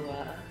 True.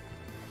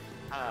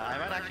 I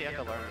might actually have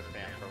to learn this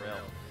dance for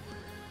real.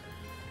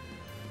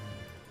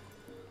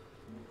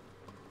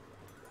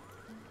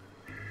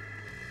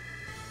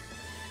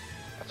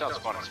 That sounds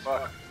fun as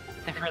fuck.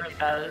 It really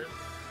does.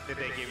 Did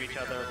they give each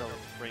other the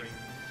rings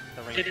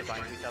to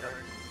bind each other?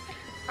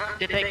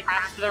 Did they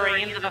cast the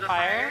ring into the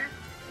fire?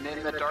 And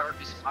in the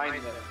darkness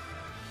behind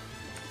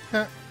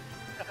them.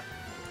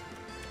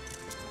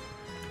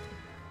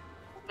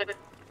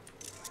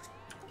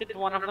 Did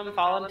one of them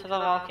fall into the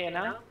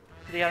volcano?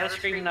 Did the other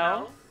scream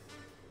no?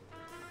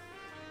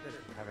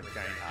 Have a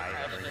giant eye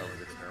hovering over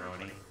the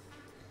ceremony.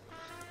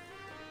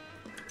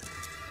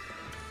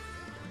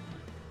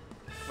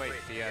 Wait,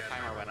 the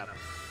timer went up.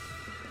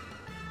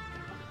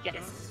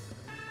 Yes.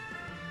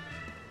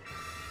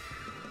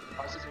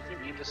 Austin, would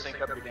you need to sync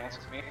up your dance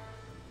with me?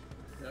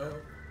 No.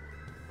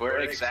 We're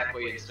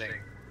exactly in sync.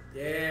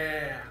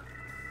 Yeah.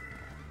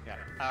 Yeah.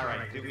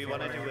 Alright, do we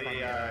want to do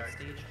a,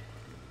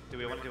 do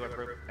we want to do a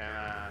group,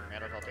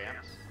 medical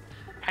dance?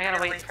 I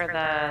gotta wait for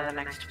the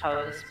next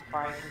pose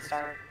before I can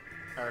start.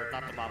 Or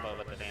not the mambo,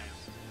 but the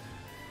dance.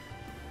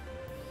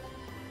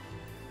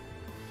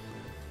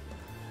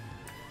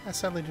 I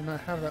sadly do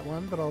not have that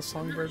one, but I'll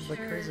songbird like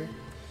crazy.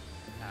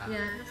 Yeah, I'm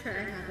not sure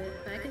I have it,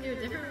 but I can do a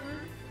different one.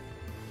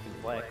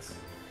 Flex.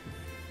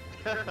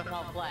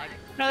 Not black.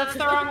 No, that's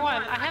the wrong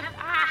one. I have.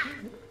 Ah!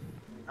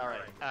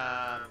 Alright,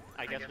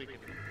 I guess we can.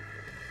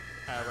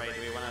 Ray,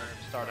 do we want to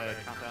start a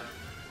countdown?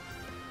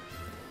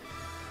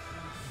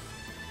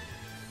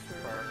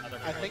 For other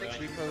I people think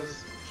doing-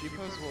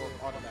 G-pose will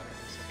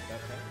automatically sync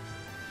that,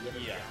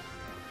 right? Yeah.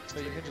 So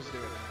you can just do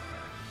it now.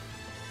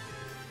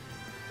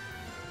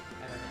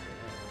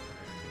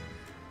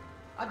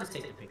 I'll just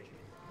take the picture.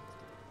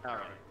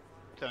 Alright.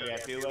 So yeah,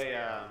 do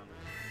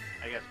a,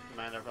 I guess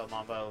Commander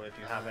Mambo, if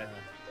you have it.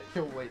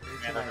 Wait,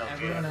 Everyone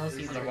else either Otherwise,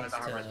 needs the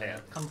armor's to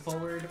dead. come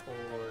forward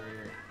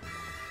or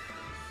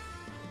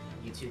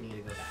you two need to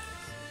go back.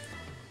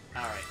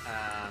 Alright,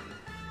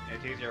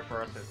 it's easier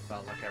for us if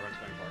like everyone's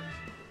going forward.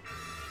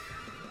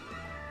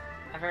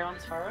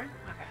 Everyone's forward?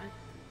 Okay.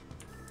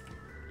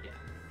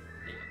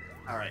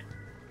 Yeah. Alright.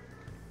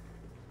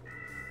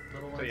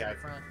 Little So ones yeah. in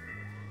front.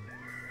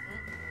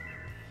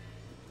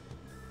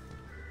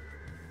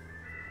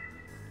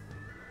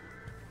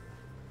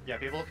 Yeah,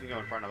 people can go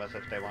in front of us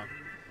if they want.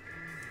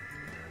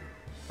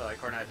 So like,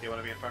 Cornet, do you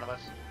want to be in front of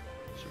us?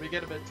 Should we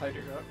get a bit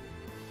tighter up?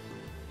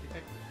 Do you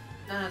think?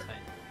 No, that's fine.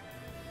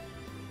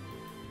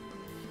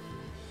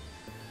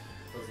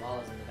 Those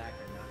laws in the back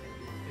are not going to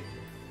be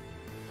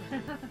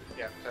this picture.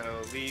 Yeah, so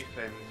Leaf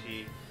and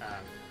G,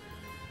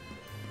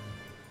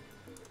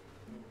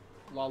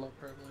 Lala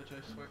privilege,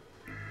 I swear.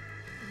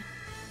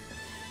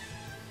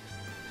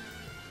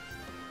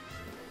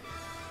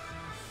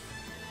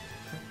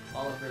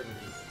 All of privilege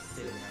is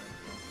sitting right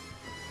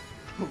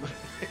in front. Look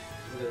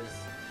at this.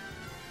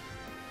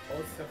 All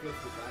the stuff goes to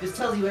the back. This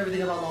tells you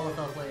everything about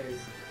Lollapalooza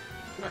players.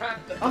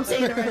 I'm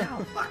saying it right now.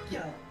 Fuck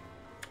yeah.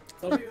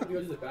 Some people go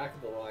to the back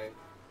of the line.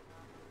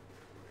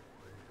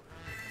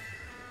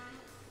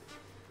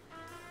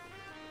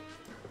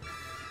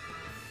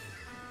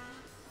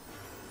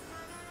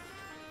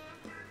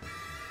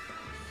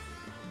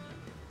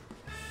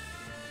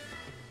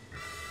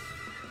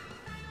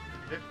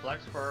 did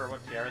flex for what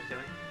Tiara's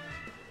doing?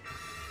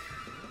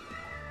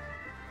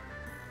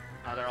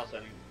 Oh, they're all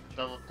sitting.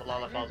 The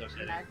Lollapalooza are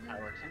sitting. That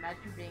works.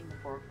 Imagine being the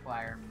fourth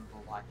choir and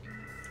people watching.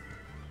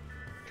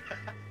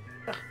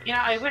 You know,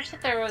 I wish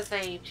that there was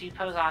a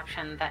G-pose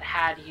option that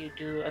had you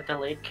do a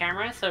delayed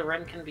camera, so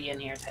Ren can be in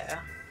here too.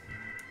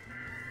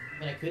 I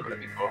mean, I could. Would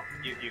be cool.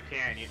 You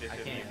can. You just I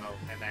do the can. emote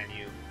and then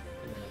you.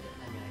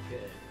 I mean, I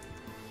could.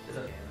 It's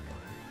okay.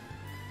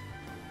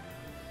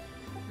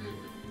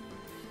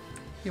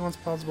 He wants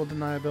plausible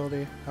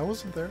deniability. I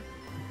wasn't there.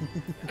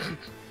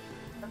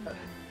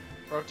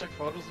 Bro took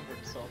photos of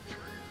himself.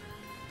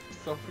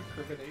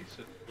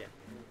 Self-incrimination. Yeah.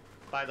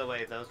 By the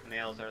way, those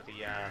nails are the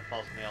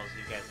false nails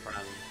you get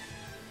from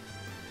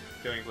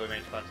doing Blue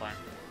Mage Questline.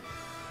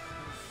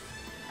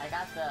 I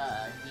got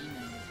the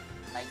demon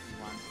spiky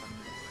one from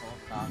Soul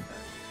Stalker.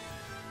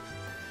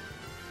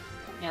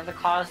 Yeah, the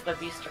claws of the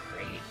beast are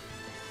great.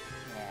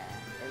 Yeah,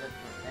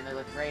 they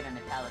look great in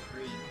metallic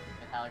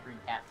green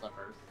cat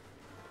slippers.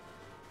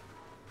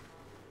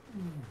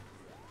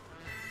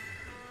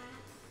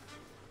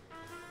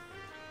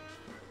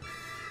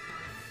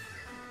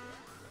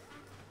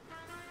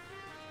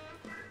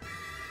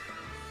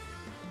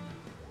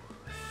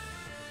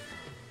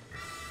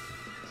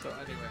 So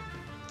anyway,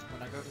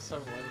 when I go to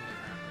 7-Eleven, I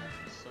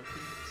grab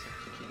Slurpee and some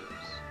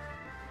taquitos.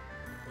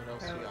 What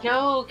else do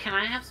y'all Yo, can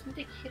I have some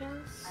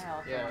taquitos? I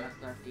also Yeah. want a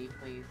Slurpee,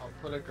 please. I'll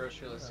put a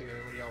grocery list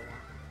together. What do y'all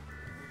want?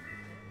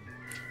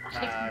 I'll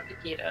take some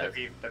taquitos.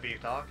 The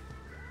beef dog.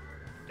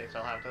 They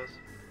still have those.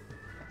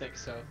 I think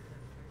so.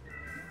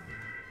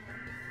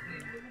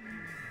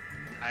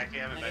 I actually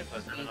haven't I been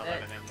guess to a we'll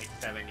 7-Eleven eat in like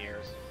 7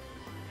 years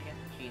I get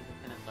the cheese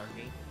and a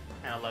Slurpee.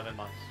 and 11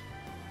 months.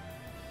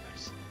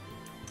 Nice.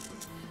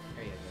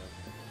 There you go.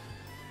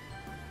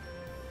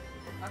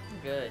 They're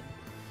fucking good.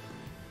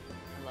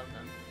 I love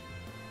them.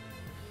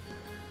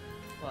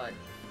 But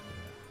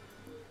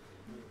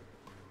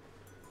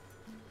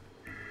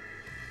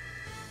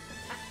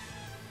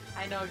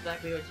I know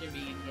exactly what you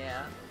mean,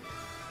 yeah.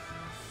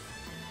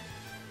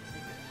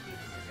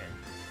 Cheeses are good.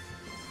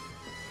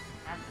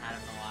 I haven't had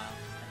them in a while. I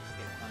should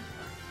get some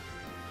first.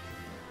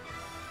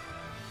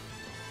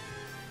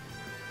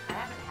 I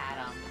haven't had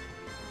them.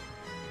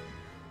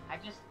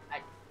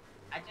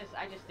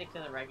 I just stick to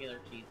the regular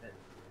cheeses.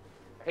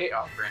 I hate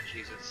off-brand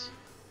cheeses.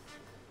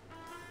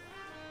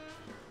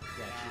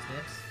 Yeah, cheese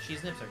nips.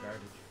 Cheese nips are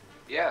garbage.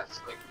 Yeah, it's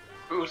like,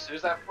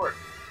 who's that for?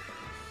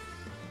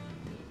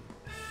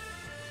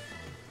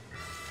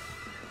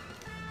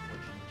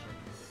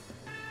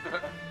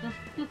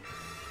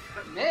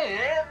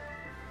 Man!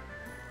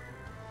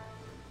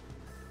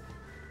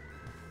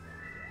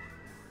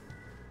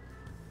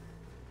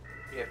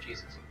 We have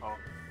Jesus at home.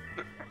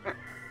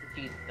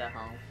 Cheeses at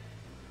home.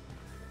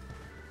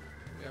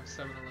 We have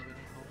 7-Eleven at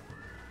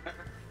home.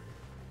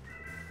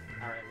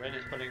 Alright, Rin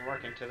is putting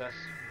work into this.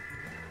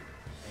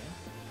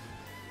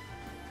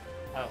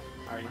 Oh,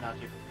 are you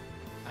not you?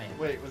 I am.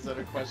 Wait, was that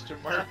a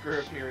question mark or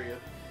a period?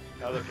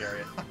 No, the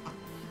period.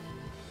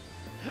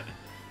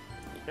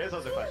 Here's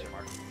also a question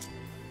mark.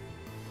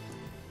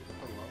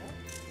 Hello?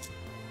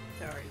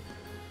 Sorry.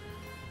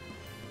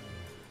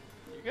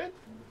 You good?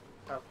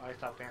 Oh, I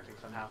stopped dancing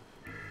somehow.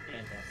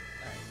 Fantastic.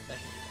 Alright, that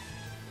should be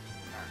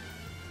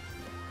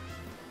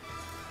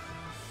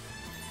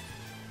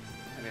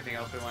Anything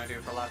else we want to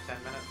do for the last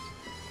 10 minutes?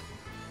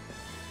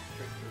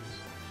 Drink booze.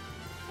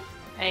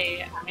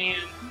 Hey, I mean,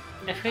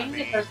 if we can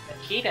get those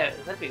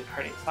taquitos, that'd be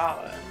pretty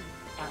solid.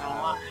 Not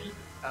gonna lie.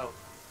 Oh.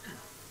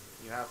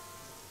 You have.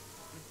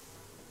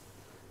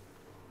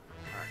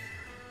 Alright.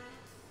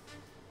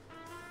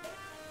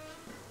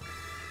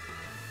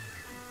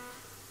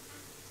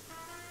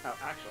 Oh,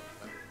 actually.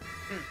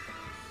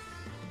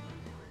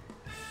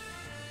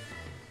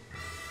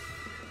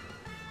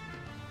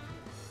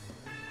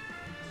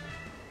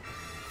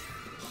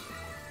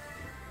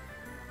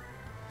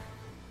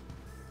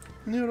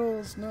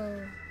 Noodles,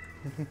 no.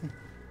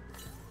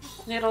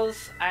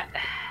 Noodles,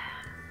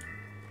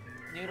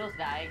 Noodles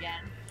die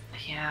again?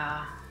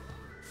 Yeah.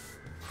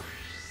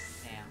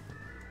 Damn.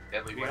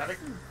 Deadly We gotta,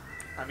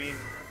 I mean,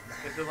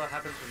 this is what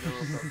happens when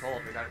noodles go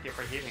cold. We gotta keep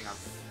reheating them.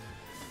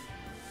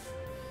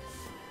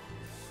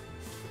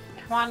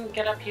 Come on,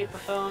 get up, you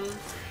buffoon. I'm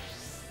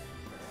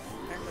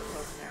the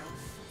cook now.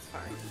 It's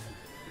fine.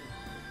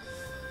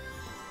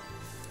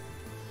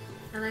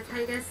 I like how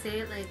you guys say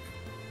it like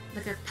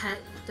a pet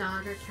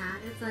dog or cat.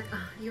 It's like,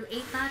 oh, you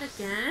ate that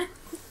again?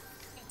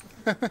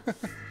 Fine.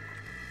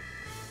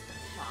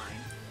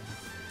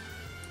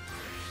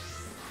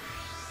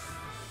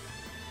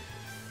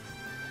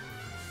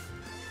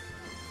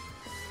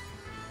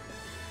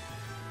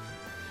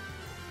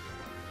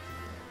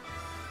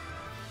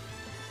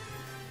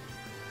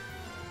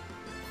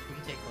 We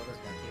can take photos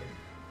back here.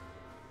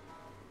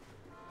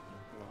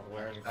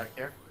 Where is it back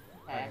here?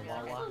 Hey, I feel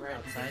like Wawa, I should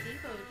outside.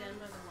 Depot down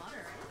by the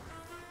water,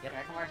 right? Yep.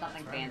 I can wear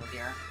something That's right.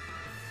 fancier.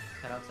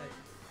 Head outside.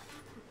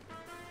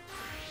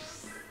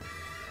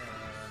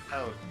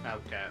 Oh,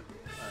 okay.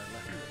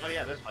 Oh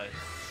yeah, this place.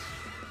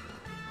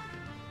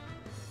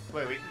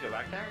 Wait, we can go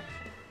back there?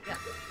 Yeah.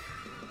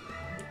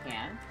 You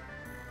can.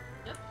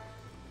 Yep.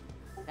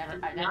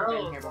 I've never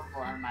been here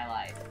before in my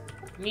life.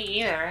 Me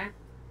either.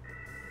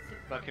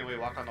 But can we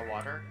walk on the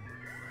water?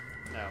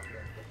 No.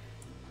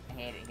 I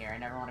hate it here. I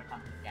never want to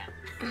come again.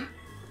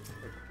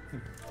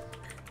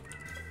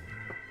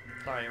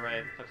 Sorry,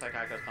 Ray. Looks like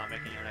Aiko's not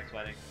making your next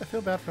wedding. I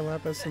feel bad for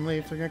Lapis and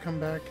Leaf. They're gonna come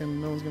back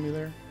and no one's gonna be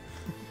there.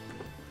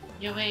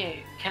 Yo,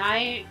 wait. Can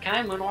I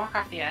moonwalk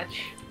off the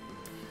edge?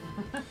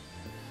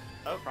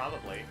 Oh,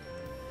 probably.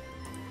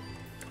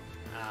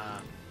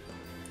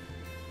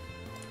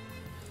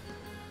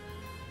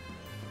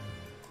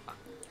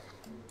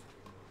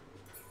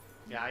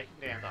 Yeah, I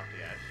can dance off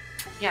the edge.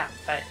 Yeah,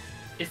 but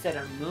is it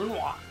a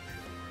moonwalk?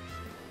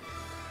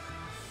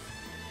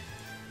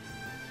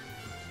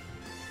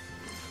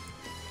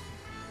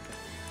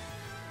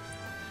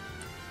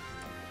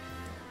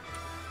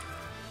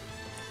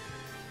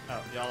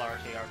 Oh, y'all are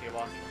TRP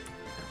walking?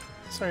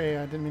 Sorry,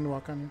 I didn't mean to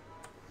walk on you.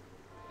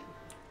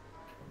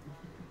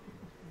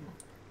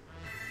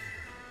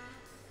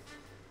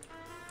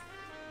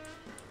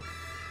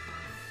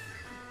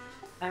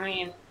 I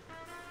mean,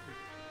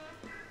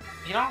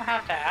 you don't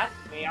have to ask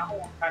me. I'll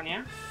walk on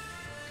you.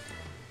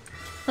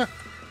 The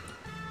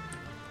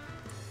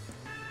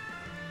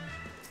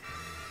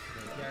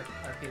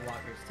RP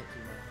walkers took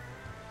too much.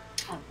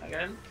 Oh my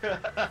god.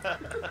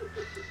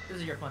 This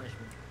is your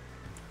punishment.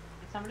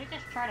 Did somebody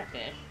just try to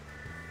fish?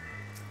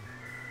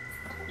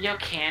 Yo,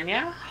 can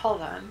ya?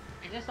 Hold on.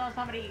 I just saw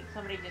somebody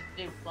just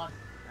do plus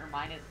or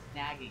minus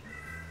snagging.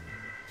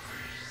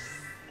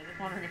 I was just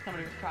wondering if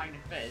somebody was trying to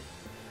fish.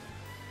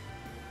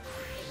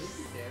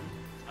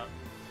 Oh,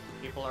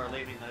 people are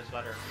leaving those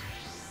sweaters.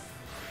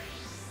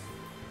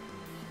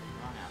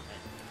 Wrong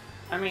outfit.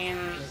 I mean,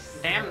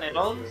 damn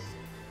Niddles.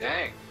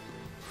 Dang.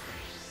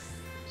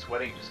 This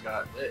wedding just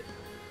got lit.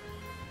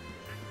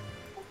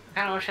 I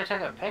kinda wish I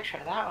took a picture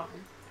of that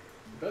one.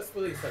 Best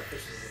weddings have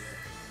fishes in it.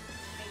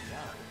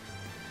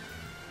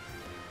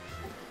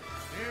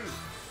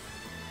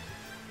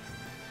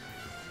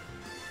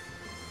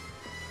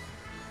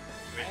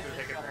 I have a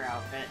sweater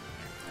outfit,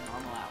 a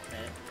normal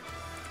outfit.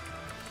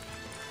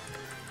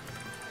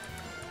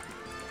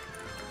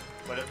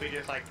 What if we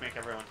just like make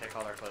everyone take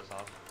all their clothes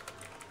off?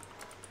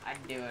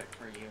 I'd do it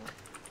for you.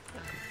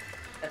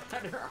 That's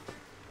better.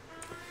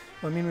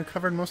 Well, I mean, we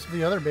covered most of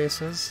the other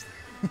bases.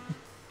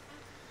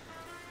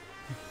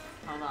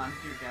 Hold on,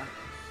 here we go.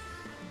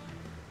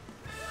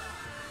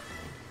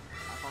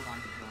 Hold on,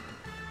 hold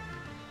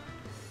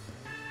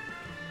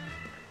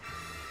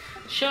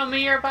on. Show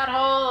me your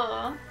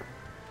butthole!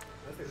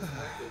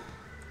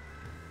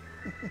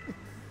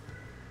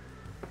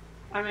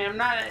 I mean, I'm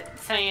not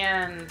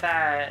saying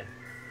that,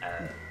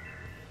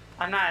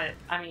 I'm not,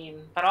 I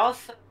mean, but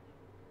also,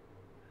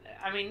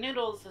 I mean,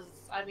 Noodles is,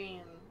 I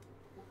mean,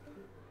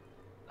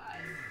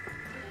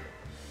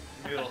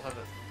 Noodles has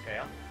a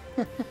tail?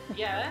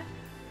 yeah.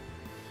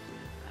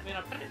 I mean,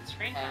 I'll put it in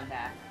screen time.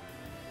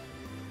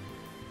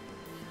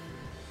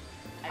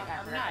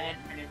 I'm not. I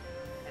didn't finish it.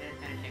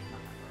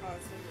 Oh,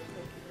 it's in the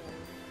Pokemon.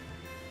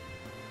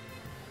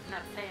 I'm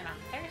not saying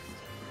I'm thirsty.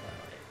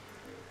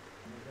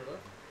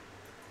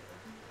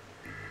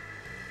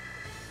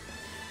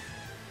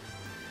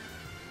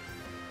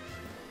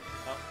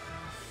 Oh.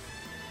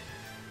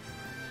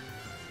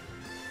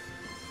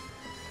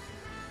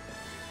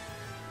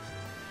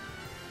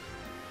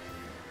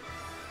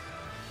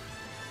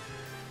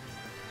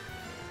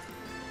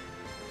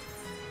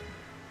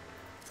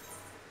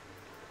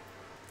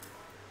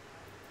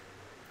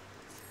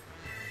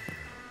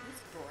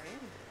 It's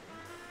brand.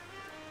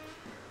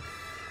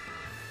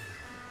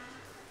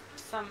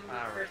 Some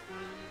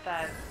person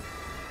that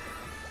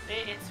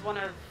it's one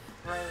of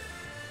Rose.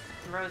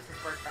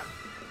 Rose's workshop.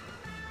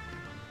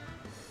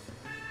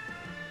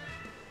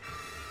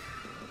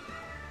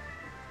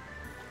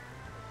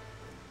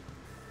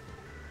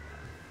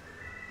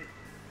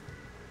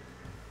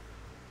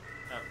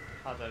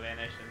 Oh, also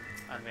vanished and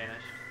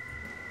unvanished.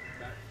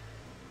 Back.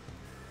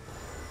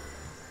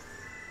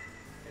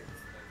 Okay,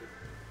 disconnected.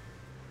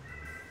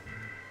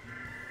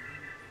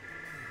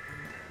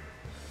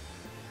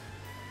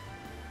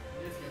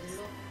 You guys hear me at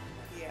all?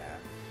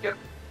 Yeah. Yep.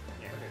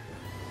 Yeah. Okay, cool.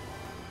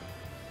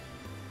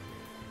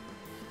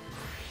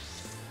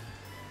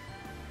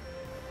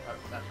 Oh,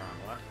 that's wrong.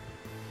 What?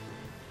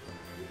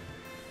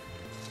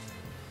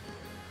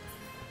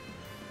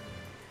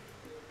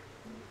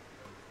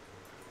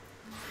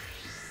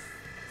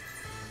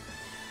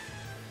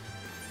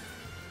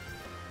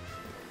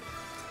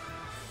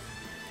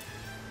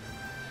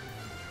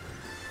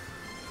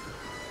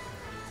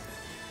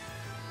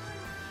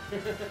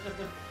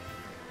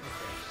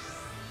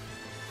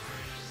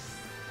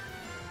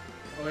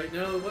 Oh wait,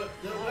 no, look,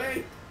 no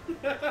way!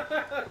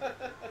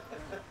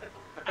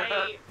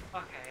 Okay,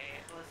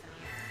 listen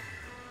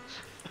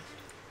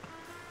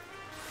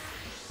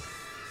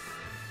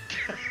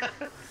here.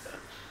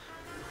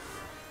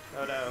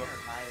 Oh no.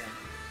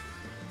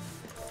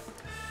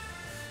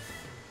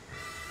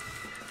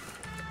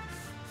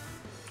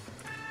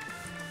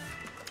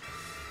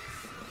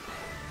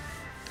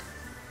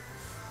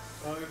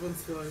 Oh,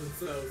 everyone's killing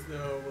themselves.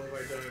 No, what have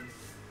I done?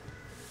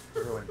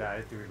 Everyone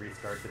dies. Do we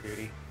restart the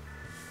duty?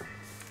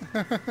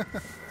 I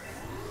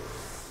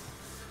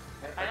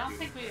don't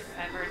think we've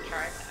ever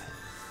tried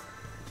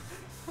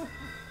that.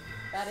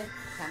 That is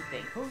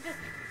tempting. Who just...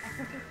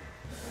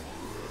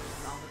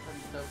 all of a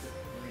sudden Sophie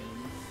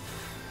screams.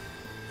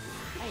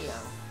 Hey yo.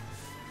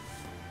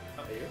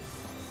 Oh, you?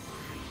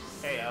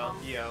 Hey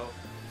yo.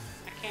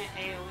 I can't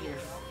AoE you.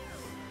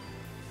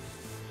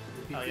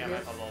 Oh yeah, my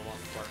level 1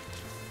 before.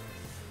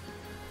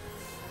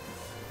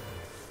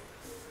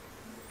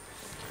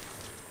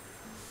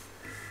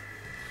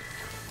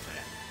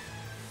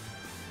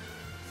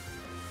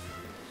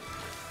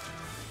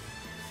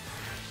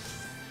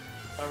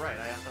 Oh right,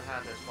 I also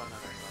had this one other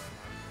one.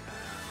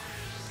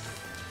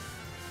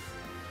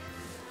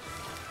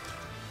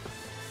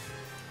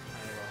 I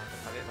will have to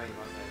put it my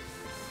one way.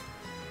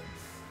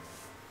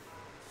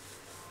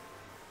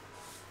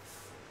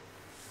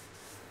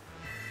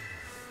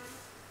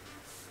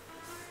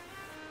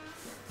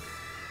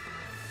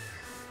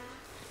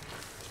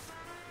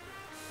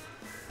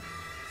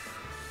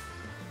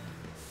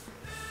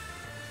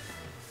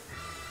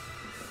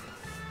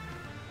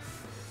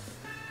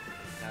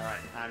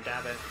 Alright, I'm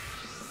dabbing.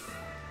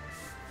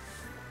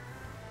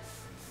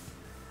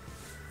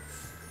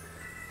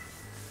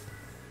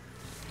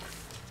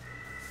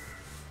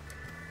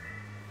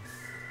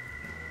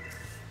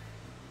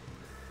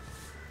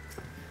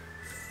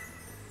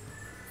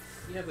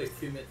 You have like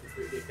 2 minutes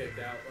before you get kicked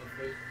out,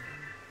 honestly.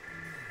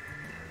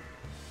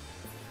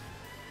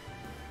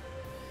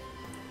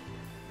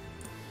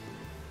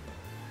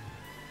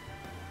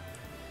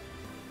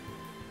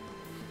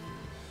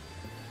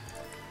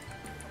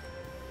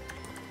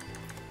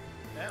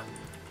 No.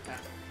 Yeah.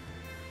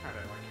 That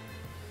didn't work.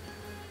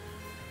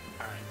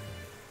 Alright.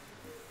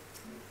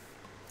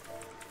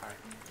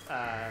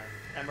 Alright.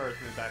 Ember's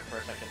moved back for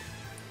a second.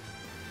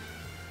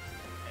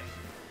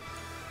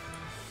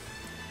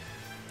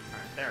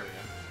 Alright, there we go.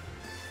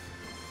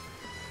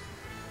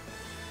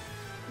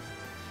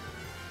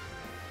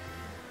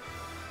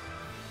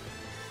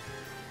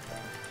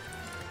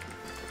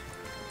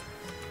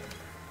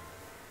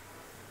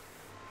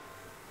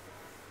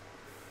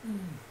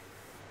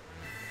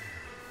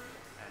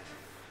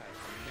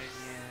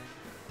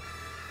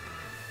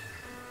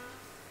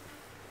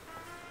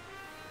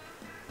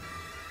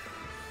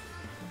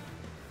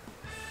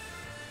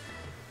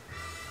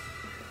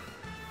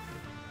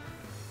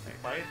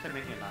 Why is the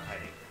minion not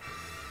hiding?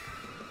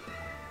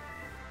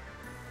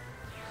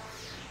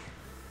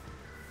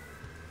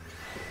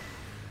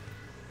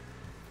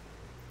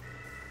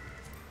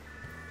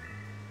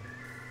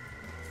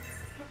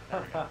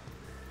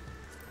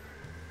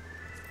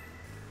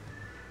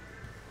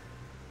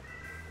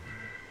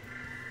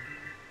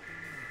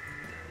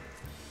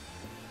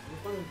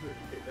 Which one is it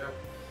kicked out?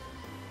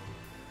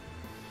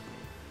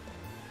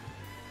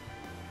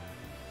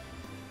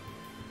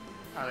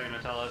 Are they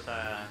gonna tell us,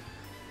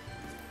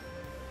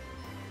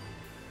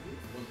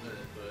 1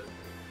 minute, but...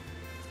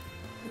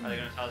 are they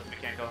gonna tell us we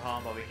can't go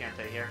home, but we can't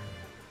stay here?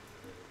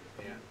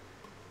 Yeah.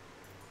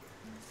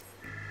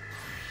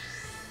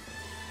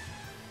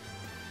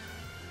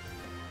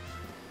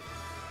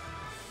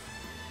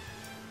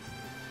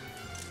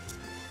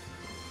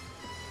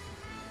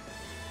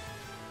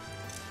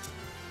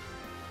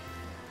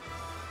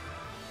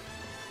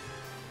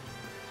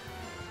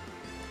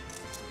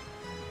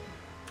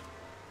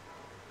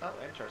 Oh,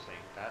 interesting.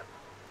 That.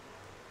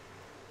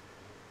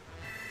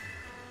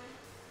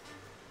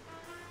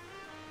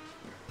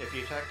 If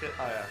you check it,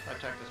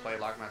 check display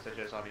log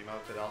messages on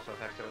emotes, it also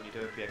affects it when you do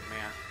it via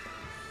command.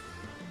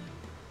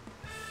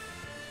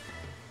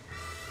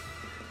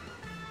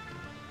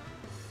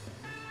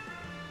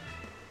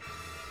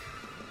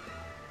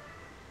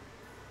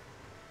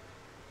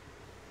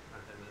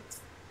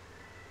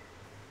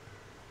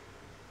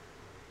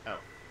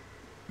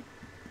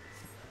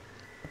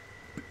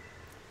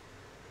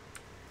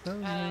 The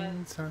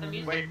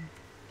meantime. Wait,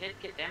 did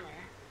get dimmer.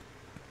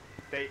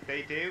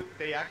 they do?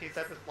 They actually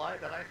said the slide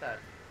that I said.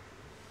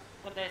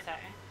 What'd they say?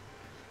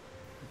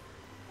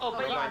 Oh,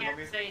 but you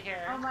can't stay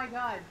here. Oh my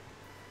god.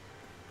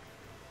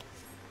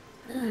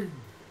 Oh,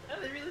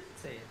 they really did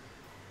say it.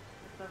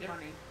 It's so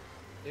funny.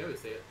 They always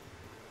say it.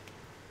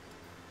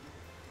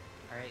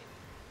 Alright.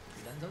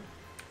 Dunzo?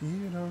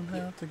 You don't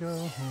have to go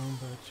home,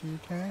 but you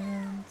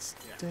can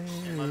stay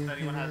Unless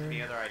anyone has any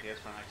here. other ideas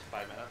for the next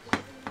 5 minutes.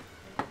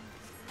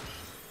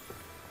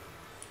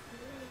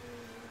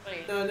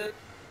 Wait. No, no.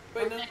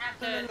 Wait, no.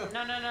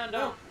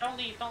 No. Don't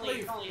leave. Don't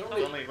leave.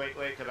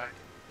 Wait, go back.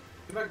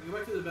 Go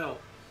back to the bell.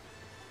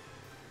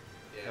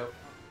 Yeah. Nope.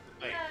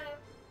 Wait.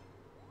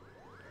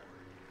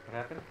 What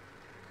happened?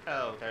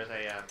 Oh, there's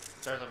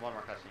one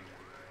more cutscene.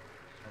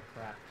 Oh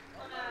crap.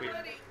 We- I'm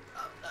not ready.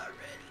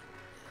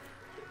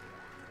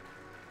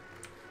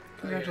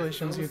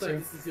 Congratulations, you It's two. like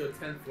this is your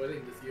 10th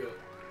wedding this year.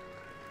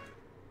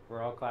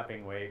 We're all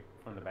clapping way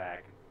from the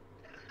back.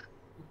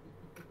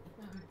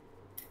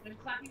 I'm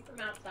clapping from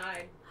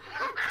outside.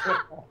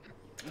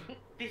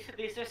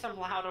 These are some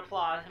loud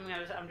applause. I mean,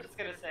 I'm just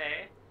gonna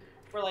say,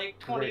 we're like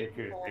 20 Great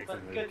people, acoustics but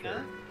in this goodness.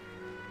 game.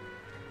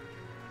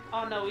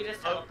 Oh no, we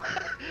just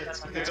teleported. It's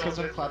because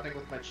I'm clapping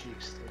with my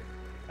cheeks.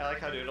 I like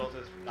how Noodles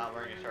is not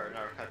wearing a shirt in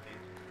our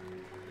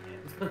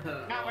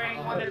cutscene. Not wearing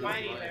one in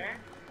mine either.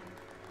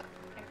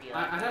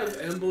 I have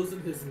Embos in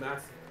his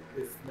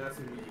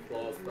massive meaty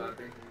claws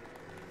clapping.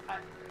 I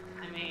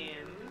mean,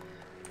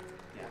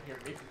 Yeah, here,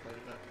 make me play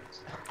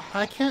that.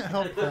 I can't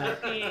help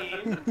that.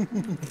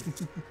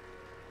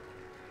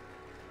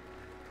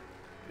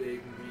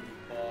 Big meaty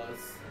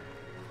paws.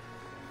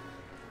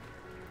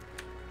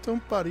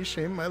 Don't body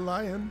shame my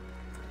lion.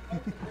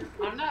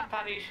 I'm not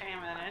body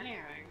shaming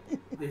anything.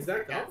 The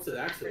exact opposite,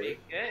 actually.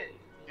 Good.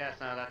 Yes,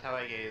 no, that's how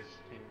I gaze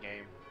in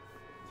game.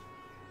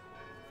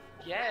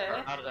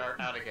 Yeah. Out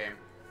of game.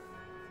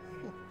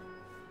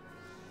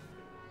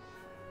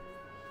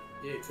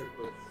 Yay,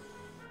 triple.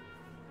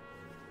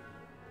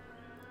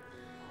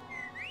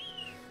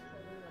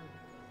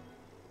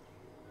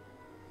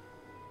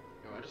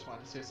 Yo, I just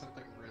wanted to say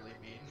something really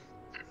mean.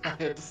 I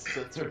had to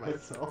censor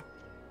myself.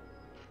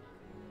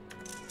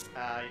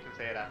 You can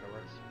say it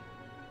afterwards.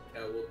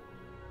 Yeah, well.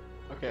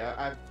 Okay,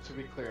 to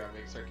be clear, I'm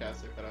being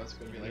sarcastic, but I was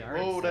gonna be like, are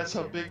whoa, that's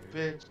a insensitive.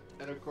 big bitch,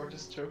 and a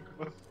gorgeous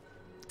chocobo.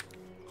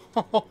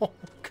 Oh,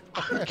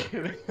 I'm God.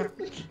 kidding, I'm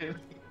kidding.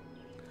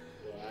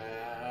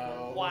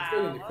 Wow.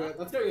 Wow.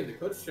 Let's go into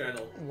Coach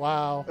channel.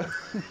 Wow.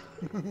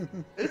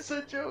 It's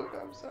a joke,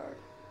 I'm sorry.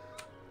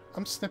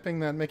 I'm snipping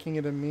that, making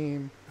it a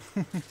meme.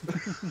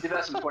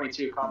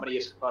 2022, comedy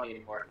isn't funny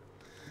anymore.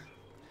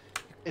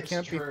 It It's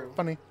can't true. be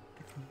funny.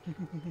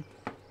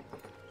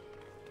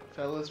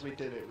 Fellas, we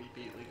did it. We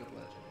beat League of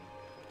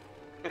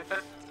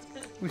Legends.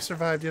 We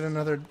survived yet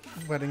another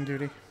wedding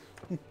duty.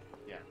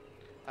 Yeah.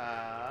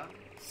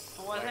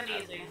 It wasn't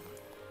easy.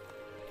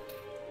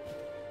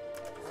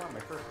 Oh, my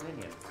first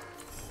minion.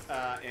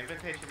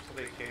 Invitation to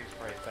the exchange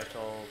for a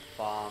special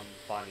bomb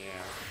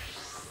bonniere.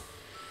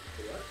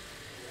 What?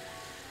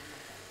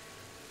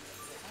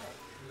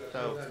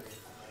 So,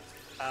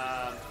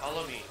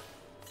 follow me.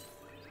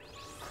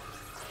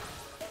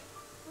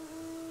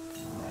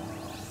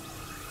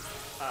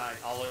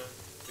 All of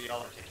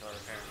y'all in particular,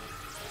 apparently.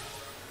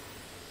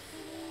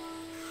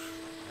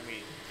 I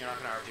mean, you're not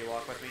gonna RP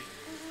walk with me?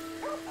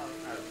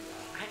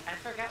 I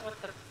forgot what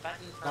the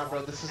button for Nah,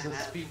 bro, this is a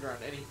walking speed run,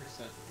 80%.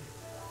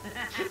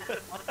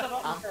 What's the button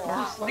I'm for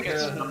first, walk? I think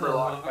it's number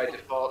locked by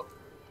default.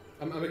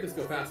 I'm making this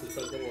go faster,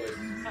 so don't worry.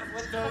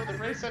 No, the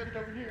race ended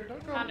over here.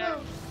 Don't go, Oh, no.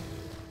 no.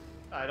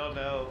 I don't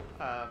know.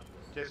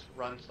 Just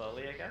run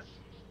slowly, I guess.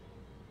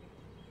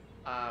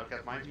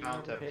 Because mine's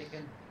bound to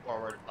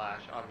forward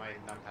flash on my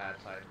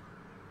numpad side.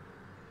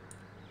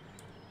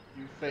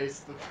 You face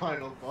the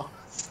final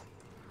boss.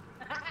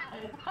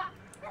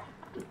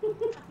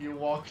 You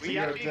walk to We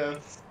your actually-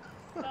 death.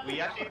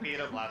 We actually beat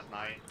him last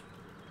night.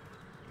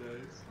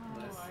 Nice. Oh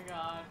my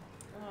god.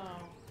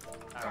 Oh.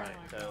 Alright,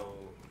 so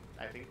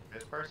I think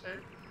this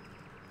person.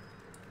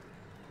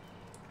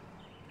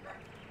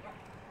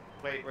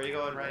 Wait, where are you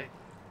going, right?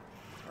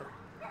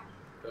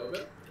 Go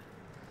bit.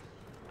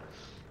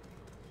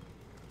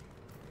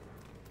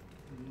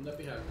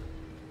 Nothing happened.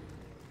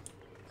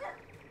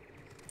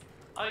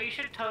 Oh, you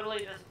should totally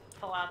just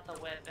pull out the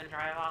whip and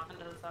drive off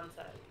into the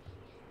sunset.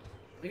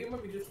 I think it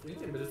might be just me,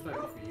 but this might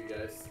be for you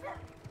guys.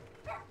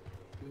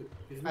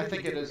 I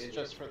think it is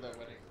just for the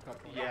wedding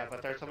couple. Yeah,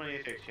 but there's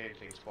somebody to exchange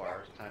things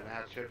for, and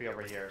that should be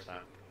over here, so.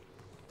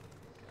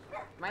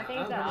 My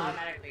things are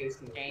automatically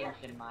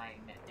exchanged in my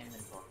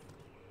inventory.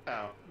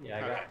 Oh. Yeah, I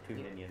okay. got 2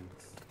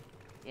 minions.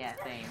 Yeah,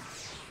 same.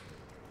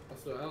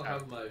 Also, I don't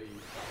have my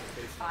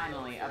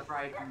Finally, a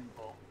bright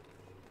symbol.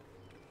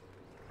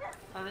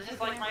 Oh, this is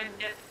like my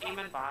fifth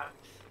demon box.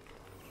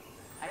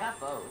 I got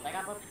both. I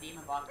got both the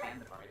demon box and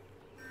the bright.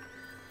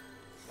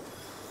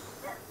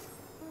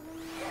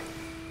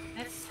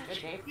 It's such Good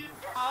a day. cute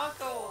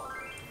toggle.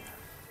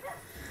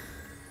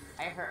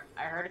 I heard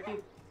a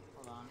few.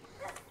 Hold on.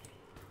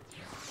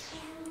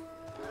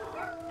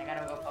 I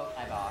gotta go poke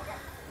my box.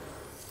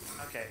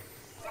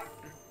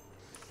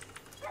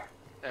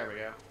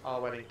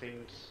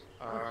 things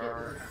Oh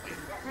are shit!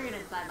 Bring it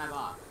inside my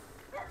box.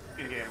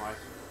 in-game wise.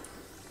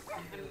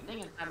 Thing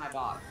inside my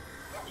box.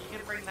 You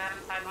can bring that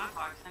inside my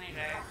box any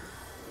day.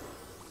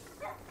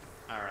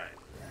 Alright.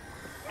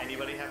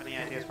 Anybody have any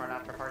ideas for an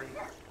after party?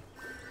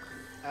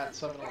 At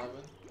 7-Eleven.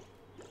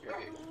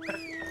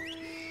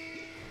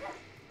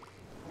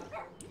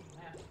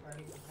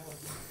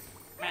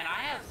 Man,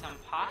 I have some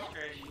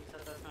posture issues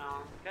at this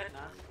now.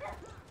 Goodness.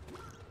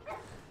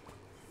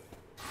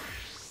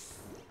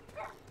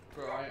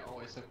 Bro, I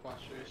always have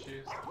posture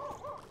issues.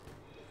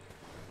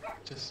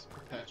 Just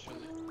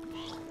perpetually.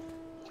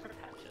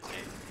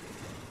 Perpetually.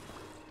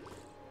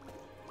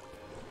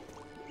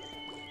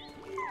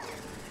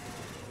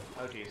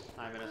 Oh jeez,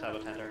 I'm gonna sub a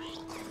tender.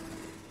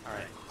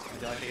 Alright,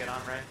 would you like to get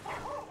on, Ray?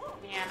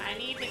 Man, I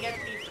need to get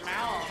these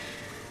mouths.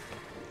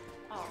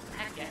 Oh,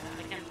 heck yeah, I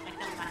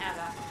have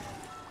that.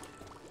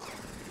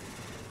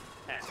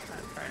 I'm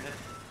trying to...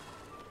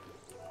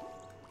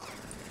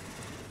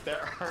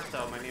 There are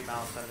so many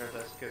mouse under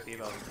this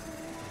gazebo.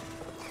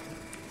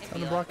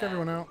 Time to block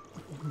everyone out. Oh,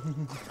 I need to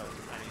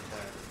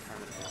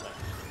turn it to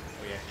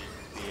we actually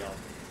see all.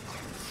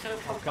 So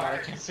Oh god, I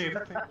can't see the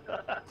thing.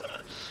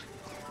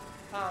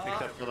 Oh,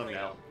 Except for the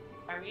mail.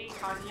 Are we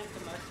hogging up the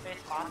most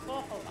space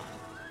possible? Hold on.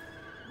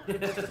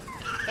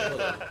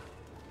 Hold on.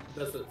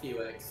 That's what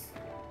T-Rex.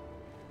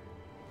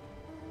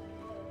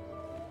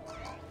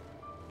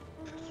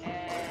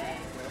 Hey.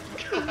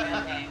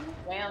 Whale gang.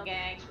 Whale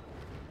gang.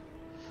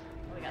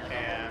 Oh, we got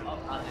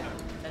like And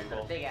there's a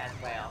big ass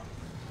whale.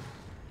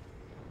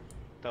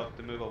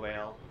 The Moogle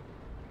whale.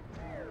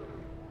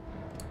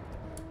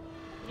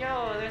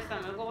 Yo, there's the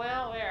Moogle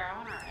whale? Where? I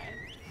wanna ride.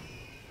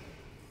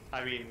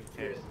 I mean,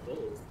 his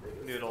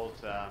Noodles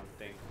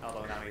thing.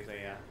 Although now he's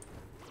a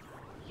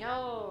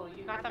Yo,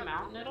 you got the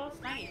mountain noodles?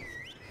 Nice.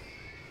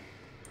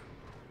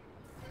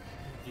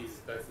 Jesus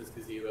Christ, this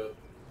gazebo.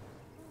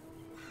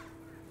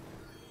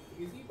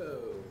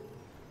 Gazebo.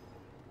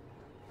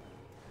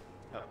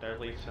 Oh, there's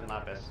Leafs and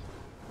Lapis.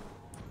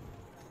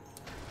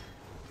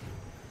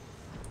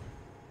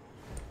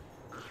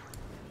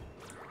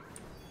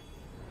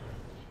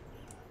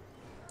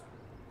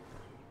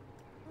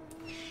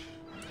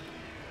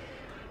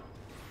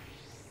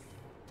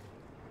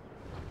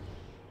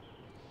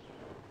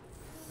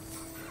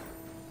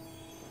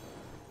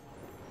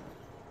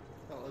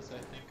 Fellas, I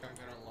think I'm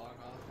gonna log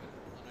off and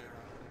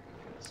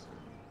unironically this.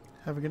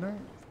 Have a good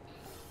night.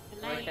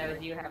 Good night. That was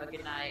you. Have a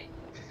good night.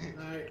 Good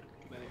night.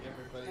 Good night,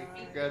 everybody.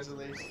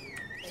 Congratulations.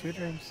 Sweet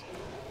dreams.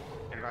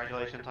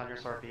 Congratulations on your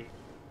Sorpy.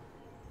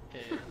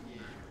 Okay.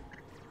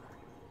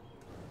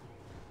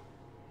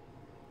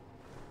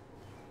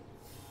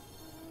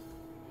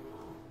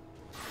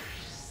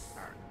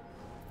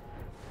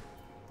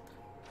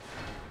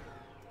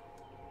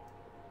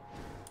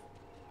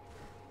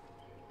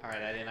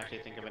 Alright, I didn't actually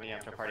think of any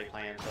after party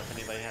plans, so if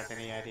anybody has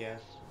any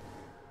ideas.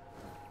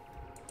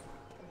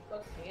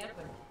 Let's go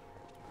camping.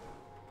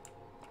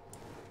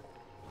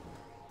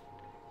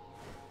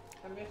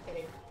 I'm just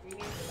kidding. We need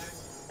to go back.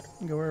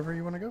 Go wherever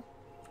you want to go.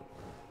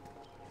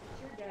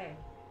 It's your day.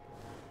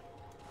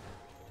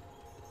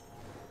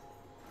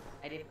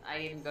 I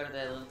didn't go to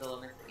the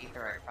limit of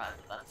ether I thought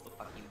that's what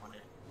the fuck you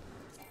wanted.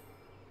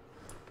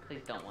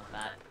 Please don't want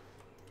that.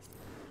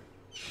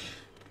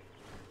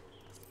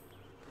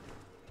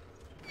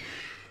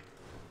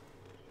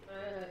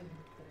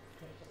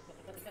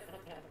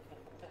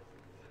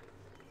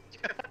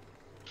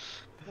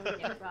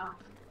 Yeah, well,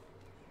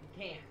 you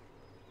can't.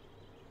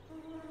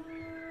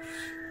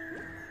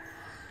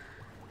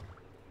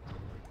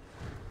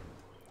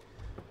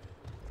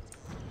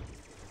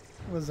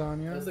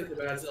 Lasagna. That's like the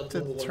bad self To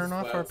level turn one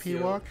off our sprouts, yo.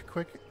 P-Walk,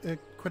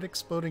 quit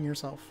exploding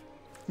yourself.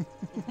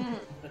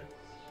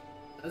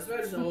 Let's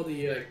imagine all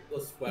the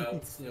little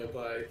sprouts,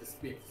 by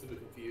just being super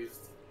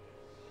confused.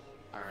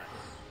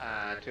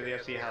 Alright. To the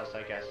FC house,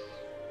 I guess.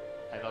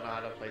 I don't know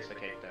how to place the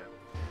cake though.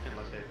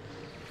 Unless it...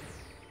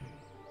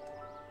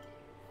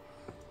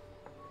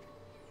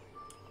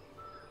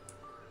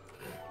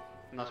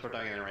 Unless we're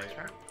doing it in a race,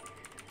 right?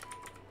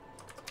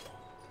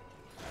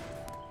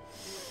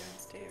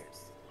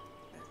 Downstairs.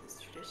 That's his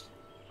tradition.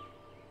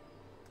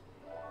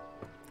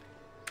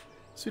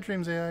 Sweet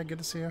dreams, AI. Good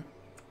to see you.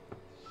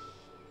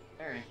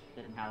 Very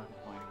interested in how this is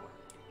going to work.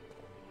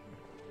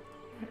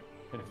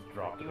 It's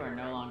dropped. You are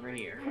no longer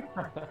here.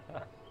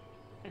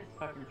 It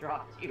fucking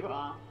dropped you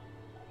off.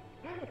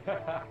 It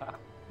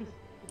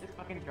just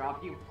fucking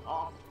dropped you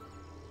off.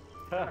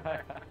 Do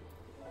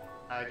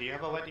you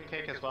have a wedding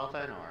cake as well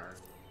then, or...?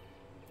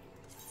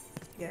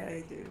 Yeah,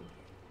 I do.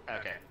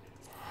 Okay.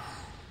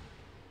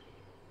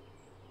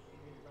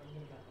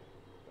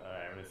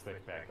 Alright, I'm gonna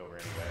switch back over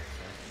anyway.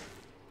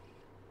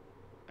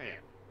 Oh yeah.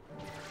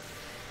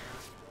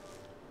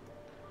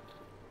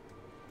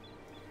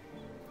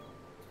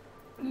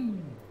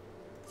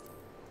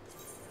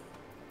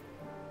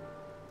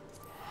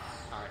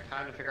 Alright,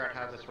 time to figure out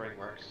how this ring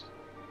works.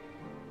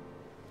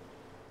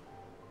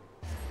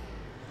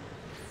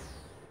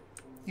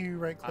 You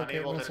right click it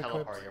Unable when to it's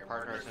equipped. teleport, your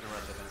partner is in a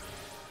residence.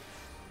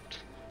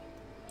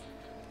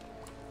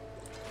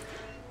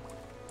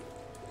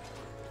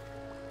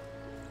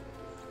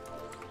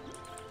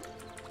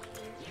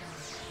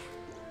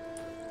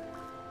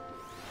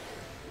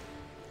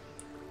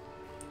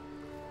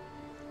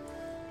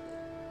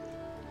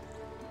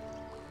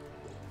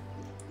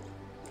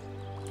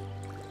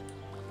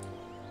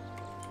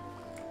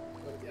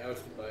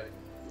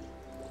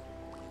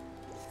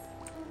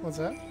 What's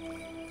that?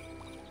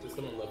 There's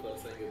someone left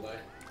us saying goodbye.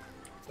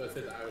 So I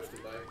said the Irish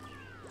goodbye.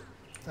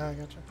 Ah,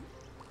 gotcha.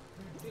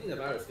 Speaking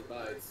of Irish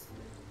goodbyes,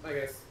 bye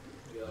guys.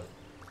 Yeah.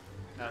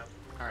 Oh,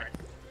 alright.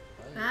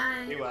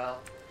 Bye. Be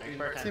well. Thanks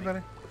for See you, attending.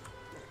 buddy.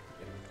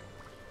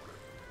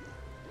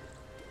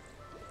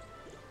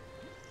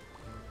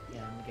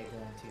 Yeah, I'm gonna get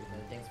going too,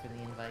 but thanks for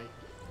the invite.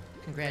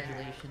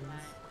 Congratulations.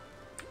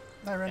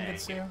 Hi, Ren. Good to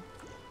see you.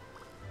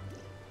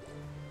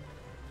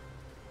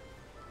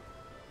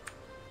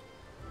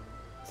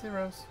 See you,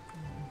 Rose.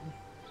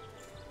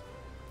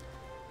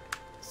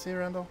 See you,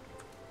 Randall.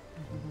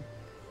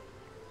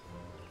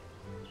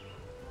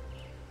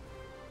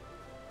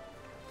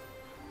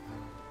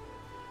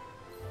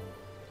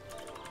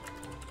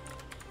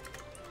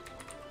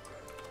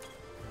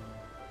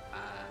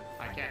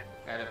 I can't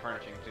edit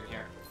furnishings in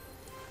here.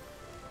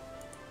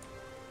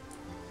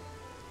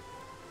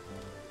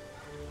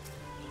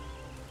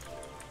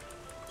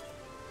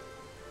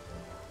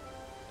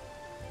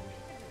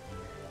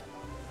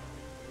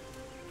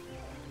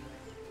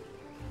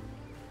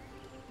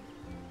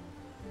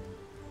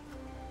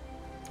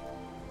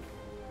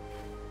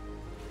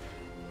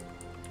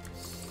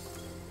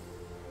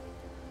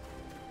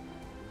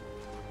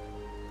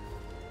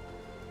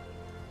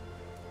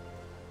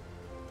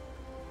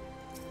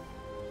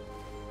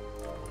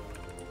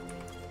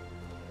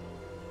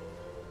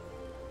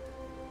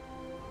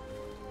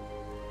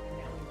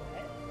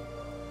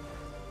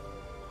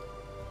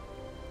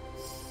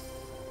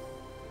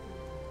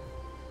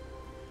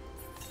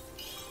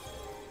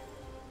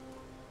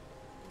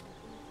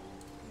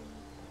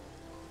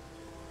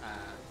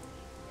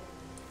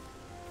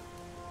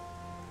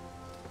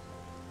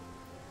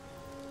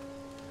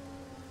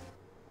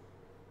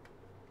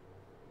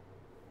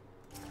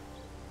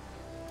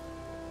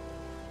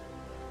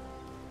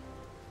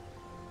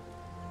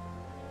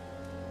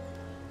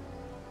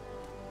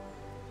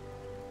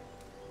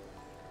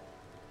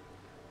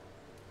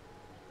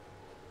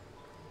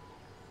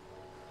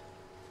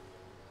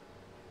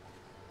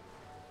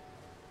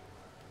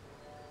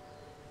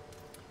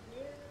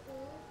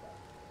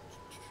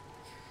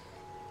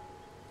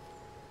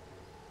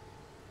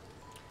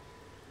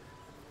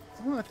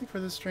 Well, I think for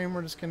this stream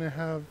we're just gonna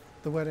have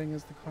the wedding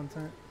as the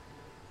content.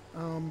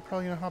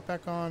 Probably gonna hop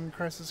back on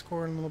Crisis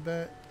Core in a little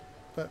bit,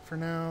 but for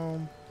now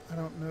I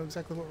don't know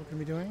exactly what we're gonna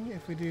be doing.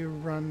 If we do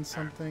run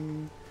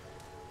something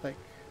like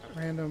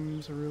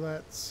randoms or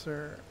roulettes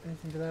or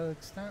anything to that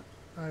extent,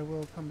 I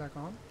will come back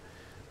on.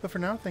 But for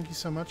now, thank you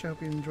so much. I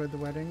hope you enjoyed the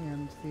wedding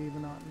and the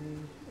monotony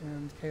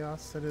and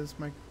chaos that is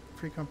my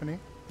free company,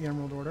 the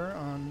Emerald Order,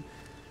 on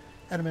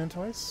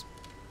Adamantoise.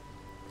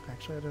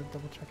 Actually, I had to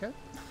double check it.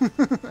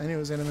 I knew it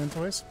was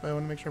Adamantoise, but I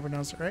want to make sure I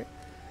pronounced it right.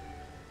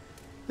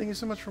 Thank you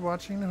so much for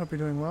watching. I hope you're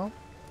doing well.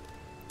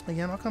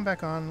 Again, I'll come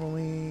back on when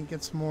we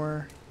get some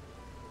more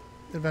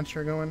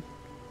adventure going.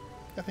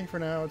 I think for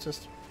now it's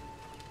just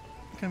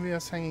gonna be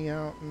us hanging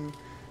out and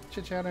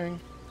chit-chatting.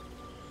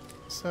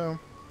 So,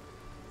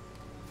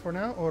 for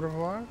now, au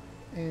revoir,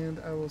 and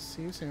I will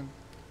see you soon.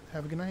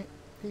 Have a good night.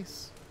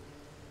 Peace.